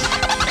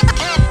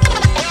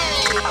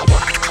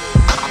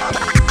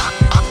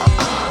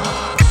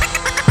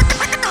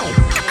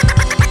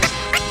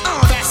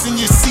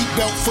 Your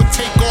seatbelt for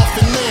takeoff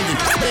and landing.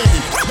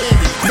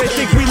 They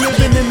think we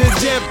living in a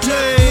jet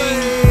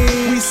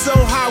plane. We so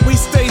high, we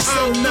stay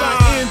so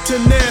not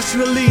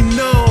internationally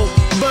known,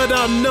 but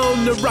I'm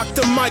known to rock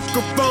the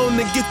microphone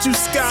and get you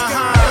sky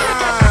high.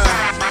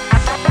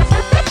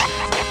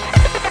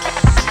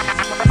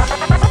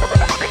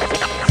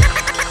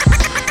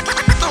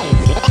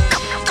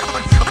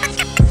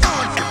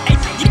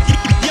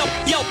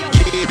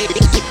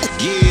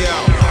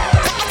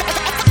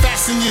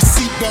 Fasten your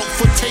seatbelt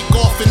for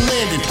takeoff and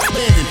landing.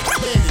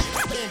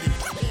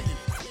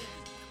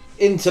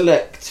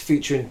 iNTELLECT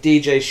featuring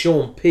DJ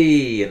Sean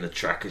P, and the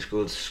track is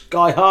called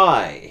Sky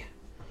High.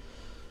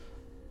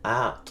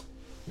 Out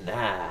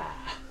now.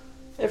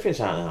 Everything's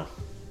out now,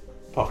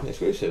 apart from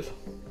exclusive.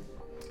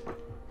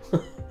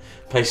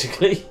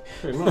 Basically.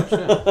 Pretty much,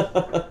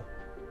 yeah.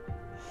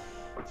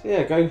 So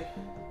yeah, go.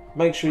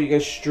 Make sure you go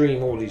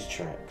stream all these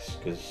tracks,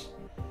 because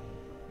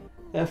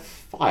they're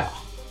fire.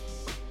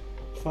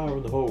 Fire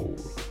in the hole.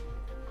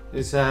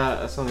 It's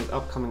on his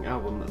upcoming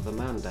album, The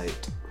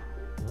Mandate.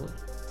 Oh.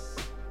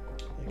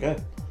 There you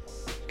go.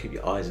 Keep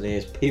your eyes and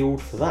ears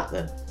peeled for that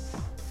then.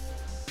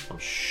 I'm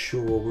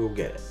sure we'll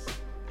get it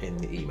in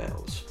the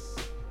emails.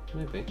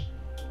 Maybe.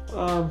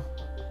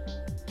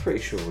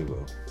 Pretty sure we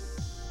will.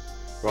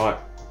 Right,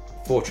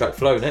 4-track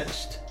flow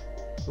next.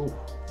 Ooh.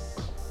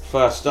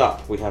 First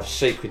up, we have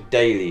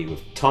SayKriDD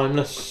with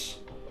Timless.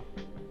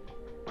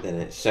 Then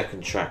its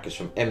second track is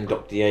from M.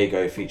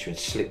 Diego featuring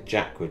Slik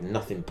Jack with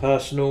Nothing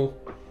Personal.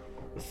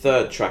 The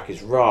third track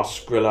is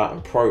Scrilla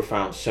and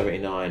Profound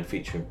 79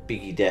 featuring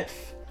Biggie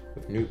Def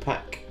with New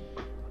Pack.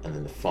 And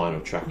then the final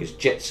track is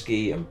Jet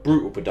Ski and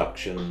Brutal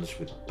Productions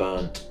with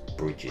Burnt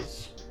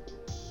Bridges.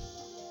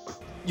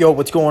 Yo,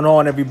 what's going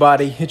on,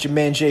 everybody? It's your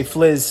man Jay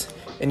Fliz,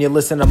 and you're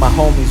listening to my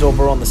homies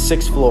over on the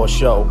 6th Floor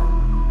Show.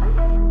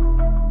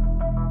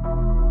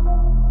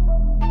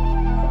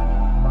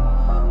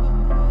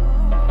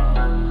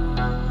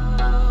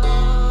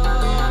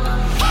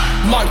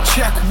 Mic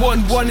check,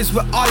 1-1 is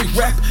where I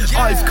rep.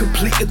 I've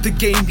completed the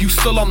game, you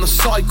still on the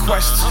side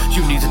quests.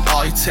 You need an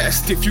eye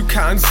test if you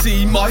can't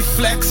see my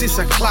flex. It's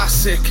a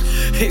classic,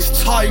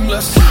 it's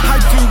timeless. I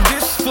do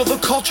this for the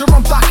culture,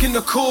 I'm back in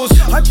the cause.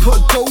 I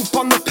put dope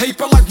on the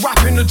paper like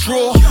rapping a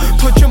drawer.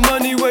 Put your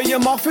money where your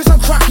mouth is,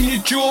 I'm cracking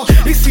your jaw.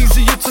 It's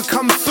easier to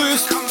come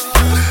first.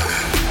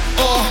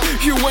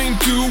 You ain't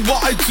do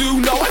what I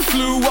do, now I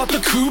flew out the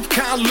coop.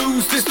 Can't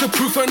lose, this the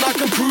proof and I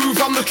can prove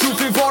I'm the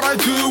truth in what I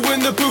do. In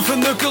the booth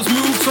and the girls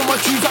move, so my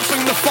tunes I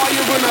bring the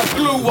fire when I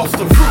blew off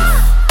the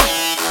roof.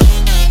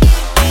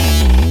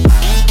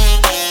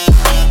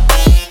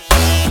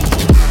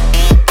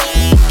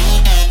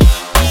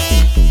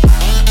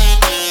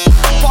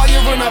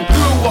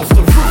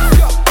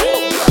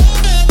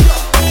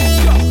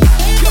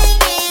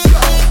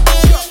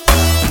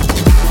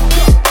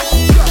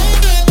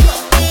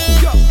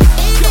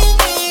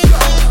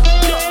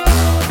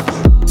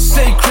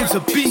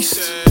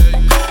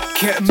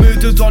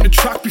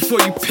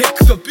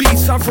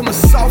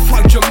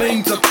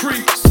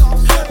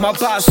 My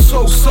bat's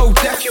so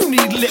deaf, you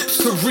need lips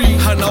to read.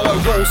 I know I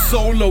roll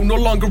solo, no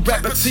longer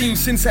rep a team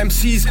since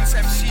MCs.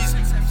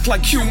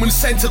 Like human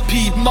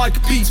centipede, Mike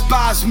beats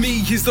bars me.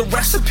 Here's the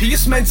recipe,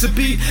 it's meant to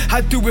be.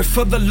 I do it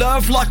for the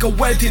love like a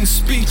wedding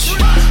speech.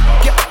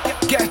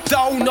 Get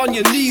down on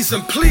your knees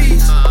and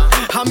please.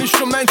 I'm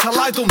instrumental,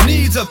 I don't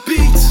need a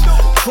beat.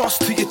 Cross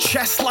to your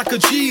chest like a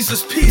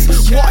Jesus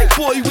piece. White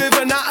boy with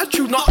an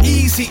attitude, not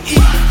easy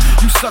eat.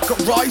 You suck at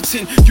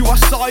writing, you are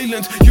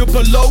silent, you're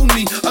below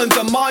me,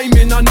 under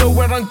miming. I know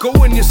where I'm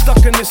going, you're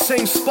stuck in the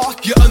same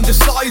spot. You're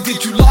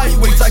undecided, you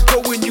lightweight, I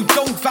go when you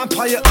don't.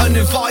 Vampire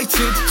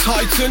uninvited,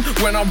 Titan,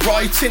 when I'm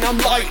writing, I'm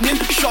lightning.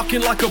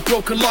 Shocking like a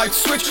broken light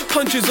switch.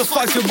 Punches are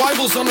fighting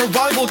rivals on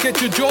arrival. Get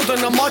your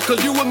Jordan and Michael,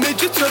 you a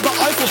midget to the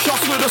Eiffel.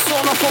 Shots with a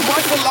sawn off a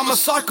rifle, I'm a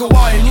psycho,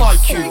 I ain't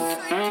like you.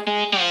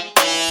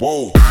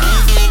 Whoa.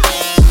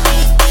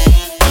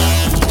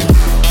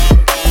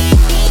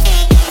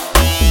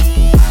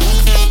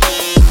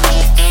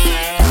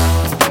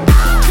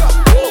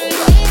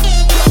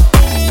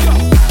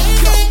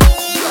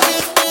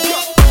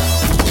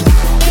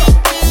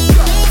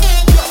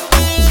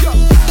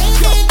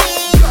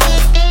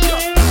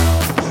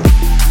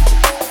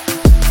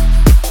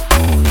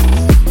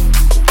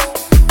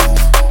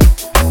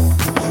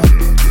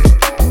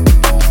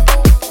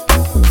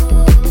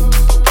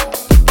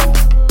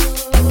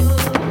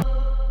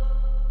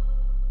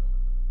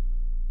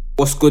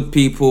 What's good,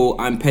 people?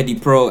 I'm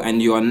Padei Pro,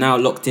 and you are now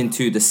locked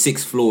into the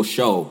 6th Floor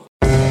Show.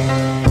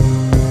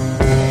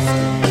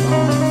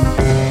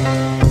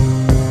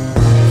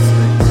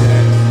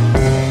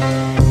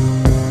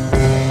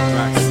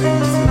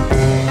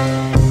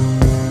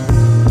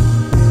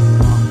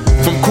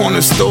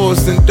 Corner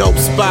stores and dope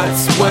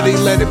spots where they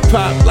let it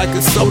pop like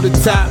a soda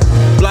top.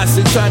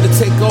 Blossom tried to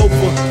take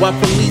over while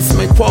police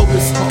make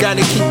quotas.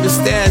 Gotta keep the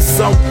stash,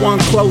 someone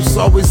close,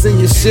 always in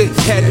your shit.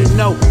 Had to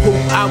know who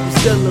I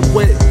was dealing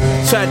with.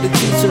 Tried to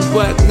teach them,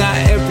 but not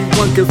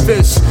everyone can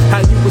fish.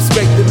 How you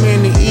expect a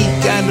man to eat?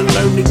 Gotta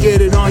learn to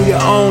get it on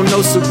your own.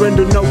 No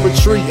surrender, no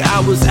retreat. I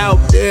was out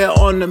there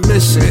on a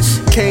mission.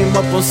 Came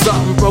up on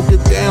something, broke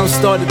it down,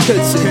 started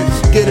pitching.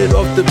 Get it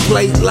off the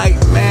plate like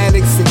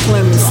Maddox and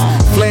Clemens.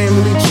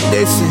 Family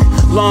tradition,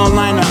 long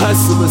line of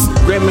hustlers.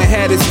 Grandma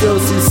had it, still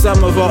see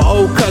some of our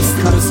old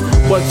customers.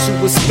 What you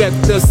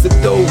expect us to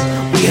do?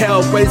 We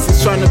hell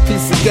raisins trying to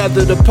piece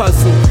together the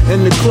puzzle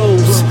and the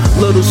clues.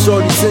 Little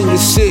shorties in your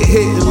shit,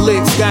 hitting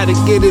licks. Gotta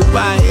get it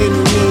by any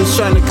means,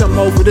 trying to come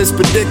over this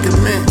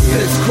predicament.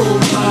 It's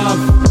cool love,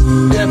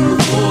 that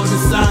before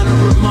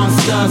designer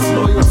amongst us.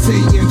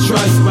 Loyalty and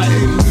trust by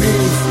any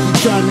means.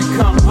 You trying to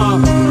come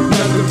up,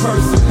 another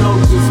person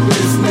knows just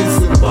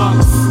business and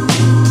bucks.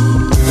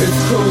 It's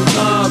cool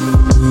love,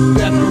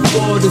 that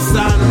before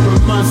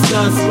designer amongst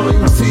us.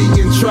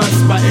 Loyalty and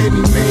trust by any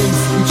means.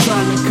 You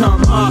trying to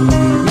come up,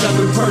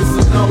 another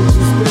person knows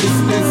just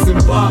business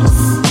and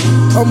bucks.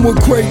 I'm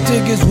with crate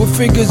diggers with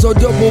fingers on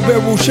double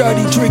barrel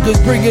shotty triggers.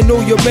 Bringing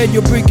all your man,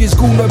 your biggest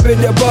goon, I bet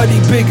that body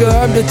bigger.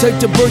 I'm the type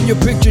to burn your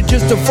picture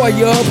just to fire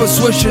up a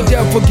swisher.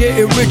 Down for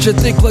getting richer,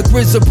 think like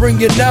RZA, bring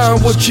it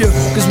down with you.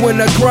 Cause when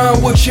I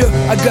grind with you,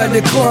 I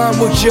gotta climb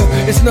with you.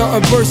 It's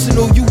nothing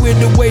personal, you in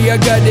the way, I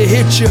gotta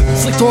hit you.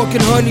 Slik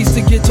talking honeys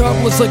to get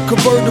topless like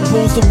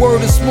convertibles. The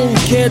word is smooth,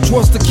 can't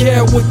trust the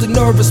cat with the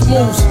nervous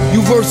moves.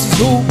 You versus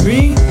who?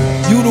 Me?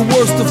 You the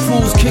worst of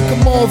fools. Kick a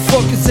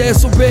motherfucker's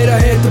ass so bad I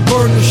had to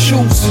burn the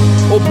shoes.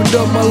 Opened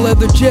up my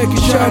leather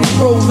jacket, shiny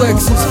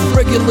Rolexes.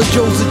 Regular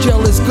Joe's a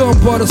jealous gun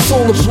by the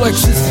solar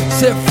plexus.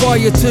 Set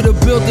fire to the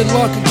building,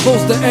 lock and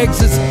close the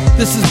exits.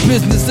 This is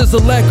business, there's a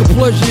lack of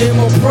pleasure in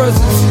my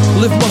presence.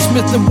 Live my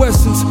Smith &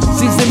 Wessons,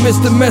 seems they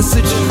missed the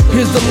message.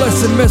 Here's the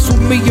lesson, mess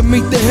with me and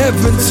meet the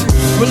heavens.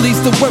 Release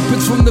the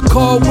weapons from the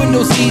car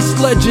windows, East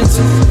Legends.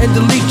 And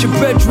delete your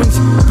veterans,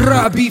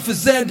 dry beef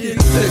is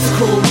ended. It's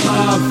cool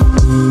love,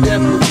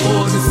 that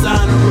before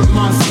designer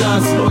amongst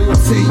us.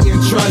 Loyalty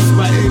and trust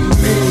by any means.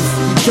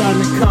 You trying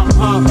to come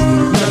up,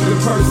 another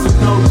person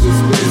knows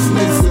just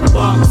business and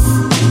bucks.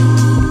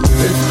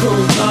 It's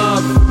cool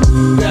love,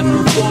 that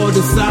before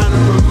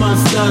designer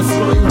amongst us.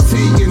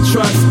 Loyalty and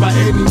trust by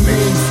any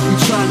means. You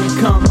trying to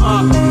come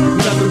up,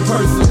 another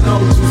person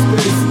knows just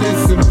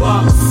business and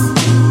bucks.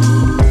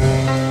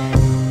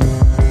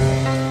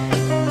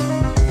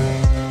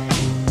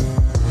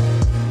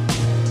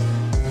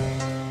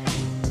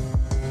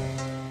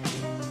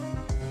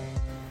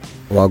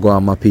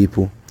 Wagwan, my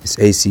people, it's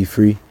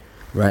AC3.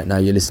 Right now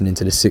you're listening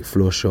to the 6th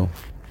Floor Show.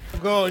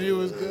 Go on, you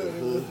was good.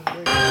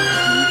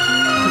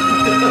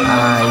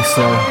 Alright,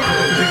 so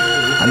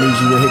I need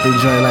you to hit the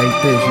joint like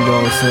this, you know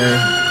what I'm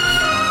saying?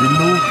 The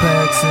new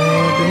packs in,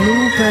 the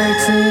new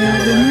packs in,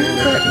 the new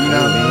packs. You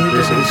know what I mean?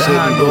 This is shit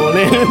going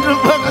in.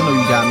 I know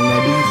you got me,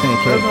 man. Do you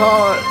think, Kid? That's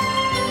hard.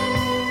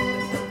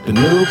 The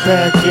new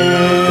pack in,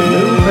 the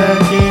new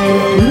pack in,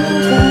 the new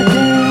pack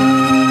in.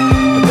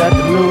 I got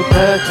the new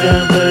pack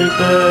in, baby.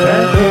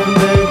 Pack in,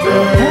 baby.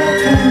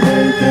 Pack in,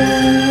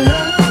 baby.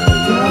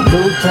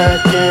 New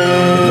pack in,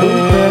 new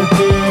pack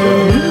in,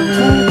 new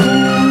pack in.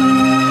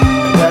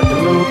 I got the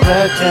new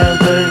pack in,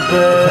 baby.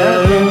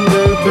 Pack in,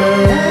 baby.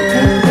 Pack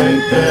in, baby.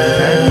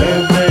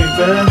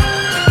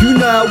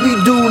 we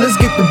do, let's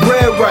get the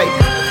bread right.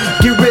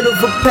 Get rid of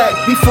a pack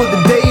before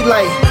the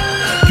daylight.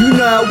 You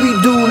know how we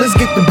do, let's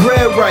get the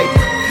bread right.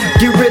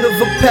 Get rid of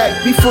a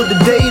pack before the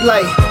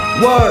daylight.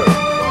 Word.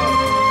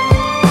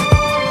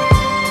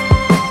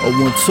 I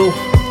want to.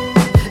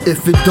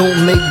 If it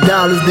don't make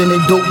dollars, then it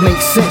don't make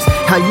sense.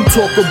 How you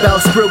talk about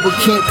Scrilla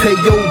can't pay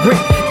your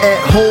rent. At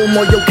home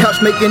on your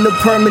couch making a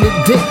permanent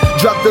dent.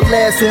 Drop the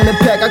last on the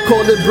pack, I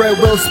call it bread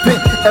well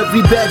spent.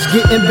 Every batch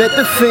getting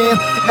better, fam.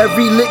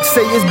 Every lick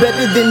say it's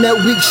better than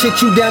that weak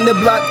shit you down the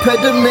block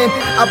peddling.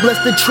 I bless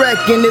the track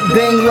and it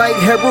bang like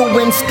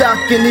heroin. Stock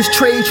in this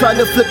trade, try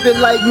to flip it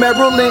like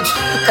Merrill Lynch.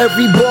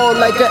 Every ball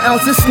like an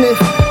ounce of sniff.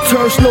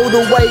 Turn slow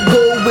to white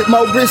gold with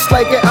my wrist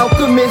like an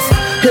alchemist.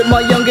 Hit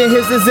my youngin'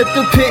 his and zip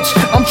the pitch.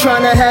 I'm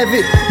trying to have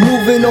it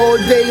moving all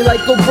day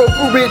like a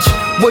brokerage.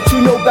 What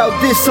you know about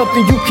this?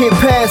 Something you can't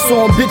pass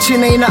on.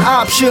 Bitchin' ain't an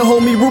option,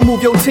 homie.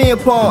 Remove your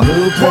tampon.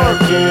 New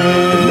packin',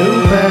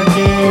 new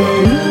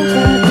packin', new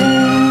packin'.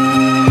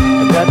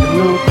 I got the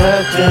new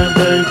packin',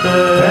 baby.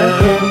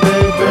 Packin',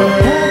 baby.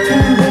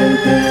 Packin',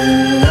 baby.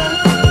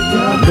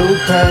 New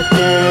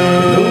packin',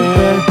 new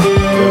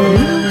packin', new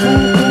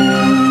packin'.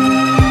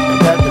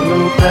 I got the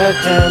new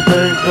packin',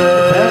 baby.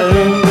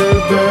 Packin', baby.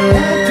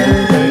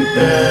 Packin', baby.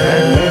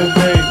 Packin',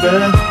 baby.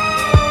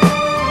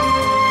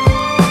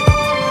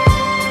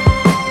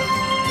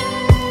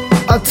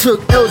 I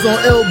took L's on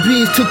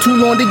LBs, took too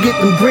long to get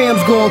them grams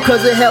going.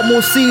 Cause it had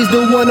more C's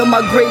than one of my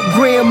great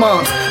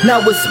grandmas.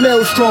 Now it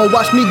smells strong,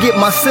 watch me get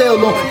my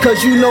cell on. Cause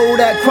you know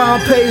that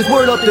crime pays,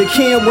 word up the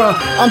camera.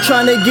 I'm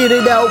trying to get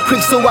it out quick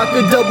so I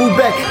could double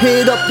back.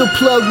 Hit up the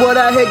plug, what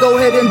I had, go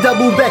ahead and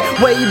double back.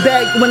 Way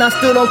back when I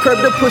stood on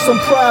curb to put some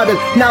product.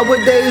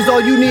 Nowadays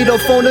all you need a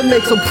phone to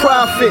make some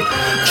profit.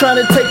 Trying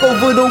to take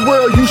over the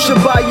world, you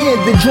should buy in.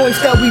 The joints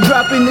that we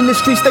dropping in the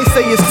streets, they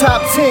say it's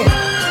top 10.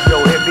 Yo,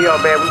 hit me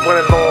up, man. We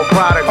want a long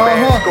product,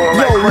 man. It's going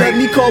like Yo, let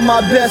me call my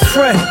best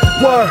friend.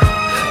 Word.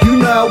 You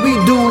know how we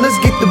do. Let's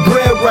get the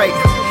bread right.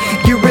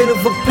 Get rid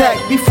of a pack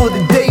before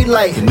the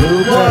daylight.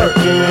 New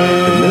packin',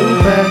 new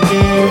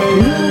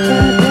packin', new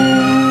packin'.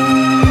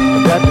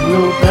 I got the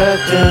new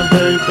packin',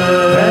 baby.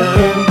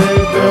 Packin',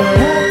 baby.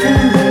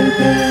 Packin',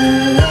 baby.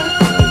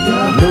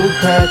 New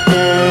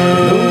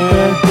packin', new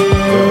packin',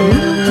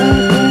 new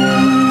packin'.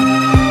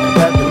 I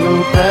got the new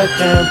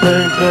packin',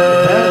 baby.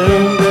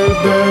 Packin', baby.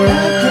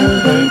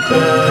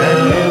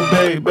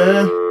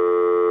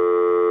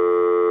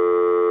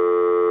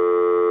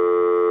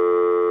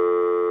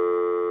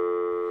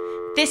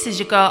 This is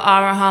your girl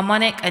Ara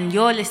Harmonic, and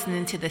you're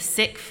listening to the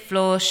 6th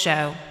Floor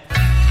Show.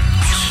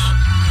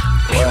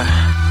 What?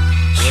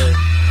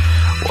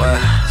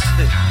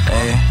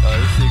 Hey,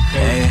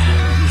 hey,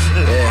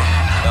 yeah.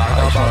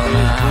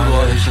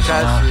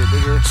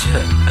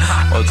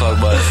 Wanna talk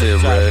about shit,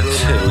 bro.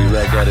 Shit, we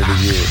back at it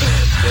again.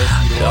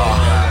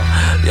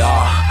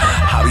 Y'all,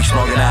 I be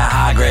smoking that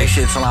high grade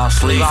shit till I'm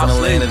asleep. From the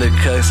land of the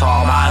cuts,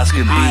 all my eyes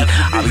could be.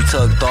 I be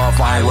tucked off,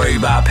 I ain't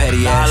worried about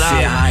petty ass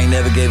shit. I ain't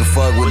never gave a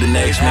fuck what the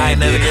next man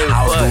did.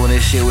 I was doing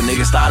this shit when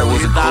niggas thought it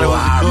was a cool.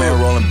 I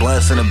remember rolling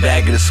blunts in the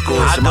back of the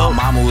school. So my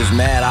mama was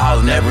mad, I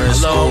was never in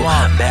school.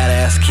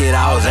 Badass kid,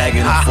 I was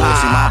acting a fool.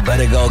 See, my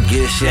better go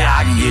get shit,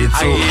 I can get it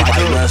too. I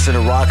get blunts in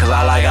the rock cause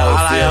I like how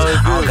it feels.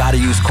 I don't gotta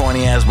use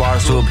corny ass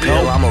bars to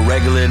appeal. I'm a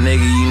regular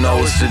nigga, you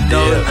know what's the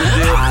deal.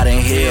 Hot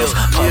in heels,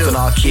 puffin'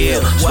 all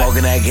kill.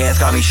 Smoking that gas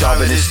got me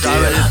sharper than steel.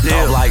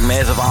 Dope like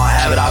meds, if I don't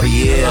have it, I'll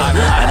be ill.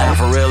 And I'm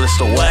for real, it's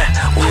the what?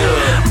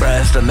 Bruh,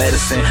 it's the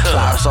medicine.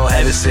 Flower so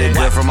heavy, sick,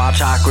 good for my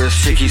chakras.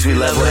 Shit keeps me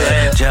level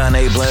head. John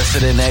A. blessed to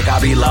the neck,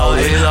 I be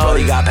loaded.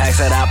 Brody got packs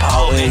that I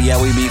potent, yeah,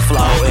 we be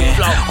floating.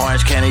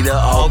 Orange County to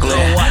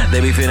Oakland,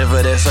 they be feeling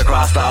for this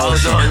across the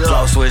ocean.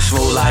 Flow switch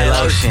smooth like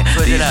lotion.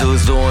 These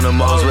dudes doing the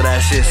most, but that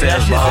shit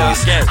sounds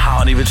bogus. I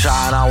don't even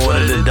try and I'm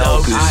one of the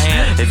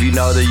dopest. If you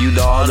know that you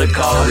know all the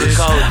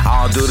coldest. I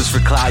don't do this for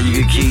clout, you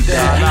can keep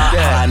that.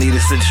 All I need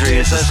is a tree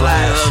and some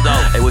slash.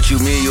 Hey, what you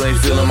mean you ain't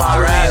feeling my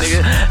raps?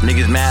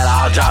 Niggas mad,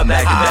 I'll drop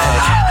back to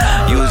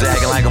back. You was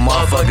acting like a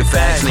motherfucking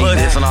fast. Sneak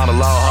this on the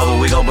low, but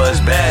we gon'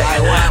 bust back.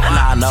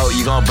 Now I know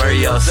you gon' bury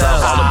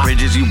yourself. All the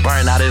bridges you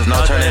burn, now there's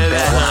no turning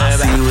back. When I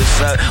see you,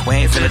 it's up. We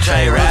ain't finna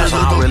trade raps.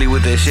 I'm really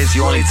with this shit,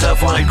 you only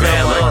tough on the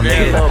gram, little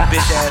nigga.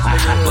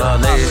 Little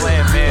nigga,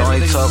 you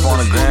only tough on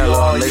the gram,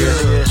 little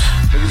nigga.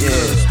 Yeah,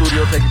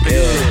 studio taking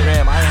pictures of the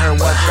gram. I ain't heard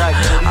one track.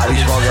 I be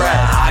smoking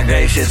that high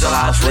grade shit till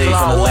I sleep.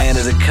 From the land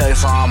of the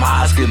cuts, all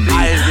my eyes could be.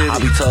 I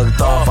be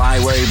tucked off, I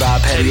ain't worried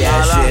about petty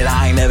ass shit.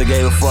 I ain't never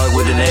gave a fuck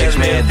what the next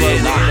man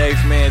did. What the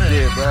next man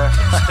did, bro.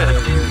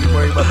 You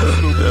worried about the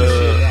stupid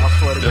shit. I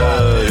swear to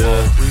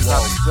God. Please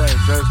not the same.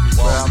 Trust me,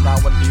 bro. I'm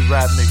not one of these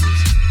rap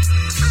niggas.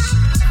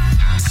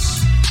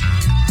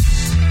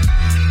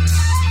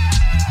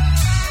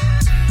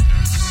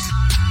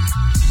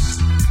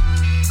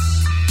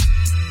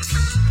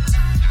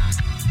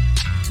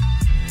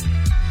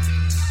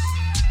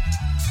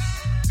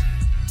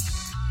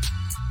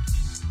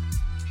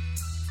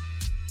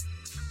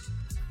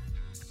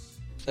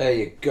 There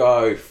you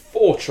go,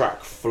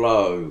 4-track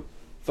flow.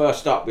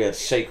 First up we had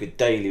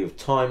SayKriDD with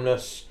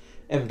Timless,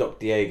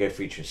 Diego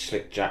featuring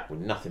Slik Jack with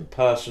Nothing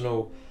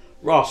Personal.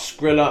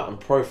 Scrilla and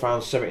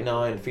Profound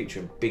 79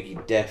 featuring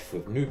Biggie Def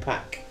with New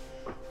Pack.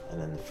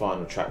 And then the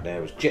final track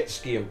there was Jet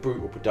Ski and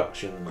Brutal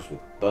Productions with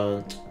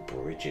Burnt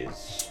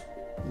Bridges.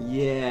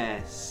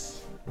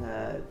 Yes.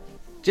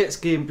 Jet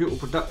Ski and Brutal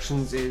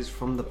Productions is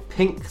from the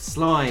Pink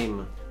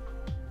Slime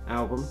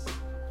album,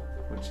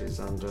 which is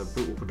under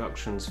Brutal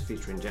Productions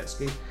featuring Jet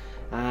Ski.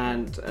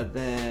 And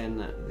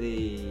then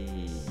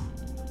the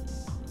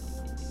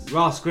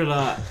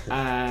Scrilla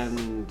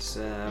and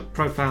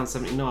Profound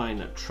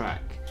 79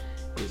 track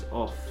is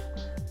off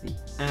the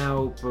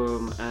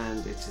album,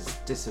 and it has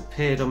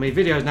disappeared on me.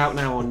 Video's out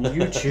now on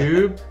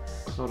YouTube.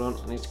 Hold on,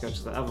 I need to go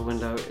to the other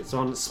window. It's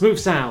on Smooth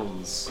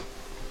Sounds.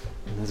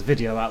 And there's a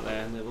video out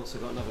there, and they've also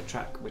got another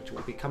track which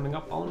will be coming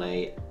up on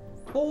a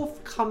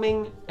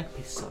forthcoming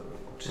episode.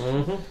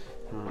 Mm-hmm.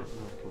 Right,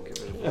 I can get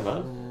rid of yeah,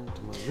 that. man.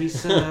 Do my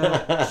research.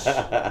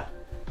 Down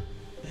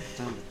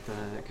with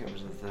that, get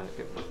rid of that,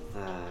 get rid of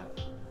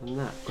that. And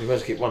that. You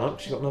better keep one up,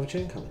 she's got another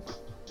tune coming.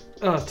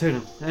 Oh,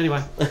 tune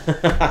Anyway.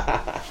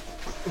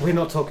 We're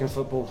not talking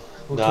football.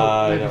 We'll no,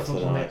 talk maybe not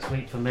football tonight. next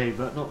week for me,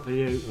 but not for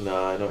you.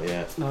 No, not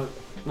yet. No.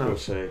 We'll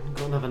see. We've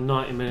got another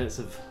 90 minutes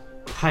of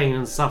pain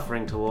and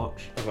suffering to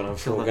watch. I've got another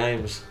 4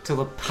 games. Till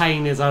the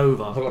pain is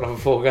over. I've got another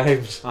 4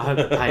 games. I hope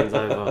the pain's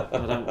over.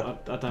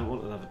 I don't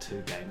want another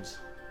 2 games.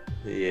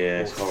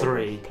 Yeah, it's horrible.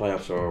 3.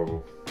 Playoffs are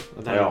horrible.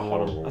 They are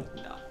horrible.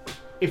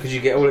 Because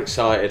you get all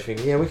excited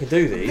thinking, yeah, we can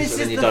do these, This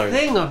and then is you the don't.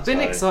 thing. I've been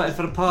excited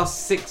for the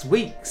past 6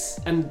 weeks,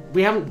 and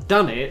we haven't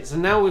done it. So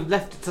now we've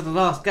left it to the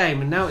last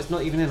game, and now it's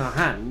not even in our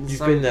hands. You've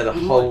so been there the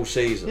whole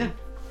season. Yeah,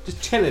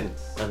 just chilling.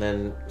 And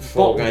then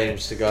 4 Bottom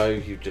games to go.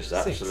 You've just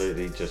 6.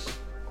 absolutely just,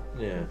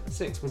 yeah.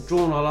 6. We've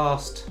drawn our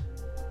last.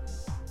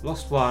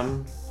 Lost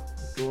 1.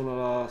 We've drawn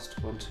our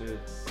last 1, 2,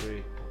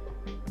 3,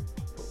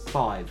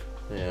 5.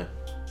 Yeah.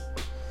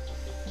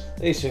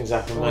 These things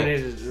happen, All we mate.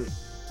 needed You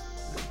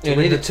the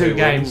needed 2 2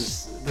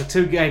 games. The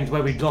 2 games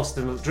where we lost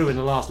and drew in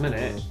the last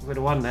minute. If we'd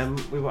have won them,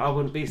 I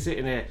wouldn't be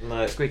sitting here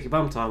squeaky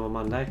bum time on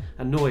Monday,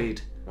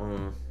 annoyed,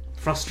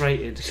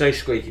 frustrated. Say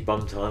squeaky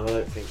bum time. I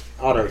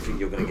don't think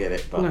you're going to get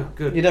it, but no,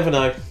 good. You never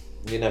know.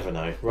 You never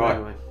know. Right.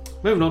 Anyway,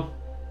 moving on.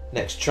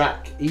 Next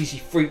track, Easy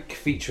Freak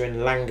featuring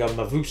Langa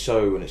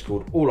Mavuso, and it's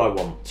called All I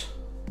Want.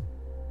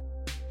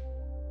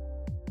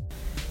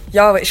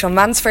 Yo, it's your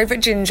man's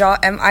favourite ginger,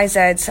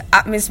 MIZ,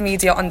 at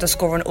MizMedia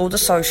 _ on all the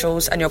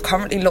socials, and you're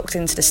currently locked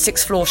into the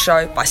 6th Floor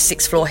Show by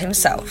 6th Floor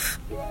himself.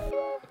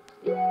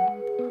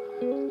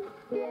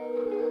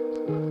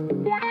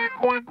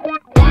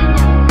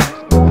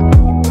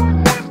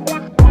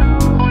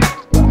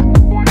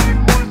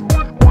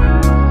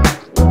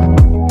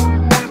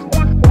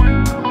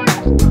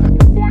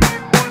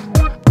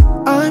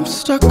 I'm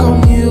stuck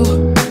on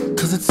you,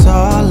 'cause it's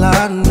all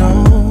I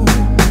know.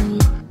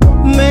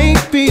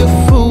 Maybe a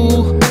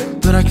fool,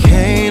 but I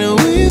can't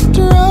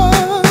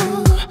withdraw.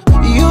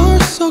 You're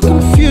so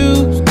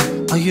confused,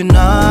 are you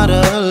not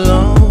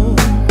alone?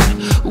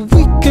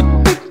 We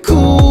could be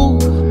cool,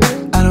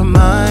 I don't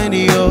mind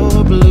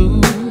your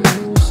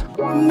blues.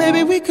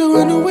 Maybe we could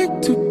run away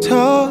to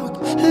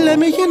talk. Let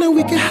me in and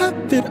we can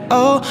have it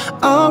all.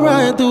 I'll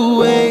ride the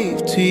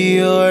wave to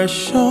your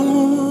shore.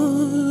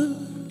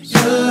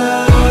 Your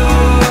love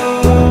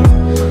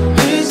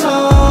is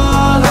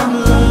all I'm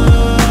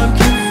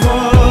looking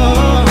for.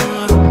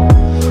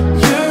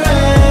 You're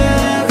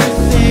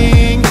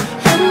everything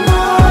and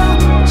more.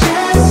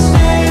 Just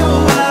stay a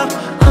while,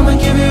 I'ma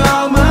give you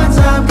all my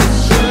time,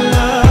 'cause your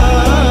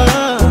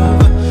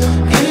love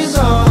is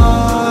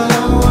all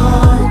I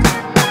want.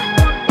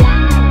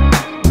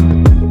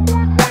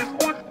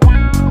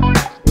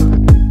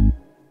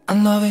 I'm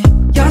loving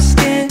your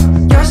skin,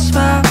 your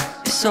smile,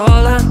 it's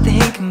all I'm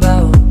thinking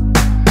about.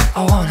 I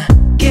wanna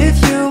give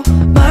you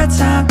my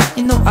time,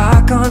 you know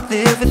I can't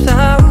live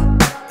without.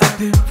 I've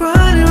been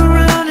running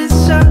around in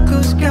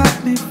circles,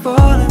 got me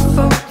falling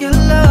for your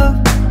love.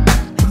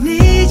 I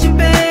need you,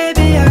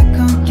 baby, I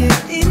can't get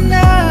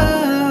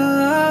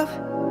enough.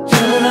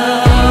 Your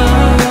love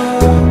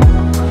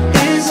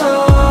is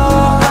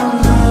all I'm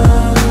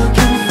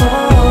looking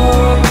for.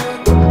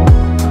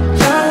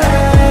 You're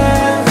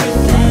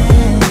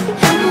everything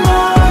and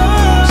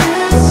more.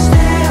 Just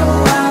stay a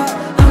while,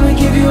 I'ma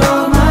give you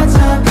all my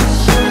time, 'cause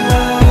your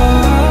love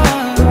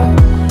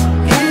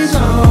is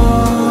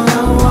all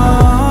I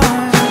want.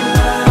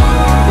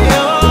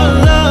 Your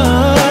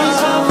love is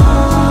all I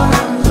want.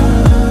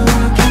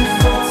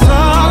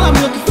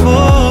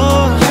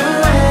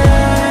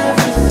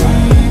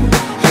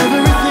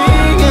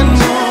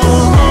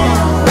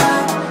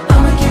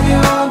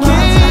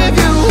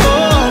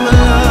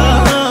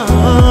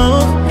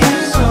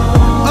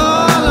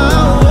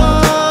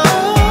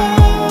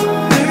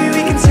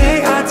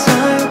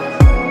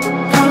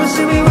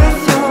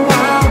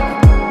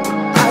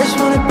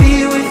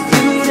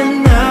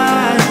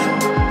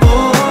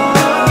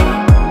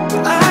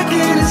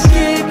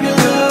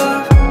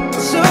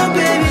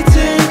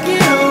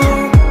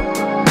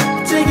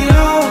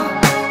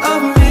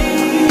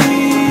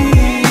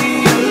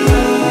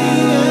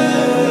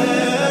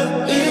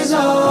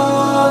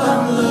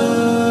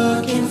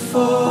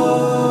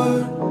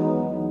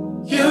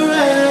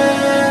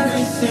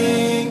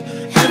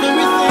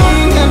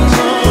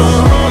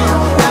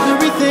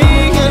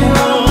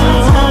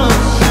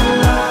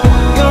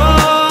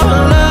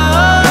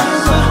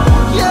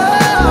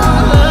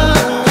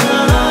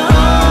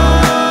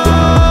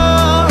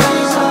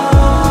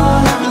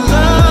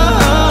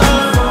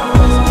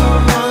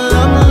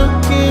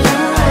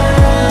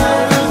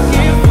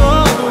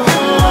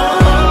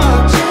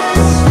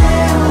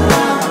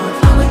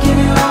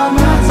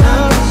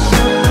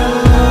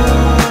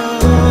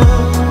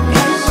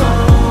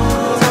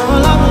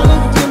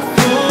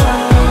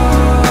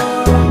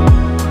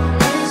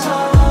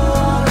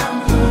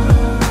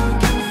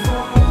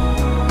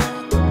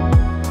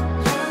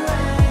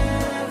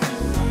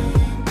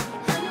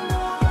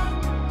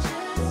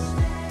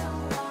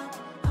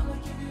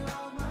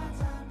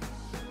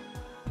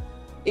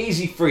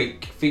 Easy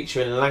Freak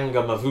featuring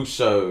Langa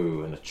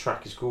Mavuso, and the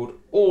track is called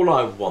All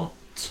I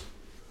Want.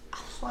 I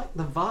like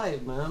the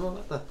vibe, man. I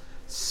like the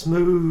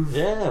smooth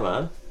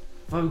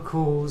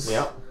vocals.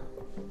 Yep.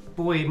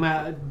 Boy,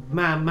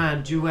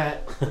 man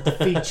duet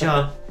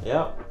feature.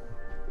 Yep.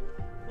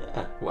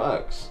 Yeah,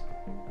 works.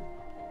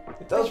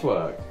 It does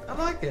work. I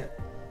like it.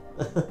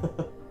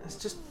 It's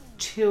just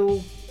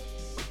chill.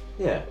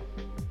 Yeah.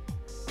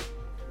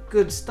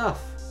 Good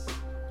stuff.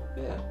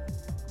 Yeah.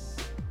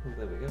 Well,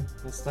 there we go.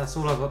 That's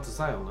all I've got to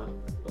say on that.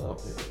 Well,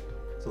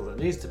 that's all that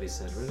needs to be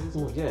said, really.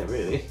 Isn't it? Yeah,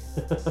 really.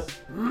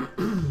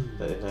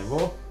 No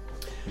more.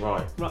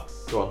 Right.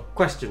 Go on.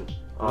 Question.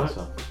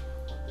 Answer. Right?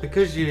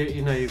 Because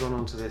you've gone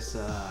on to this,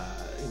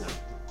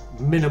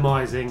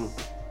 minimising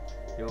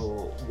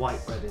your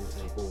white bread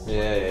intake.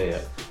 Yeah.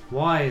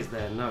 Why is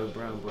there no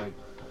brown bread,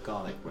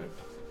 garlic bread?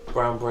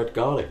 Brown bread,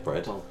 garlic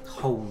bread? Well,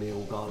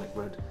 wholemeal garlic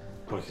bread.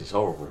 Well, it's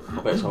horrible.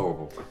 I bet it's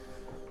horrible.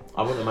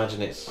 I wouldn't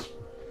imagine it's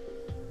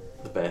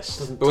the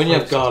best. But when you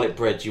have garlic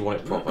bread, you want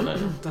it proper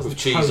then, with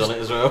cheese on it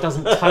as well. It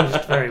doesn't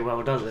toast very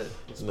well, does it?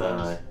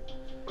 No,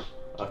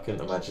 I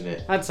couldn't imagine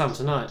it. I had some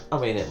tonight. I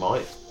mean, it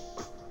might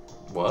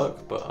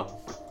work, but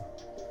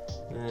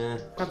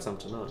had some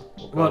tonight.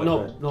 Well,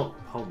 not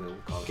wholemeal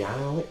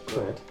garlic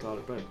bread.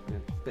 Garlic bread. Yeah.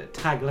 Bit of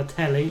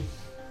tagliatelle.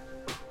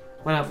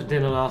 Went out for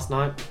dinner last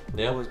night.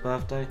 Yeah. For his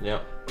birthday. Yeah.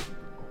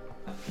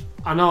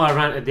 I know I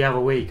ranted the other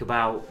week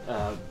about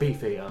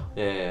Beefeater.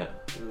 Yeah.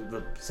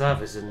 The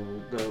service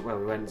where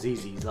we went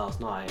Zzz's last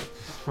night.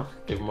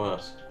 Even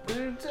worse.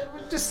 We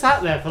just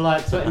sat there for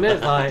like 20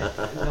 minutes, like,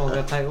 no one's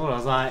going to take all. I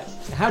was like,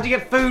 how do you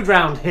get food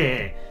round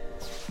here?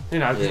 You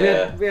know,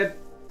 because we had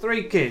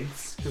 3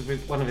 kids, because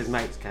one of his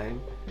mates came,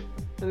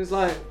 and it's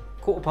like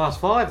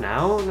 5:15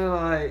 now, and they're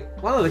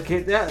like, one of the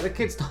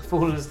kids started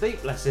falling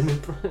asleep, bless him,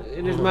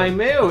 in his main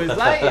meal. It's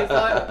late. It's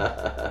like,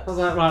 I was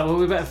like, right, well,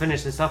 we better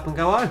finish this up and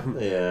go home.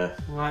 Yeah.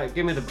 Like,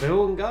 give me the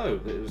bill and go.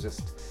 But it was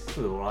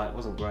alright. It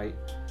wasn't great.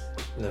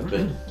 Never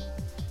been.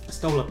 I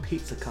stole a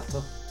pizza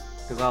cutter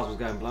because ours was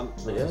going blunt.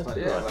 Yeah, I was like,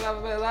 right. We'll have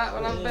a bit of that.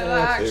 We'll have a bit of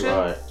that action.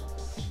 Right.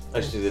 I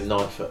used to do the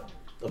knife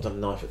I've done a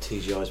knife at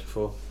TGI's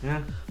before.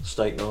 Yeah.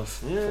 Steak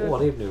knife. Yeah. Oh, I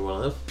need to do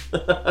one of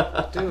them.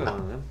 Do one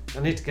of them. I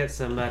need to get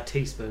some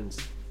teaspoons.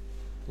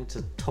 I need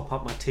to top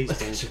up my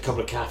teaspoons. A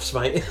couple of calves,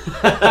 mate.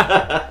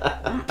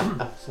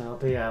 So I'll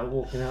be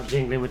walking out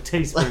jingling with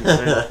teaspoons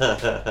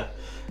soon.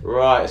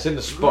 Right, it's in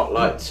the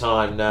spotlight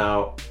time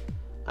now.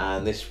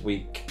 And this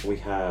week we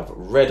have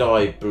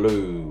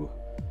RedEyeBlue.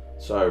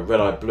 So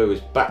RedEyeBlue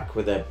is back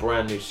with their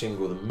brand new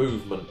single, The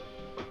Movement.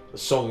 The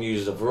song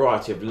uses a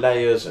variety of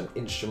layers and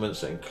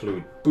instruments that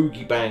include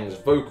Boogie Bang's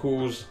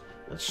vocals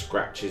and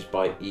scratches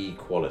by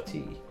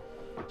E-Quality.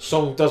 The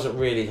song doesn't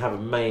really have a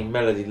main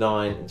melody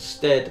line.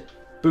 Instead,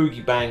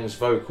 Boogie Bang's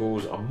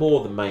vocals are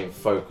more the main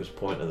focus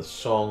point of the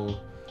song.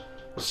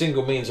 The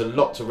single means a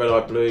lot to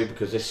RedEyeBlue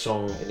because this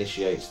song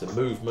initiates the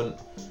movement.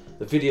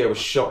 The video was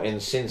shot in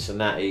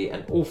Cincinnati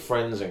and all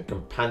friends and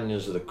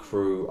companions of the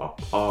crew are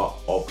part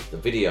of the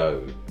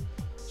video.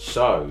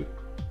 So,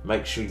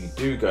 make sure you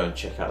do go and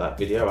check out that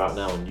video, out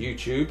now on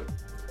YouTube.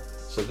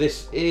 So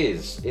this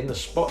is In the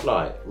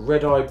Spotlight,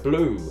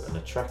 RedEyeBlue, and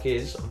the track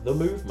is The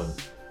Movement.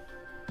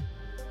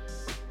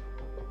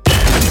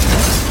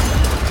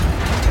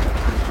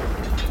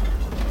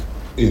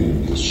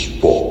 In the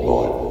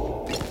Spotlight.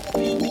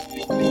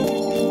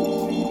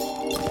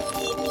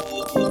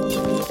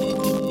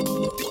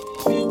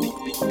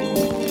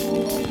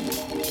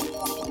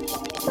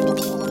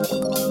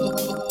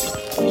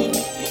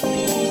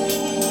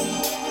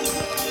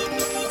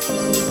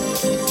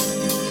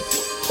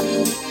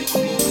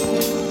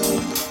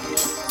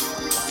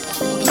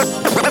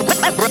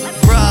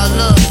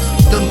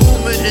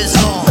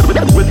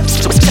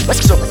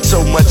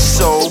 So much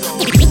so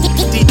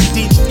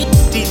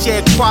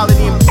DJ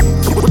Quality and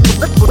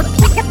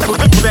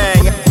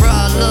bang.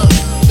 Look,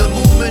 the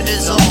movement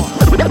is on.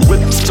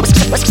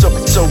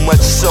 So much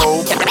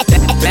so.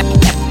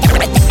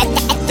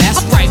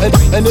 That's right.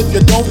 And if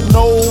you don't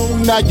know,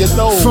 now you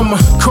know. From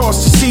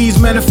across the seas,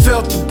 man, I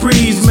felt the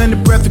breeze. Man, the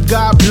breath of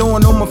God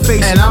blowing on my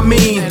face. And I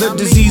mean, the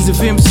disease of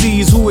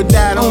MCs who had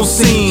died on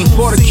scene.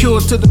 Brought a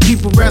cure to the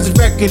people,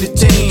 resurrected the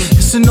team.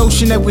 It's a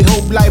notion that we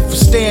hope life will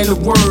stay in the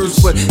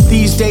words. But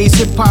these days,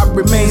 hip-hop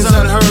remains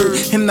unheard.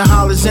 In the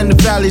hollers and the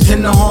valleys,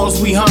 in the halls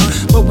we hung.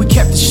 But we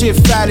kept the shit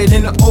fatted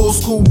in the old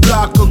school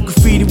block of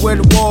graffiti where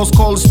the walls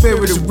call the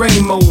spirit of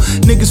rainbow.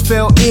 Niggas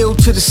fell ill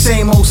to the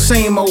same old.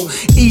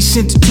 E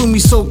sent it to me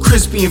so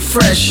crispy and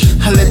fresh.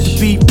 I let the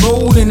beat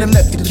roll and I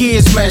let the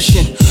gears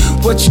mashing.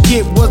 What you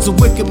get was a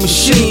wicked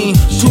machine.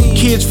 2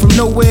 kids from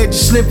nowhere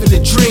just living a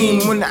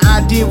dream. When the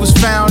idea was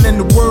found and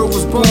the word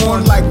was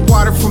born, like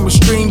water from a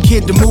stream,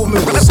 kid, the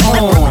movement was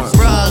on.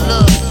 Bruh,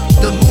 look,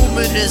 the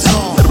movement is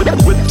on.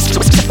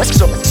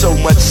 So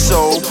much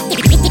so.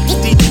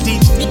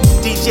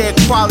 DJ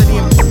Quality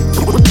and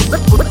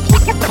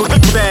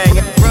bang.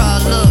 Bruh,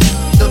 look,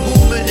 the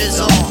movement is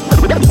on.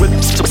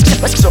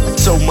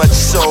 So much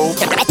so.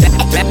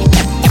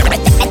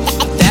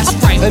 That's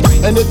right.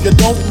 And if you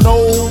don't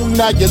know,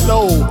 now you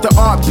know. The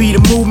art be the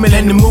movement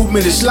and the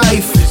movement is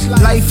life.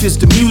 Life is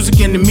the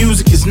music and the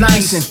music is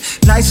nice. And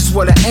nice is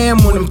what I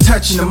am when I'm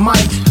touching the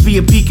mic. Be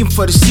a beacon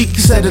for the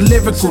seekers of the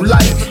lyrical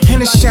light.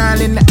 And a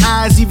shine in the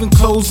eyes, even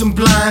closed and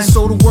blind.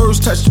 So the words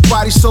touch the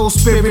body, soul,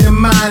 spirit, and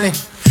mind. And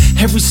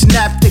every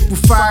synaptic will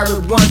fire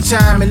at one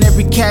time. And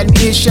every cat in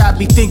earshot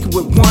be thinking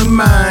with one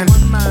mind.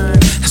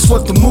 That's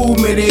what the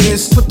movement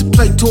is. Put the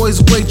play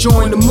toys away,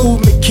 join the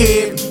movement,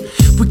 kid.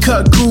 We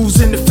cut grooves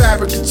in the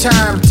fabric of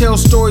time. Tell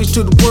stories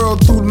to the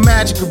world through the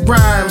magic of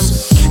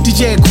rhymes.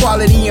 DJ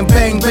Equality and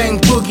Bang Bang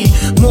Boogie.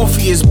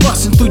 Morpheus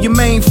busting through your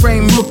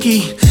mainframe,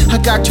 rookie. I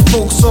got you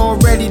folks all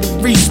ready to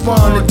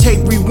respawn. The tape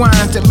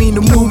rewinds, that mean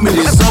the movement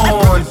is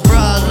on.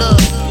 Bruh, look,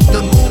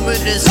 the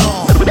movement is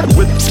on.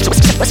 With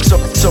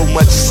so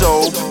much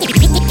soul.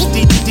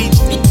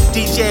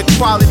 DJ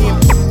Equality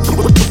and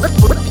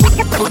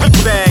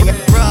Boogie Bang.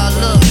 Bruh,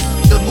 look,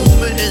 the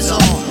movement is on.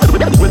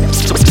 With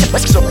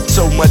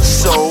so much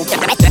soul.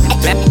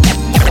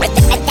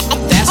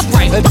 That's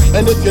right.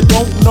 And if you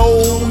don't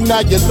know, now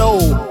you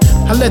know.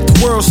 I let the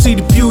world see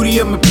the beauty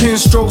of my pen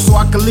stroke, so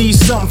I can leave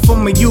something for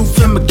my youth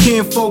and my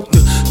kinfolk. The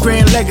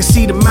grand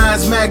legacy, the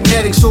mind's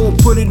magnetic, so I'll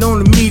put it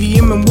on the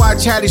medium and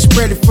watch how they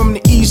spread it from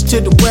the east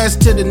to the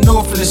west to the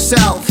north and the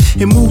south.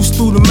 It moves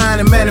through the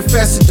mind and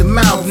manifests in the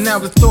mouth. Now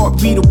the thought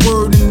be the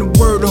word, and the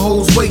word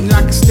holds weight, and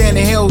I can stand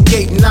the hell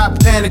gate and not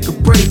panic or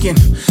breaking.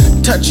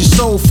 Touch your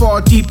soul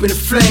far deep in the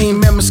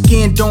flame, and my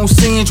skin don't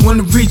singe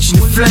when I'm reaching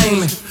the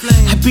flame.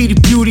 I be the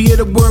beauty of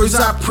the words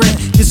I print.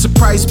 It's a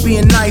price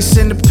being nice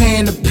and the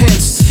paying the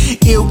pence.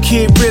 Ill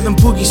kid rhythm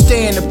boogie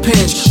stay in the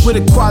pinch. With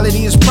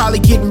equality is probably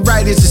getting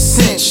right as a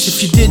cinch.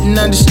 If you didn't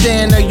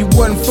understand or you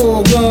wasn't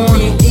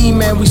forewarned,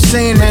 email we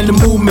saying that the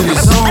movement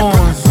is on.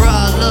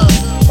 Bruh, look,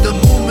 the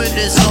movement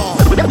is on.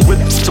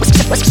 With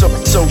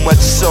so much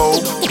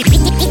soul.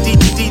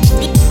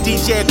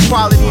 DJ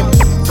Equality and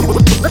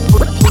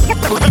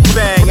Boogie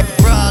Bang.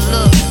 Bruh,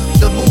 look,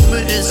 the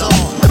movement is on.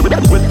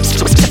 With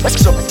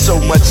so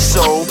much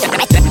soul.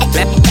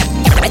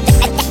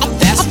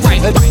 That's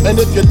right. And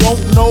if you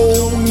don't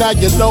know, now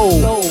you know.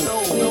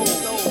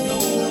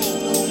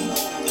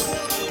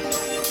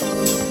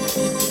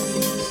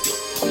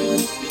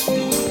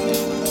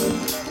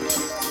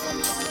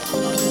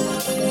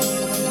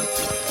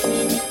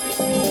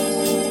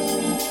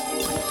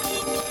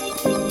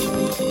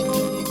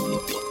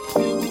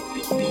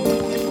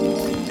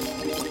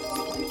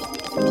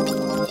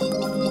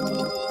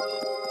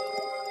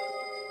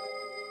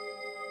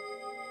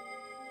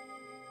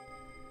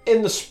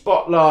 In the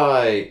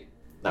spotlight,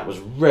 that was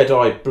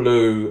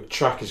RedEyeBlue.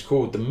 Track is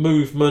called The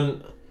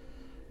Movement.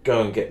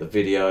 Go and get the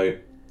video.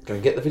 Go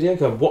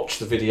and watch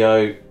the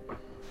video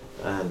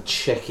and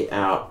check it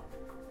out,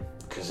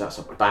 because that's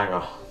a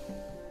banger.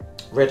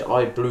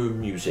 RedEyeBlue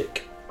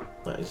Music.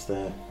 That is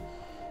their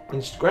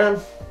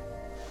Instagram.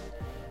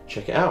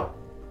 Check it out.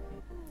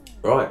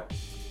 Right.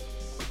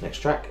 Next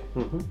track.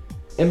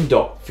 M.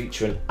 Dot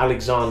featuring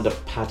Alexander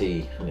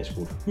Padei, and it's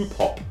called Hoop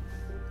Hop.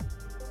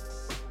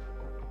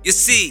 You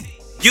see,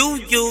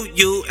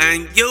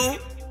 and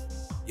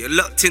you're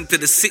locked into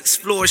the 6th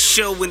floor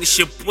show, and it's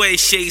your boy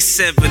Shay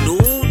 7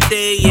 all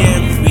day,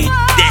 every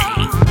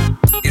day.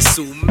 It's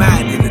so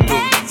mad in the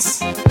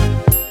Dotz.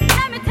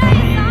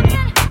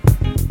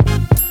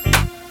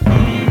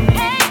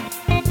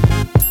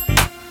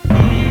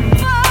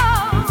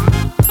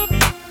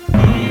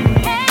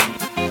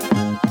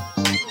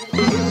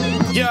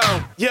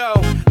 Yo,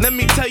 let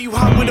me tell you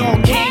how it all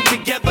came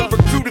together.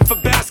 Recruited for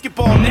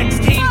basketball, next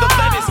came the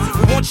lettuce.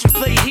 We want you to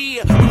play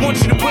here, we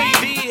want you to play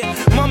there.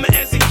 Mama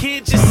as a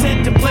kid just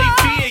said to play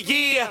fair,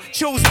 yeah.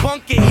 Chose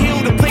Bunker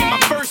Hill to play my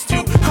first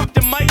two. Cup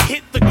the mic,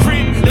 hit the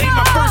crib, laid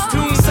my first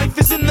tune.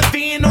 Cyphers in the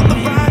van on the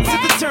ride to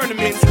the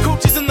tournaments.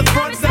 Coaches in the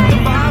front set the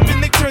vibe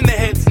and they turn their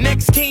heads.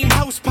 Next came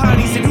house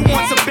parties and who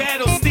wants a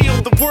battle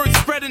still. The word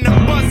spreading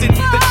and buzzing,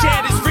 the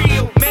chat is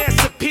real. Mass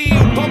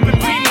appeal, bumping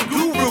premium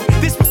guru.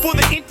 This before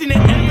the internet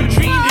ever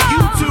dreamed of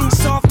YouTube.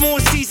 Sophomore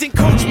season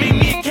coach made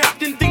me a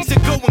captain. Things are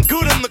going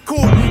good on the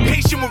court.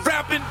 Patient with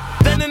rapping.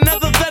 Then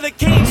another letter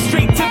came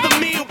straight to the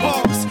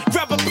mailbox.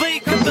 Grab a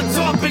blade, cut the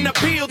top and I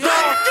peeled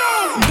off.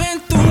 Been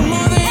through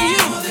more than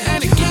you,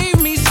 and it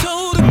gave me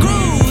soul to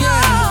groove,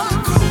 yeah.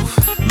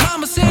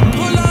 Mama said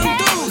pull on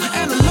through,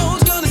 and the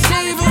Lord's gonna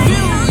save a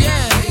view,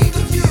 yeah.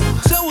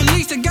 So at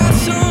least I got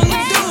something to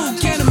do.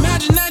 Can't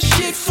imagine that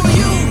shit for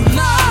you,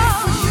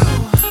 nah.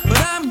 But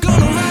I'm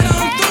gonna ride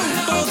on through,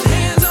 both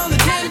hands on the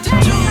 10 to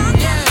 2,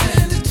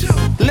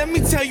 yeah. Let me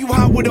tell you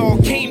how it all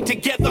came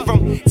together.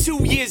 From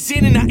 2 years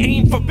in and I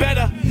aim for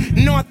better.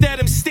 North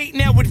Adam State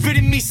now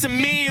admitted me some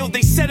meal.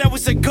 They said I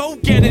was a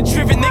go-getter,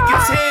 driven they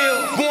could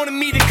tell. Wanted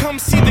me to come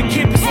see the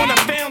campus when I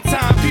found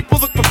time. People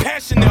look for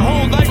passion their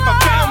whole life, I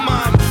found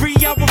mine.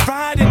 3-hour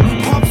riding,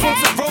 pops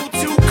wants a road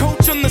to.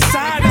 Coach on the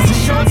side as the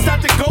shots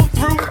start to go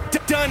through.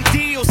 Done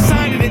deal,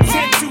 signing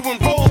intent to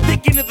enroll.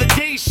 Thinking of the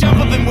days,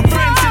 shoveling with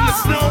friends in the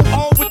snow.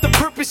 All with the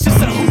purpose,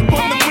 just a hoop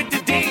on them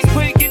winter days.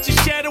 Play against your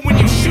shadow when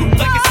you shoot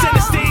like a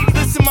center stage.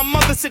 Listen, my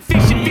mother said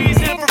face your fears,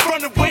 never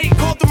run away.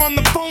 Called the on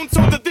the phone,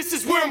 told her this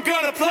is where I'm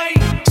gonna play.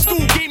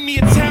 School gave me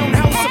a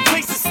townhouse, a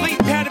place to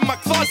sleep. Had in my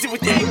closet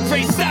with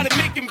Eclyse, started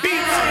making beats.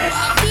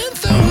 I've been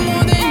through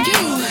more than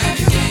you.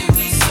 You gave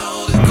me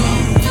soul to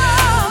groove.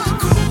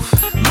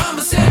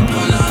 Mama said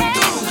pull on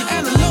through,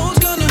 and the Lord's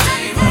gonna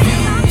favor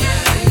you.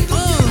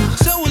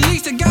 So at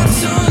least I got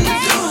something to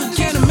do.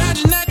 Can't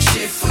imagine that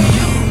shit for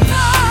you.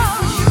 No,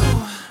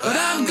 but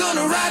I'm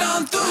gonna ride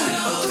on through.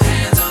 Both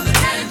hands on the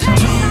 10 to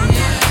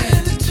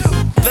 2.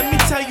 Let me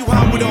tell you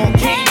how it all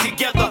came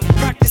together.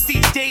 Practice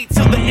each day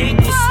till the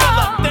ankles swell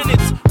up. Then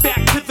it's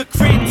back to the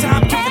crib,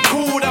 time to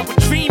record. I would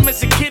dream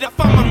as a kid, I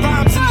found my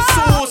rhymes in the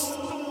source.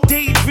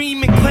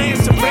 Daydream in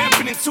class of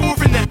rapping and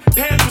touring. That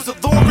path was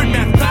alluring,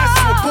 math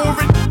classes were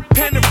boring.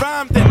 Pen and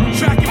rhyme, then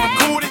track and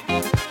recorded.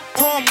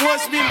 Prom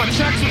was me and my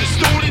tracks were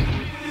distorted.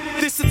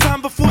 This the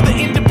time before the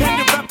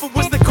independent rapper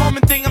was the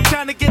common thing. I'm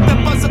trying to get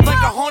that buzz up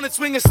like a hornet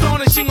swing.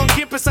 Astonishing on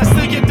campus, I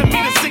still yet to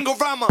meet a single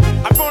rhymer.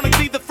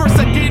 Ironically, the first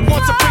I did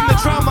once I bring the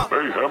drama.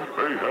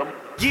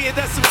 Yeah,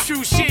 that's some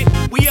true shit.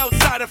 We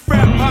outside a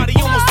frat party,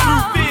 almost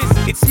through this.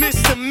 It's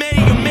Mr.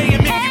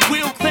 Mayhem, if you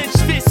will. Clench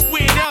fists,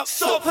 squared up.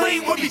 Stop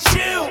playing with me,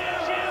 chill.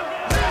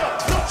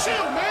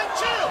 Chill, man,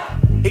 chill.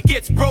 It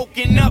gets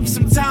broken up,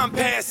 some time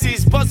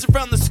passes. Buzz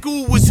around the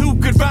school was who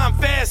could rhyme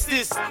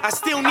fastest. I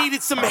still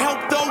needed some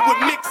help though with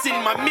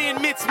mixing. My man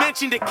Mitz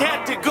mentioned a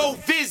cat to go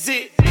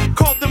visit.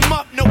 Called them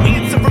up, no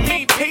answer,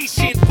 remain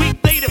patient. Week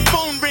later,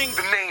 phone rings.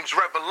 The name's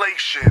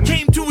Revelation.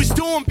 Came to his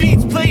dorm,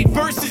 beats played,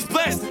 verses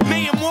blessed.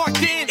 Mayhem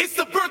walked in, it's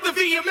the birth of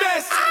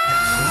EMS.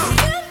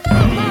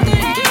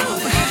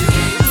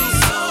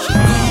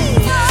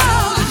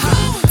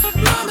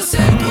 Mama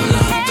said pull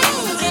on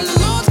through, and the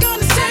Lord's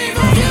gonna save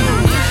you.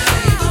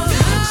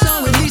 So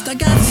at least I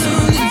got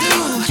something to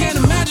do. Can't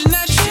imagine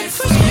that shit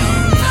for you.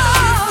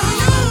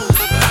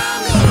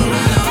 I'm gonna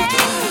ride on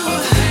through.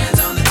 Both hands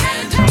on the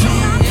 10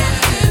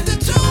 to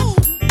 2.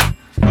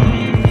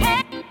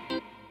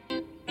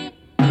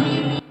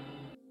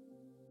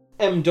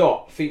 M.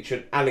 Dot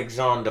featured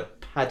Alexander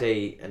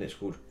Padei and it's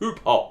called Hoop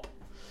Hop.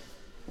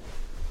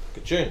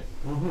 Good tune.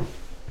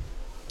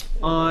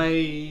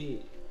 I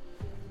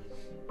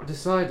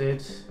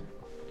decided,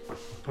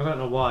 I don't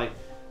know why,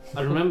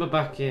 I remember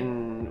back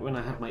in when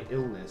I had my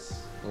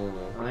illness,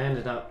 I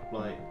ended up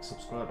like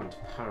subscribing to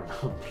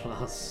Paramount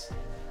Plus.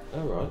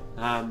 Oh right.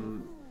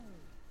 And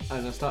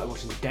I started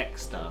watching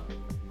Dexter,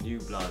 New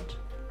Blood,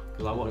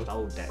 because I watched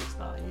old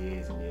Dexter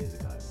years and years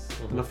ago.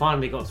 And I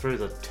finally got through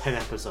the 10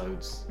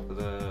 episodes for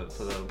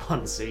the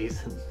one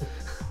season.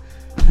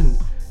 And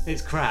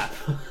it's crap.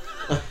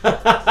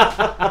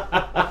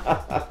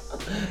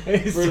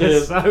 It's Brilliant.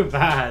 just so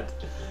bad.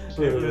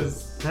 Brilliant. It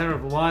was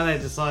terrible. Why they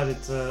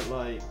decided to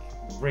like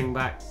bring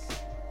back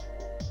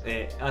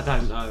it, I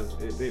don't know.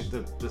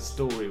 The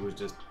story was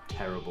just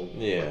terrible.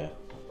 Yeah.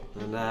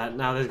 And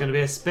now there's going to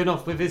be a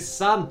spin-off with his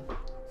son.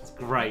 It's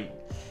great.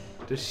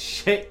 Just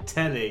shit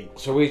telly.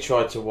 So we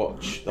tried to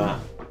watch that.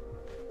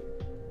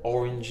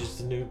 Orange is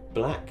the New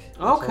Black.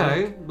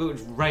 Okay,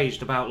 which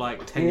raged about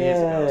like 10 years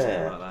ago or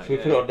something like that. So we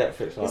put it on Netflix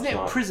last night. Isn't it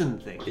a prison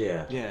thing?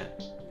 Yeah. Yeah.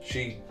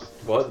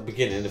 Well, at the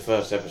beginning, the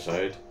first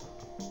episode,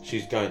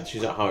 she's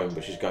at home,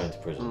 but she's going to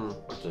prison.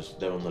 Just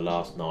they're on the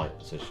last night,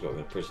 so she's got to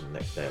go to prison the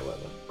next day or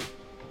whatever.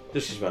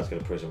 Just she's about to go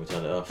to prison, we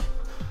turned it off.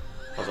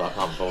 I was like, I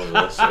can't bother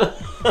with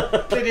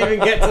this. Didn't even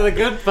get to the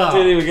good part.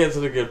 Didn't even get to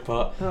the good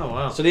part. Oh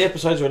wow. So the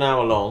episodes are an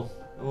hour long,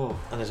 Oh.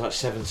 and there's like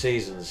 7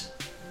 seasons.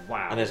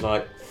 Wow. And there's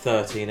like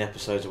 13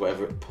 episodes or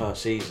whatever per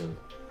season.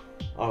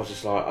 I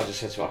just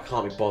said to her, I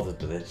can't be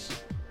bothered with this.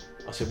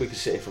 I said, we could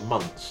sit here for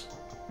months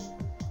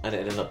and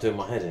it'd end up doing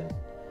my head in.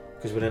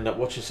 Because we'd end up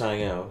watching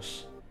something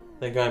else,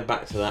 then going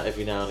back to that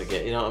every now and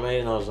again, you know what I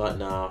mean? And I was like,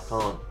 nah,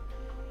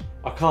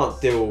 I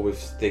can't deal with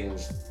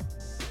things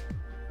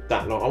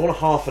that long. I want a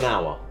half an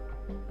hour.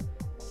 Do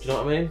you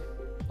know what I mean?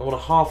 I want a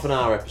half an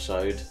hour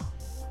episode,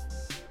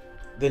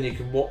 then you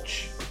can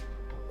watch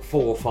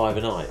 4 or 5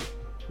 a night.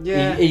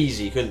 Yeah.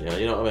 Easy, couldn't you?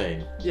 You know what I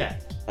mean? Yeah.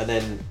 And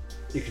then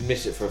you can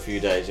miss it for a few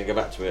days and go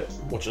back to it,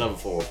 watch another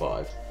 4 or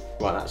 5.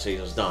 Right, that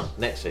season's done.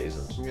 Next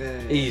season.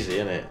 Yeah. Easy,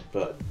 isn't it?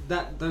 But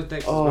those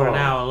decks were an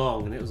hour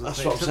long, and it was.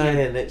 That's what I'm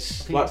saying.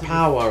 It's like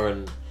Power,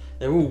 and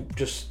they're all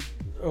just.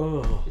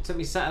 Oh. It took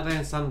me Saturday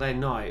and Sunday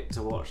night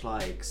to watch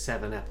like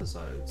 7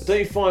 episodes. But don't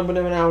you find when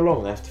they're an hour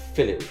long, they have to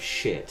fill it with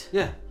shit?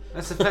 Yeah,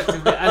 that's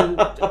effectively.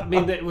 And I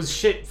mean, it was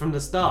shit from the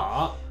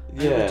start.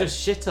 Yeah. It was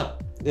just shitter.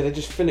 Yeah, they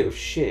just fill it with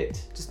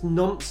shit. Just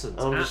nonsense.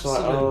 And I'm just like,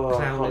 I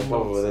can't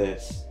bother with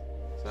this.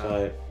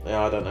 So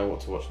yeah, I don't know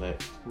what to watch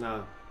next.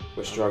 No.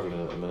 We're struggling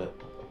at the minute.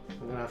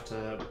 I'm gonna have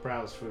to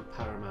browse through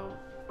Paramount.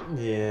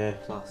 Yeah.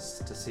 Plus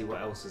to see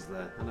what else is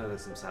there. I know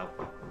there's some South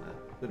Park on there.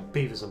 The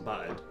Beavis and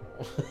Butthead.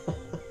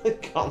 I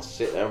can't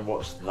sit there and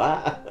watch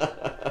that.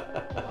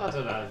 I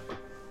don't know.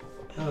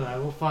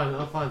 I'll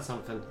find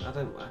something. Did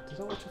I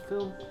watch a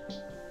film?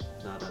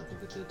 No, I don't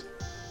think I did.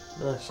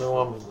 No, so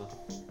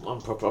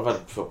I'm proper. I've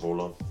had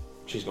football on.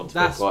 She's gone to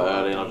bed quite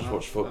early, and I just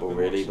watched football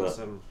really. But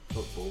some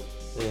football.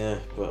 Yeah,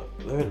 but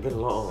there hasn't been a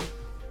lot on.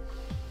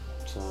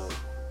 So,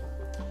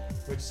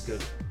 which is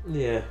good.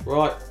 Yeah,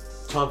 right.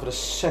 time for the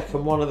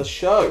second one of the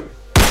show.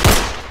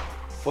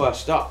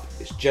 First up,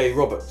 it's J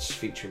Roberts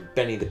featuring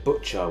Benny the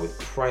Butcher with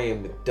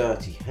Praying with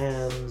Dirty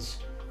Hands.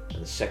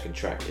 And the second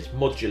track is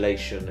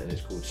Modulation and it's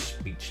called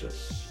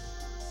Speechless.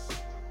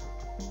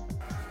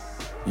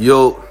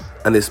 Yo,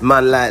 and it's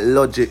man like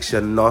Logic, you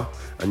know,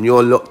 and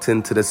you're locked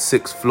into the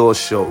 6th Floor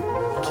Show.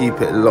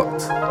 Keep it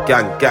locked.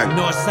 Gang, gang.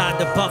 Northside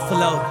to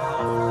Buffalo.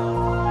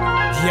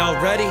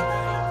 Y'all ready?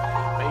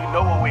 Man, you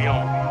know what we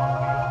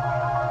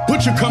on.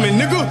 Butcher coming,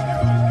 nigga.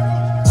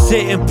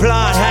 Sitting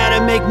plot, had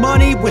to make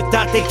money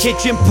without the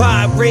kitchen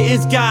pot.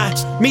 Written sky,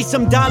 me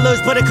some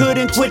dollars, but I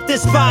couldn't quit the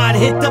spot.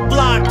 Hit the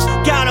block,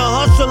 gotta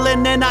hustle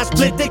and then I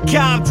split the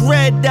cops.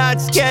 Red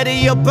dots, scatter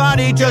your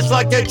body just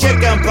like the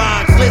chicken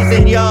pox.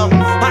 Listen, yo,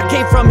 I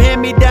came from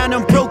hand-me-down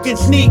and broken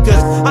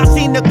sneakers. I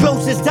seen the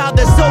closest how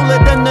the solar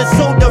than the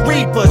soda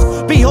reapers.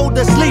 Behold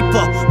the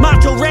sleeper,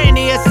 Macho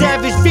Randy, a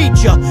savage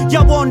feature.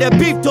 Y'all want that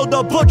beef till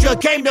the butcher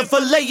came to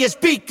fillet your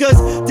speakers.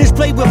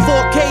 Display with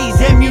 4Ks,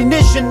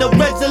 ammunition, the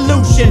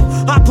resolution.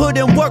 I put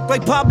in work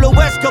like Pablo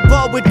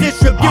Escobar with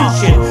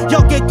distribution.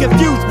 Y'all get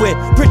confused with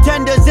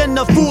pretenders and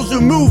the fools who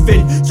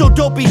moving. So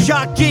don't be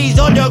shocked, G's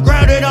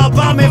underground and I'm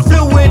bombing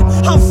fluid.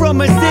 I'm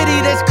from a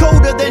city that's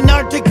colder than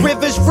Arctic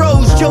rivers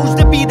froze. Chose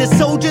to be the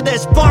soldier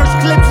that sparks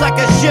clips like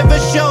a shiver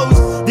shows.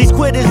 These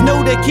quitters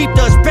know to keep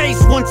the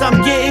space once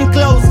I'm getting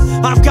close.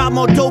 I've got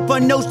more dope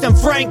on notes than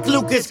Frank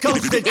Lucas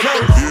coast to coast.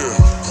 Yeah,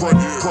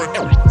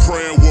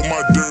 praying with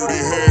my dirty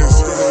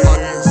hands.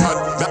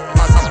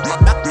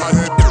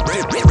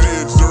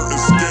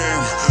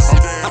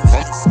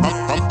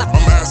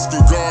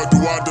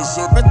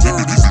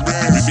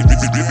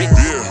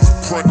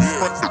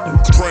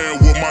 Praying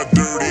with my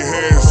dirty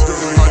hands.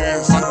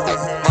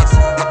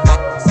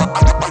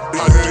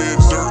 I did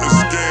dirt and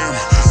scam.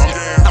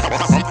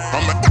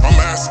 I'm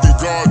asking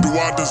God, do I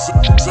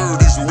deserve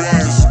these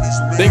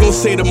wins? They gon'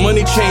 say the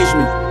money changed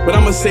me, but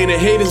I'ma say the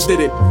haters did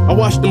it. I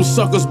watched them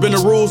suckers bend the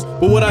rules,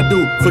 but what I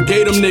do?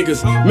 Forgave them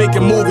niggas.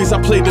 Making movies,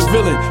 I played the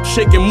villain.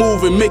 Shaking,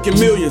 moving, making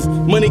millions.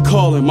 Money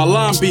calling, my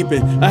line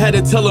beeping. I had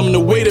to tell them to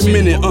wait a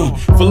minute.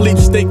 Philippe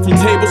steak from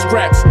table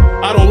scraps.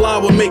 I don't lie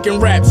with making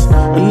raps.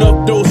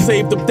 Enough dough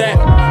saved up that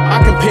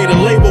I can pay the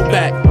label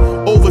back.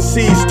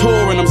 Overseas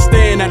tour and I'm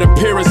staying at a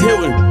Paris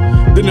Hilton.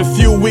 Then a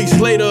few weeks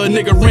later, a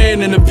nigga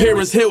ran in a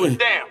Paris Hilton.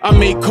 I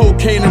made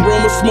cocaine and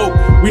Roma smoke.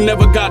 We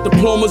never got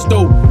diplomas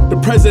though. The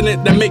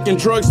president that making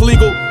drugs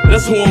legal,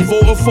 that's who I'm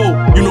voting for.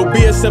 You know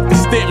BSF the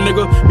stamp,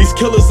 nigga. These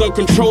killers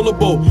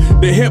uncontrollable.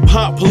 The hip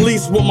hop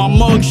police want my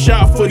mug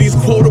shot for these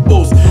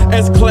quotables.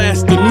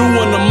 S-Class, the new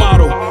one, the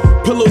model.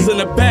 Pillows in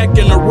the back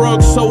and the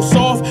rug so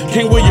soft,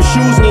 can't wear your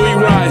shoes when we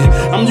ride.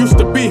 I'm used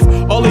to beef,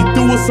 all they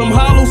do is some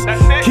hollows.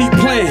 Keep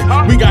playing,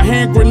 we got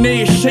hand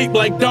grenades shaped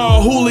like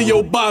Don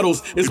Julio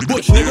bottles. It's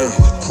Butch, nigga.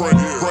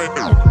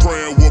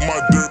 Praying with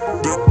my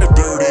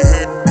dirty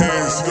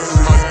hands.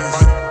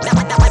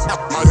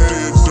 I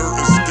did dirt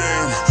and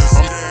scam.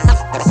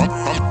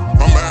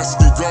 I'm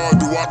asking God,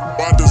 do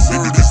I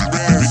deserve these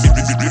bands?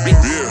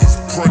 Yeah,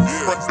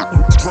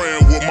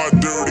 praying with my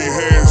dirty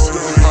hands.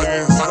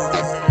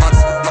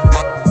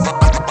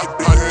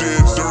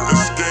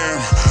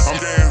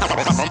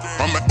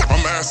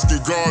 I'm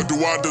asking God, do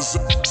I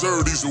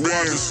deserve these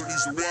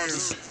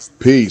wins?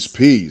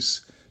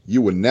 Peace.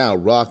 You are now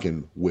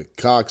rocking with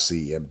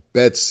Coxie and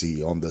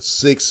Betsy on the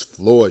 6th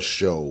Floor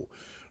Show,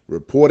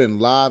 reporting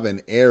live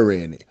and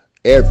airing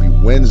every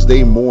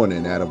Wednesday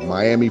morning out of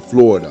Miami,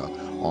 Florida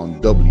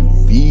on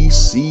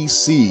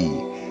WVCC.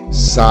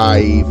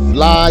 Sci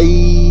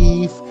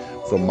Life.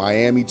 From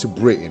Miami to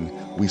Britain,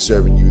 we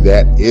serving you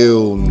that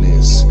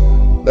illness.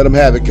 Let them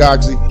have it,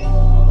 Coxie.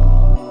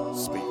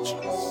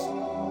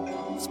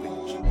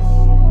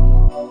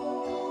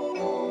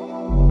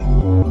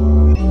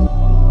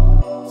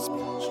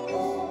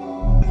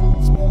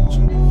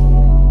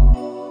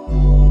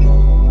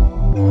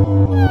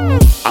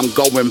 I'm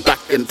going back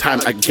in time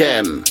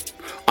again.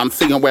 I'm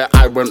seeing where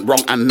I went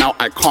wrong and now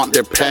I can't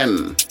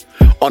depend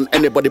on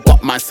anybody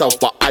but myself,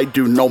 but I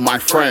do know my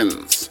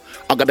friends.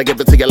 I'm gonna give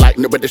it to you like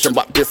new edition,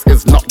 but this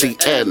is not the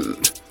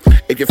end.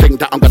 If you think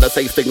that I'm gonna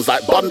say things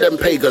like bond them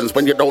pagans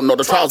when you don't know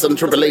the trials and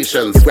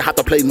tribulations. If we had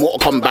to play Mortal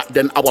Kombat,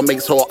 then I will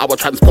make sure I will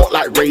transport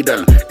like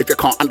Raiden. If you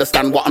can't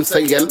understand what I'm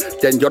saying,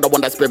 then you're the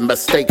one that's been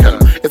mistaken.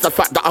 It's a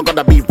fact that I'm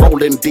gonna be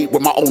rolling deep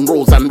with my own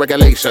rules and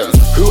regulations.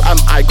 Who am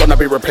I gonna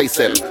be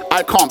replacing?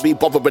 I can't be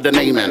bothered with the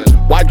naming.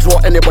 Why draw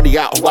anybody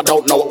out who I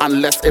don't know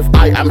unless if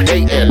I am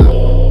hating?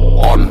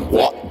 On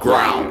what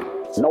ground?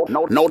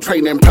 No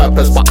training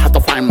purpose, but I have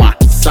to find my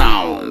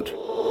sound.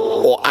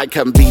 Or I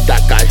can be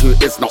that guy who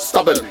is not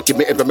stubborn. Give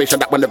me information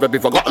that will never be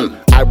forgotten.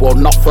 I will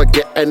not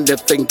forget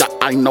anything that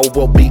I know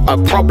will be a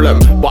problem.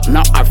 But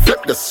now I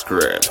flip the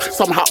script.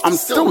 Somehow I'm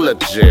still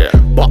legit.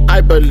 But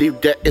I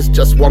believe there is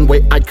just one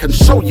way I can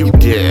show you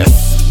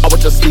this. I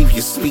would just leave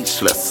you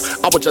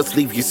speechless. I would just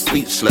leave you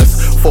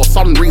speechless. For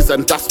some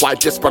reason, that's why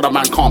this brother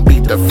man can't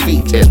be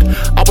defeated.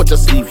 I would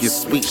just leave you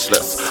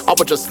speechless. I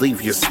would just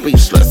leave you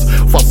speechless.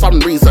 For some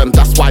reason,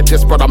 that's why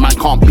this brother man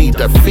can't be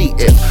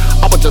defeated.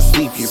 I would just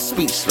leave you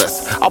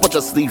speechless. I would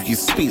just leave you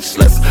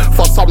speechless.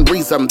 For some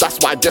reason, that's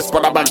why this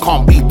brother man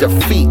can't be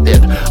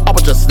defeated. I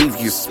would just leave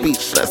you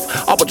speechless.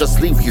 I would just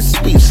leave you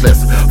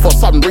speechless. For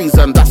some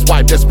reason, that's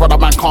why this brother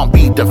man can't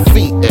be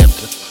defeated.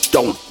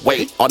 Don't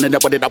wait on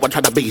anybody that would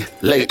try to be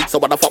late. So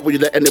what the fuck will you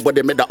let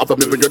anybody make the other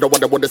move? You're the one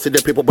that want to see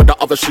the people with the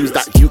other shoes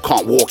that you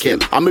can't walk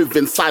in. I move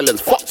in silence,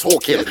 fuck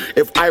talking.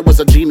 If I was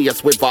a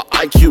genius with an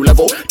IQ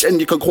level, then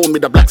you could call me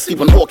the Black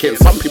Stephen Hawking.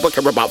 Some people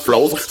care about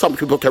flows, some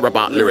people care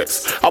about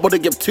lyrics. I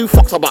wouldn't give 2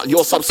 fucks about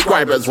your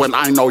subscribers when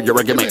I know you're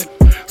a gimmick.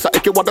 So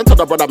if you want to tell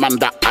the brother man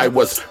that I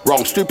was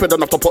wrong, stupid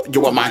enough to put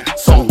you on my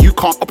song, you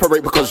can't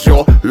operate because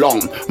you're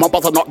long. My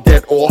brothers are not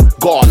dead or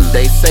gone.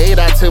 They say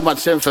that too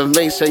much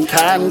information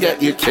can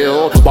get you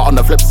killed, but on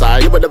the flip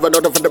side, you would never know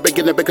that from the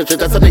beginning because your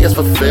destiny is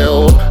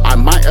fulfilled. I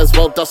might as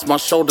well dust my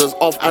shoulders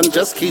off and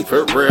just keep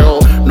it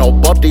real.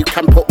 Nobody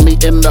can put me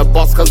in the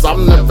box cause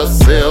I'm never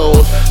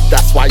sealed.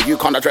 That's why you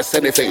can't address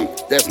anything.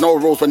 There's no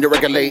rules when you're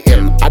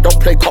regulating. I don't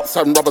play cops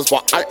and robbers,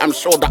 but I am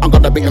sure that I'm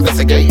gonna be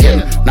investigating.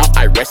 Now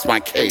I rest my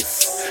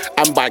case.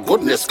 And by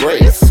goodness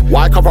grace,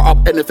 why cover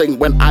up anything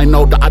when I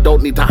know that I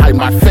don't need to hide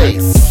my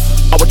face?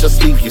 I would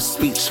just leave you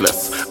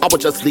speechless. I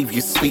would just leave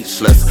you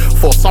speechless.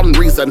 For some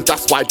reason,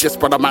 that's why this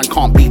brother man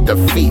can't be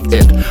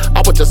defeated.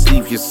 I would just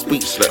leave you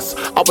speechless.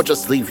 I would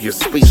just leave you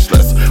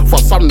speechless. For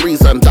some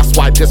reason, that's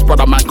why this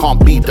brother man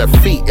can't be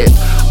defeated.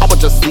 I would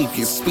just leave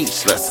you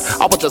speechless.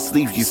 I would just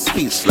leave you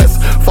speechless.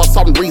 For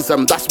some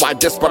reason, that's why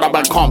this brother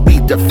man can't be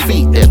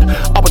defeated.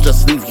 I would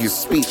just leave you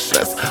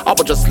speechless. I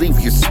would just leave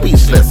you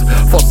speechless.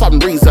 For some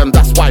reason,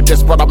 that's why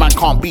this brother man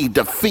can't be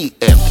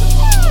defeated.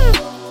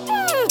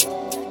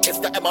 It's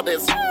the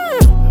M.O.D.'s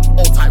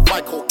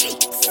All-Time-Vical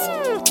Eats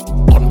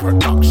on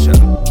production.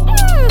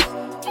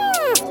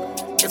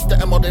 It's the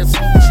M.O.D.'s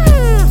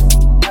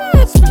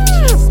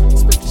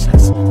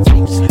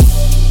Speechless.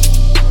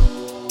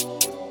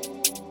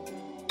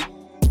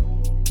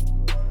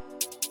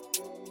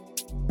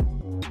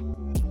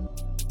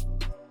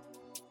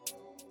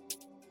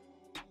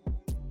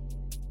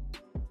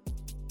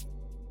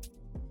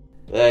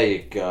 There you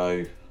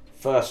go.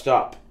 First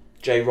up,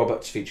 J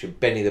Roberts featuring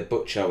Benny the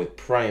Butcher with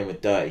Praying with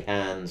Dirty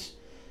Hands.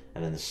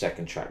 And then the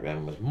second track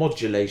then was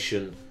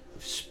Modulation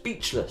with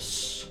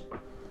Speechless.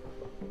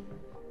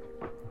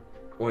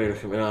 What are you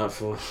looking at me out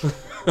for?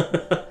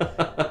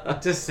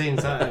 I've just seen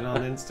something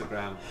on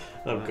Instagram.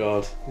 Oh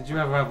God. Did you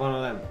ever have one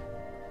of them?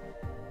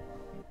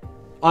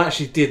 I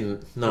actually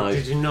didn't, no.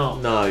 Did you not?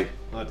 No.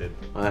 I did.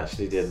 I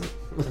actually didn't.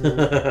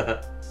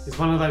 It's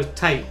one of those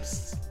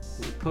tapes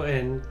that you put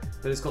in,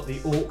 but it's got the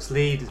aux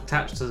lead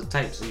attached to the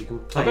tape so you can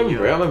play I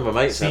remember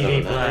my mates CD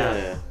having player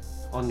that.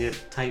 on your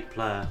tape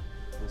player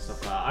and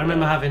stuff like that. I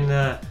remember having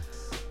the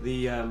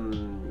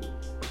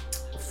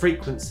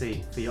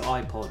frequency for your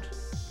iPod.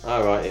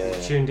 Oh right, yeah.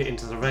 You tuned it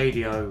into the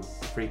radio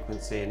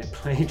frequency and it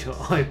played your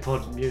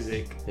iPod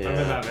music. Yeah, I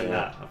remember having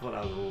that. I thought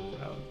that was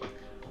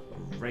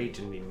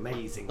ragingly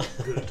amazing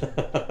good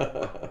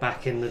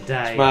back in the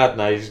day. It's mad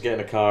now, you just get in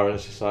a car and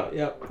it's just like,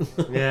 yep.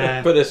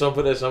 Yeah. put this on,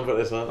 put this on, put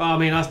this on. Well, I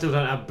mean, I still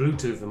don't have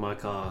Bluetooth in my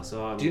car,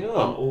 so I'm, Do you not?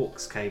 I'm aux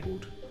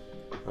cabled.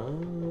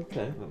 Oh,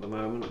 okay. At the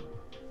moment.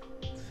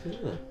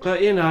 Yeah.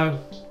 But you know,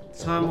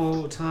 time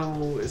will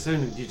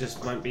soon you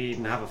just won't be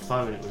even have a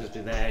phone, it will just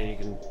be there and you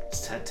can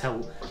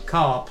tell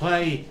car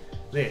play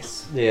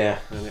this. Yeah.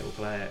 And it will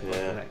play it.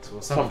 Yeah. Or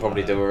something. Some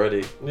probably do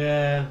already.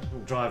 Yeah.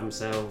 Drive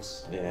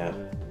themselves. Yeah.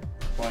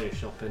 While you're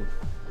shopping.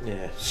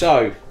 Yeah.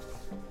 So,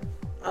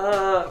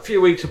 a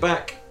few weeks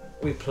back,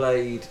 we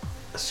played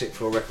a Sixth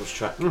Floor Records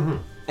track. Mm-hmm.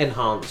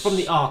 Enhanced. From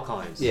the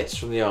archives. Yes,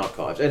 from the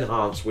archives.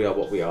 Enhanced, We Are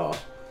What We Are.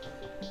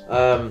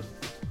 And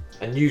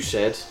you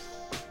said,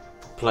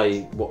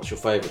 play what's your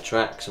favourite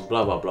tracks and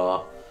blah, blah,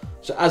 blah.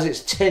 So as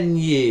it's 10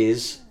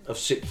 years of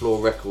Sixth Floor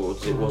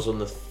Records, it was on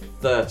the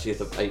 30th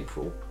of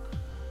April.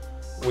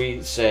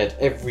 We said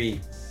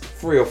every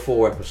 3 or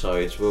 4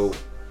 episodes we'll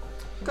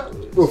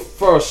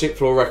throw a Sixth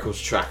Floor Records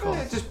track on.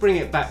 Yeah, just bring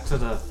it back to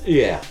the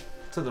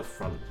to the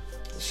front.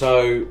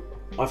 So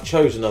I've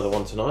chosen another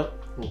one tonight.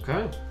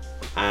 Okay.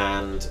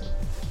 And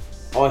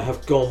I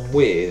have gone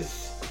with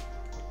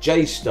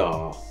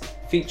J-Star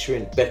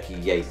featuring Becky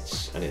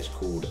Yates, and it's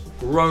called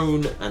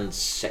Grown and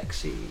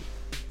Sexy.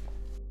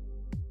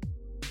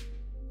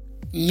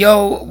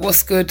 Yo,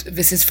 what's good?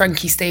 This is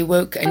Frankie Stay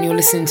Woke, and you're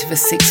listening to the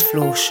Sixth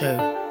Floor Show.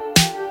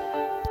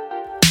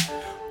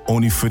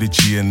 Only for the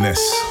GNS,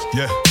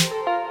 yeah.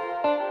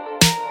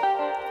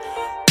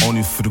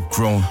 Only for the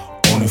grown,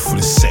 only for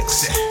the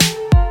sexy.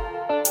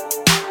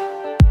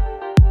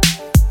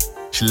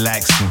 She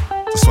likes me,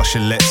 that's why she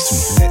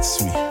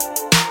lets me.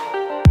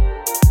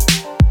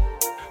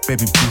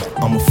 Baby boo,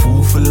 I'm a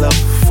fool for love,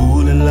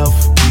 fool in love.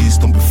 Please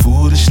don't be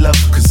foolish, love,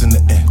 cause in the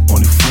end,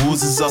 only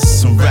fools is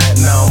us. And right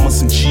now I'm on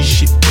some G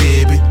shit,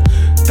 baby.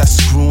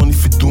 That's grown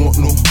if you don't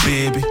know,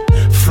 baby.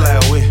 Fly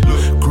away,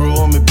 grow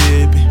on me,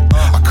 baby.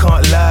 I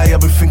can't lie,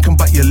 I've been thinking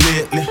about you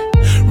lately.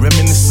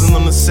 Reminiscing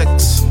on the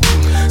sex.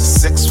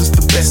 Sex was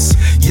the best,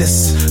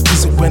 yes,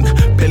 cause it went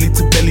belly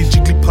to belly,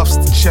 jigglypuffs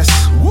to chest.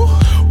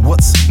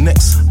 What's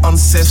next?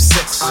 Unsafe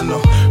sex. I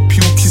know.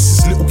 Pure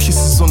kisses, little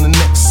kisses on the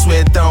neck.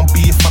 Swear down,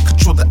 B, if I could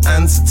draw the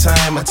hands of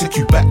time, I'd take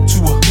you back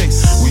to a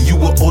place where you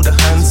were all the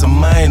hands of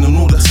mine. And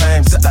all the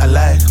times that I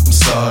lied, I'm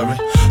sorry.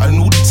 And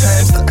all the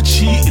times that I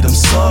cheated, I'm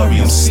sorry.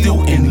 I'm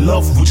still in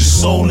love with your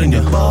soul and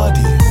your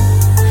body.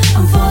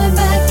 I'm falling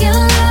back in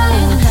love.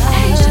 I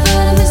hate you, but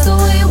I miss the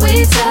way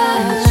we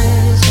touch.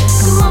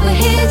 Come over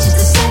here just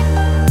a sec.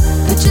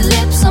 Put your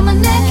lips on my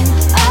neck.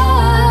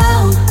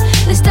 Oh,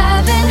 let's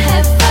dive in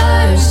head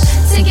first.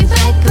 Take it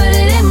back, put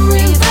it in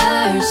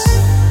reverse.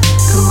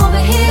 Come over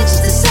here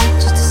just a sec.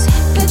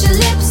 Put your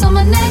lips on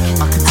my neck.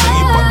 I can tell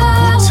you about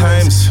the good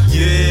times,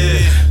 yeah.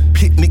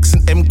 Picnics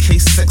and MK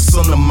sex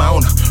on the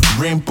mound.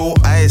 Rainbow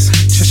eyes,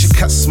 Cheshire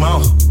cat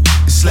smile.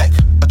 It's like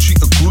I treat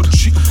her good,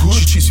 she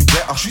treats you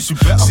better. She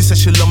said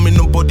she love me,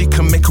 nobody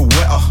can make her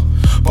wetter.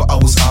 But I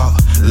was out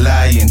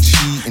lying,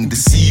 cheating,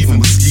 deceiving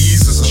with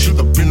skeezers. I should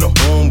have been at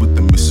home with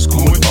the missus,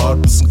 going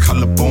hard with some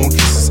collarbone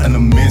kisses and a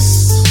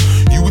miss.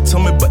 You would tell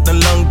me about the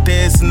long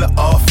days in the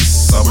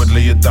office. I would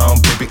lay you down,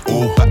 baby,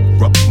 all back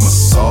rub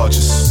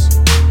massages.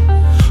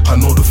 I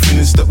know the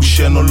feelings that we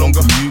share no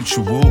longer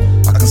mutual.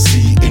 I can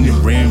see in your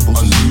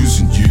rainbows, I'm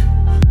losing you.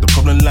 The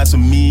problem lies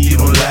with me, it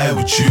don't lie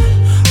with you.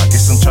 I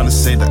guess I'm trying to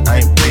say that I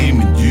ain't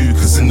blaming you,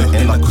 cause in the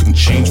end I couldn't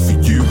change for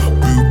you.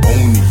 Boo,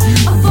 only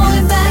you. I'm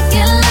falling back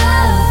in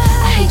love.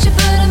 I hate you,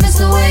 but I miss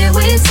the way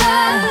we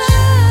touch.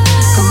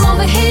 Come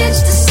over here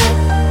just a sec.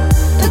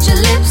 Put your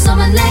lips on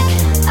my neck.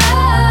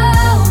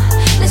 Oh,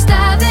 let's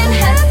dive in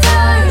head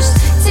first.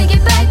 Take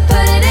it back,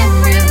 put it in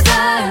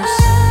reverse.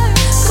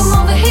 Come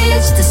over here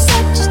just a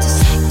sec.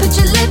 Put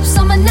your lips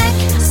on my neck.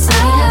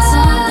 I had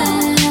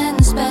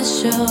something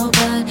special,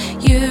 but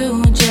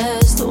you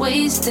just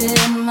wasted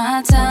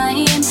my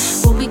time.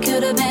 What we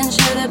could have been,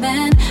 should have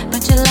been,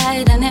 but you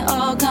lied and it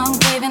all come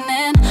caving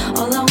in.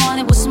 All I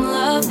wanted was some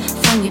love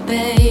from you,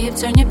 babe.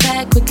 Turn your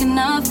back quick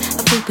enough,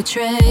 I feel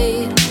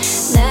betrayed.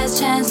 Last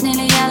chance,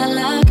 nearly out of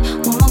luck.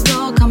 One more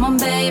go, come on,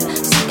 babe,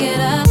 suck it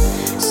up.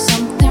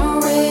 Something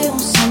real,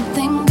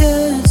 something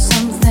good,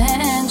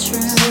 something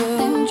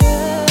true.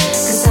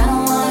 Cause I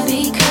don't wanna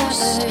be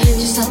cursed,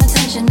 just some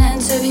attention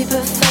and to be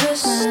put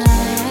first.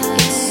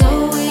 It's so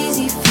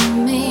easy for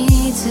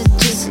me to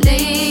just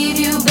leave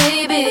you,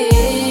 baby.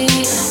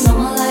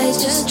 Normalize,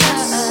 just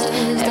trust.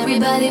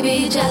 Everybody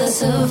be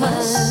jealous of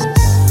us.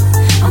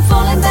 I'm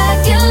falling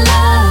back in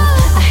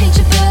love. I hate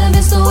you, but I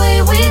miss the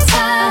way we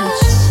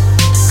touch.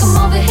 Come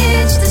over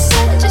here just a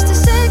sec.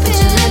 Put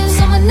your lips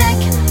on my neck.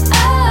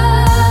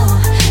 Oh,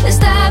 let's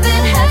dive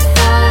in head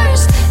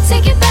first.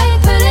 Take it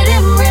back, put it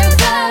in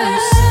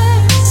reverse.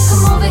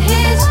 Come over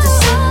here just a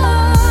sec.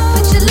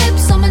 Put your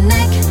lips on my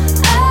neck.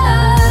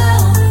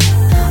 Oh,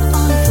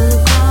 only for the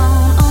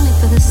grown, only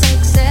for the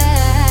sexy.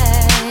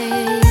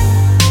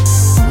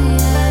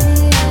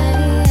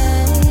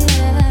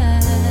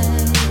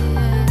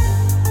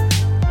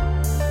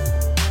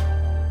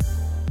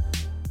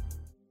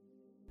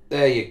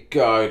 There you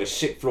go, the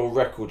Sixth Floor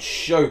Records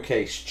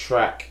showcase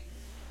track.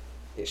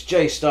 It's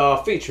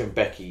J-Star featuring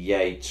Becky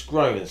Yates,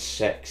 Grown and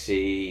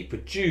Sexy,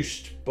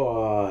 produced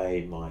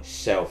by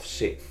myself,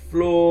 Sixth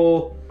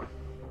Floor.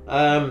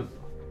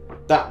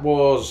 That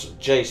was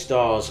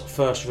J-Star's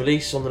first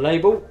release on the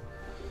label.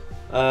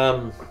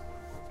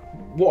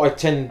 What I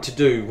tend to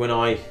do when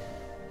I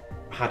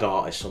had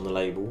artists on the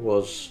label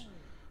was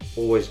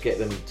always get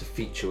them to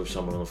feature with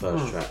someone on the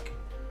first track,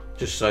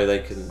 just so they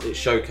can. It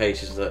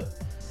showcases that.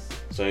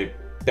 So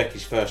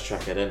Becky's first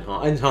track had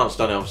Enhanced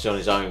done it obviously on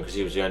his own because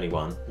he was the only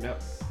one.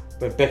 Yep.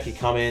 When Becky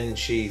come in,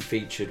 she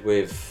featured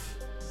with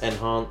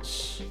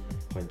Enhance.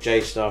 When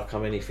J-Star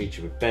come in, he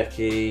featured with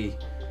Becky.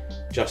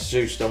 Just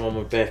Zeus done one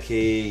with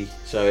Becky.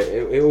 So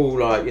it all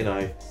like, you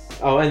know.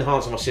 Oh,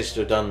 Enhance and my sister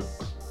have done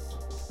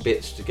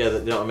bits together,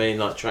 you know what I mean?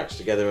 Like tracks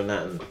together and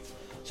that. And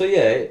so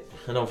yeah,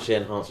 and obviously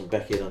Enhance and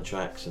Becky have done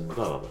tracks and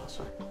blah blah blah.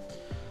 So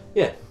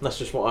yeah, that's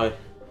just what I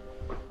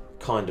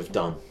kind of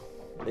done.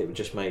 It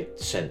just made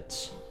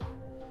sense.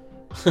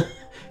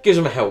 Gives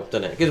them a help,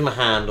 doesn't it? Gives them a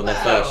hand on their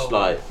first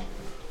like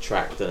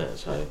track, doesn't it?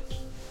 So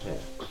yeah,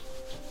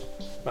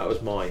 that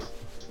was my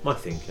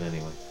thinking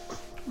anyway.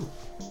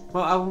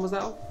 What album was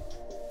that on?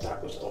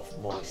 That was off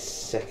my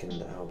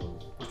second album,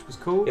 which was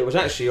called. It was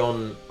actually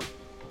on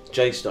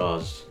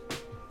J-Star's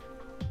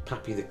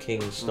Pappy the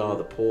King, Star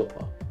the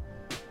Pauper,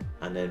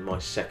 and then my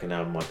second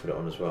album I put it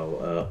on as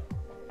well.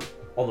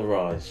 On the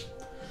Rise.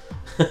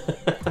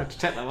 Had to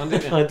check that one,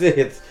 didn't you? I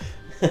did.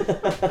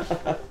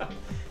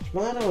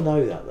 Man, I don't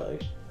know that though.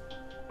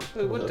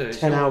 It would do.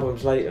 10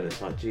 albums later, and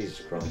it's like Jesus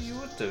Christ. You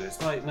would do.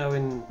 It's like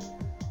knowing,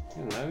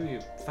 you know,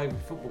 your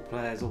favourite football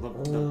players or the I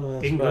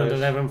England suppose.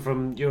 11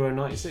 from Euro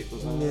 '96 or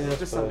something. Yeah, It's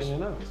just something you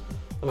know.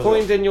 I mean,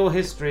 Coined in your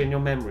history and your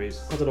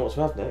memories. I don't know what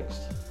to have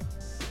next.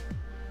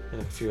 In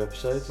a few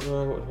episodes, I don't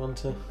know what one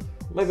to.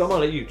 Maybe I might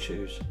let you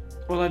choose.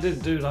 Well, I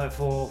did do like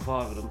 4 or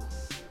 5 of them.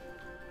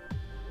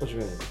 What do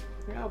you mean?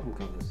 The album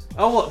covers.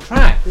 Oh, what,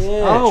 tracks?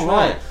 Yeah, oh,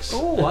 tracks.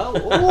 Right. Oh,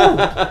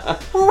 well.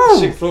 Oh.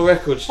 Sixth Floor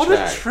Records what track.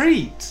 What a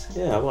treat.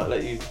 Yeah, I might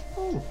let you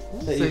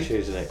you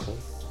choose the next one.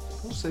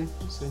 We'll see.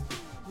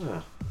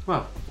 Yeah.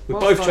 Well, we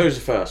both chose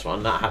the first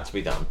one. That had to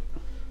be done.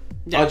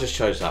 Yeah. I just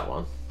chose that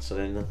one. So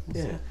then,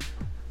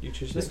 you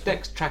choose this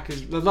next track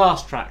is the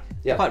last track.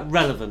 Yeah. Quite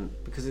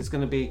relevant because it's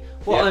going to be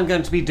what Yeah. I'm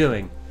going to be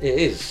doing. It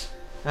is.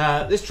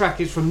 This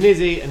track is from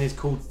Nizzy and is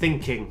called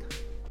Thinking.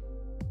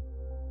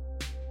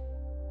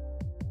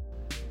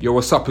 Yo,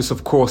 what's up? It's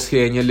of course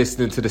here, and you're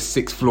listening to the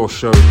 6th Floor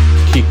Show.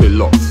 Keep it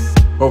locked.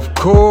 Of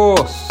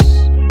course.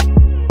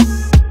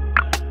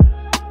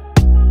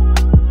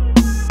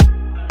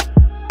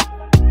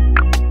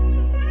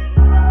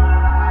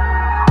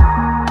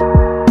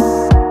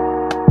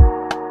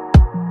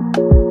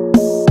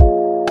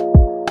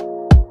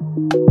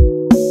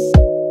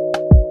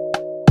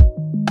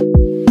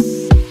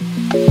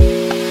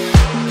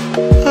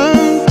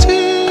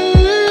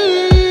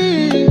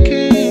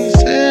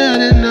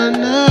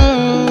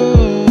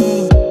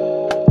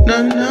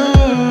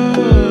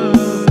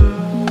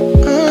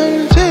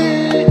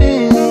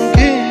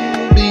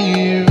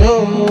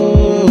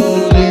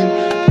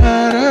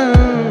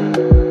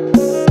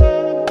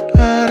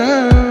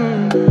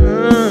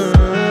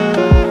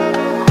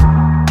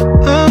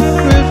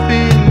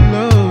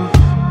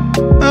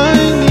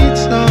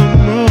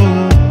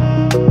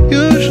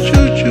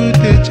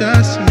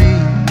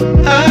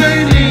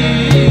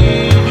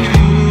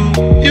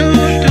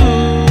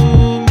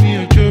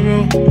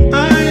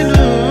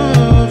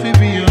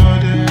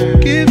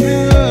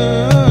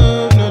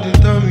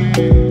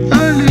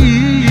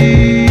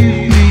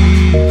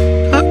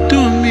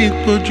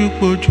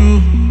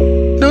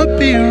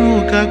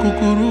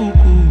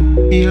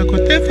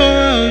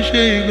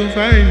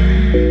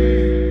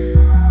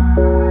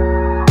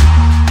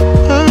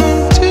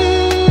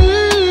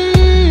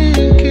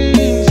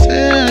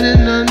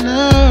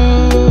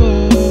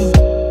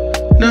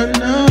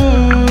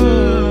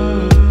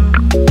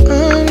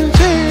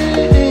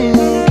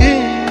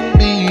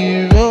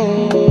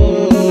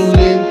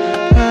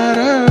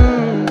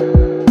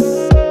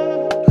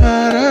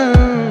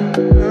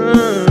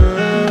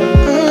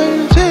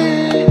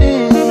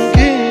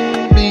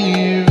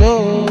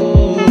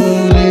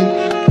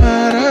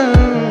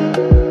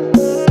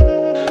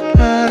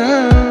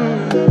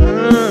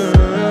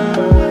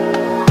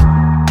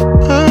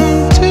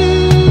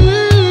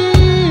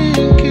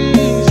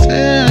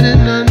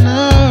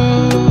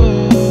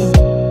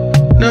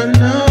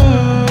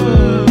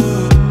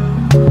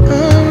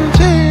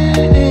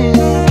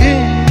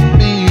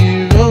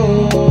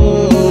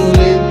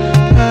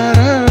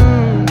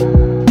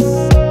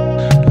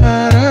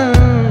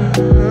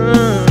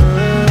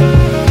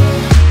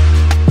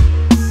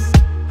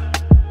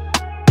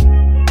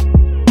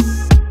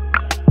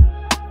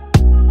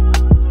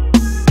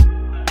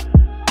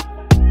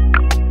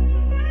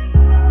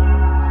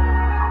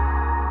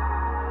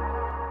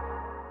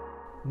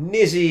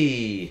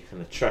 Nizzy,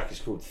 and the track is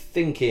called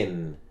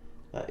Thinking.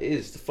 That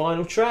is the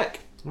final track.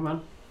 Yeah,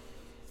 man.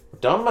 We're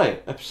done,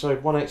 mate.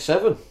 Episode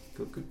 187.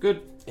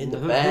 Good. In the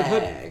Hood.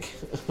 bag.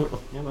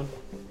 Yeah, man.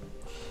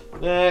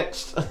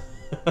 Next.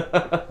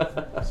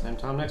 Same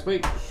time next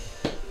week.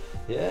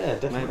 Yeah,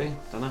 definitely. Maybe.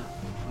 Don't know.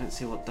 Let's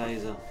see what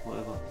days are.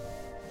 Whatever.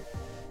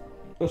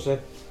 We'll see.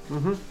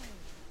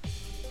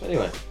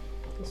 Anyway.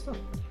 Good stuff.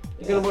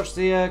 You gonna watch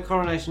the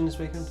coronation this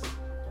weekend?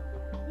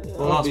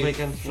 Or last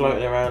weekend?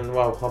 Floating around.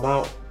 Well, I'm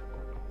out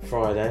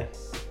Friday.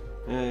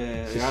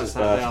 Yeah. Sister's You're out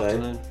Saturday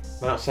afternoon.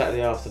 I'm out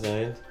Saturday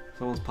afternoon.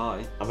 Someone's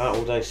party. I'm out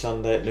all day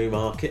Sunday at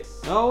Newmarket.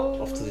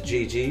 Oh. Off to the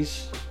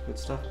GG's. Good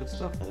stuff.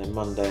 And then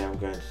Monday I'm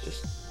going to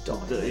just die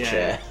in the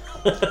chair.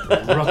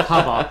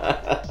 Recover.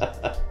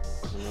 I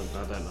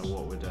don't know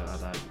what we're doing. I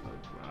don't.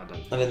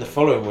 And then the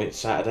following week,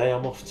 Saturday,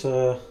 I'm off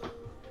to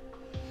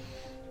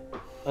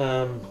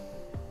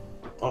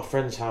our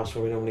friend's house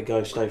where we normally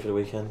go stay for the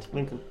weekend.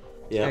 Lincoln.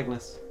 Yeah.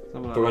 Agnes.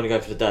 But we're only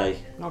going for the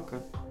day. Okay.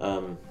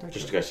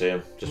 Just to go see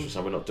him. Just for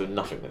some. We're not doing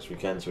nothing next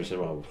weekend, so we said,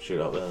 well, we'll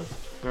shoot up there.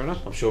 Fair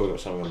enough. I'm sure we've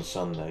got something on the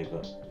Sunday,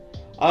 but...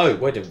 Oh,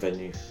 wedding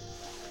venue.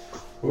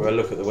 We're going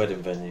to look at the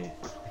wedding venue.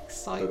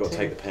 Exciting. We've got to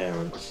take the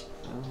parents.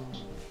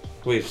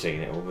 We've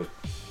seen it all with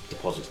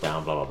deposits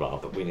down, blah, blah, blah,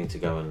 but we need to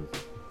go and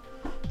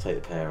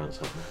take the parents,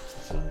 haven't we?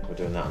 So we're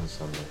doing that on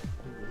Sunday.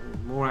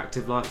 More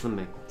active life than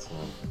me. So,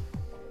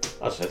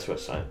 I'd say it's worth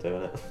saying,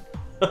 doing it.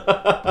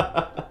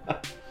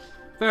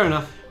 Fair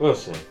enough. We'll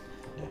see.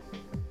 Yeah.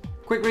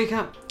 Quick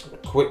recap.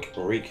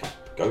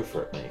 Go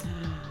for it, mate.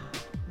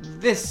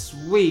 This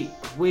week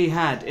we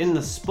had in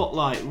the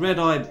spotlight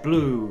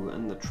RedEyeBlue,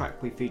 and the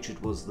track we featured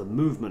was The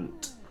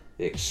Movement.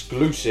 The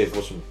exclusive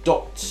was from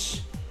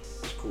Dotz.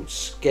 It's called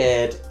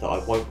Scared That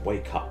I Won't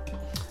Wake Up.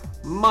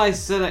 My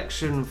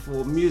selection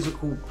for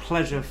musical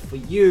pleasure for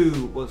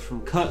you was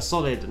from Kurt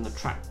Solid and the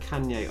track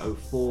Kanye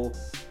 04.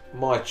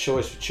 My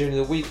choice for tune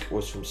of the week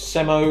was from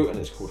Semo, and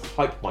it's called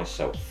Hype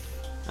Myself.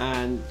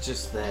 And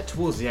just there,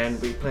 towards the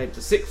end, we played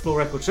the 6th Floor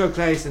Record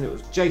Showcase, and it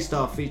was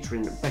J-Star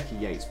featuring Becky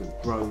Yates with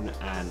Grown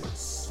and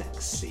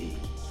Sexy.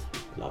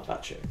 Love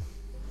that tune.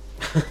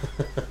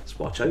 That's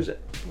why I chose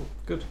it. Oh,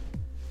 good.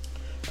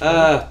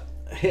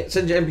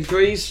 Send your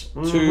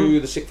MP3s to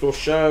the 6th Floor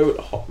Show at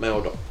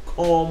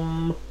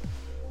hotmail.com.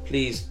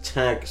 Please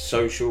tag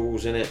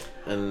socials in it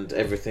and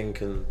everything.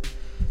 Did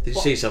you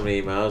see some of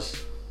the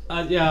emails?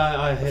 Yeah,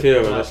 I hit a few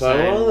of them. It's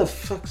like, what the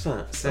fuck's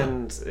that?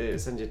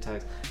 Send your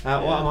tags.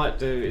 What I might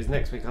do is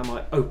next week I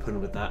might open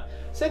with that.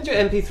 Send your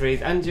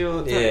MP3s and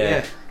your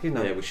yeah,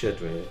 we should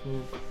really.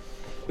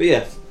 But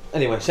yeah,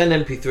 anyway, send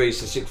MP3s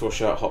to 6th Floor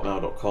Show at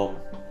hotmail.com.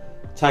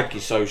 Tag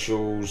your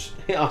socials.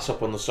 Hit us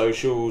up on the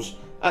socials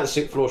at the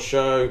 6th Floor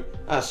Show,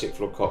 at 6th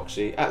Floor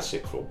Coxie, at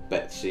 6th Floor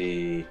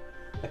Betsy.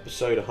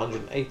 Episode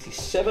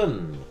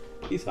 187.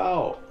 Peace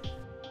out.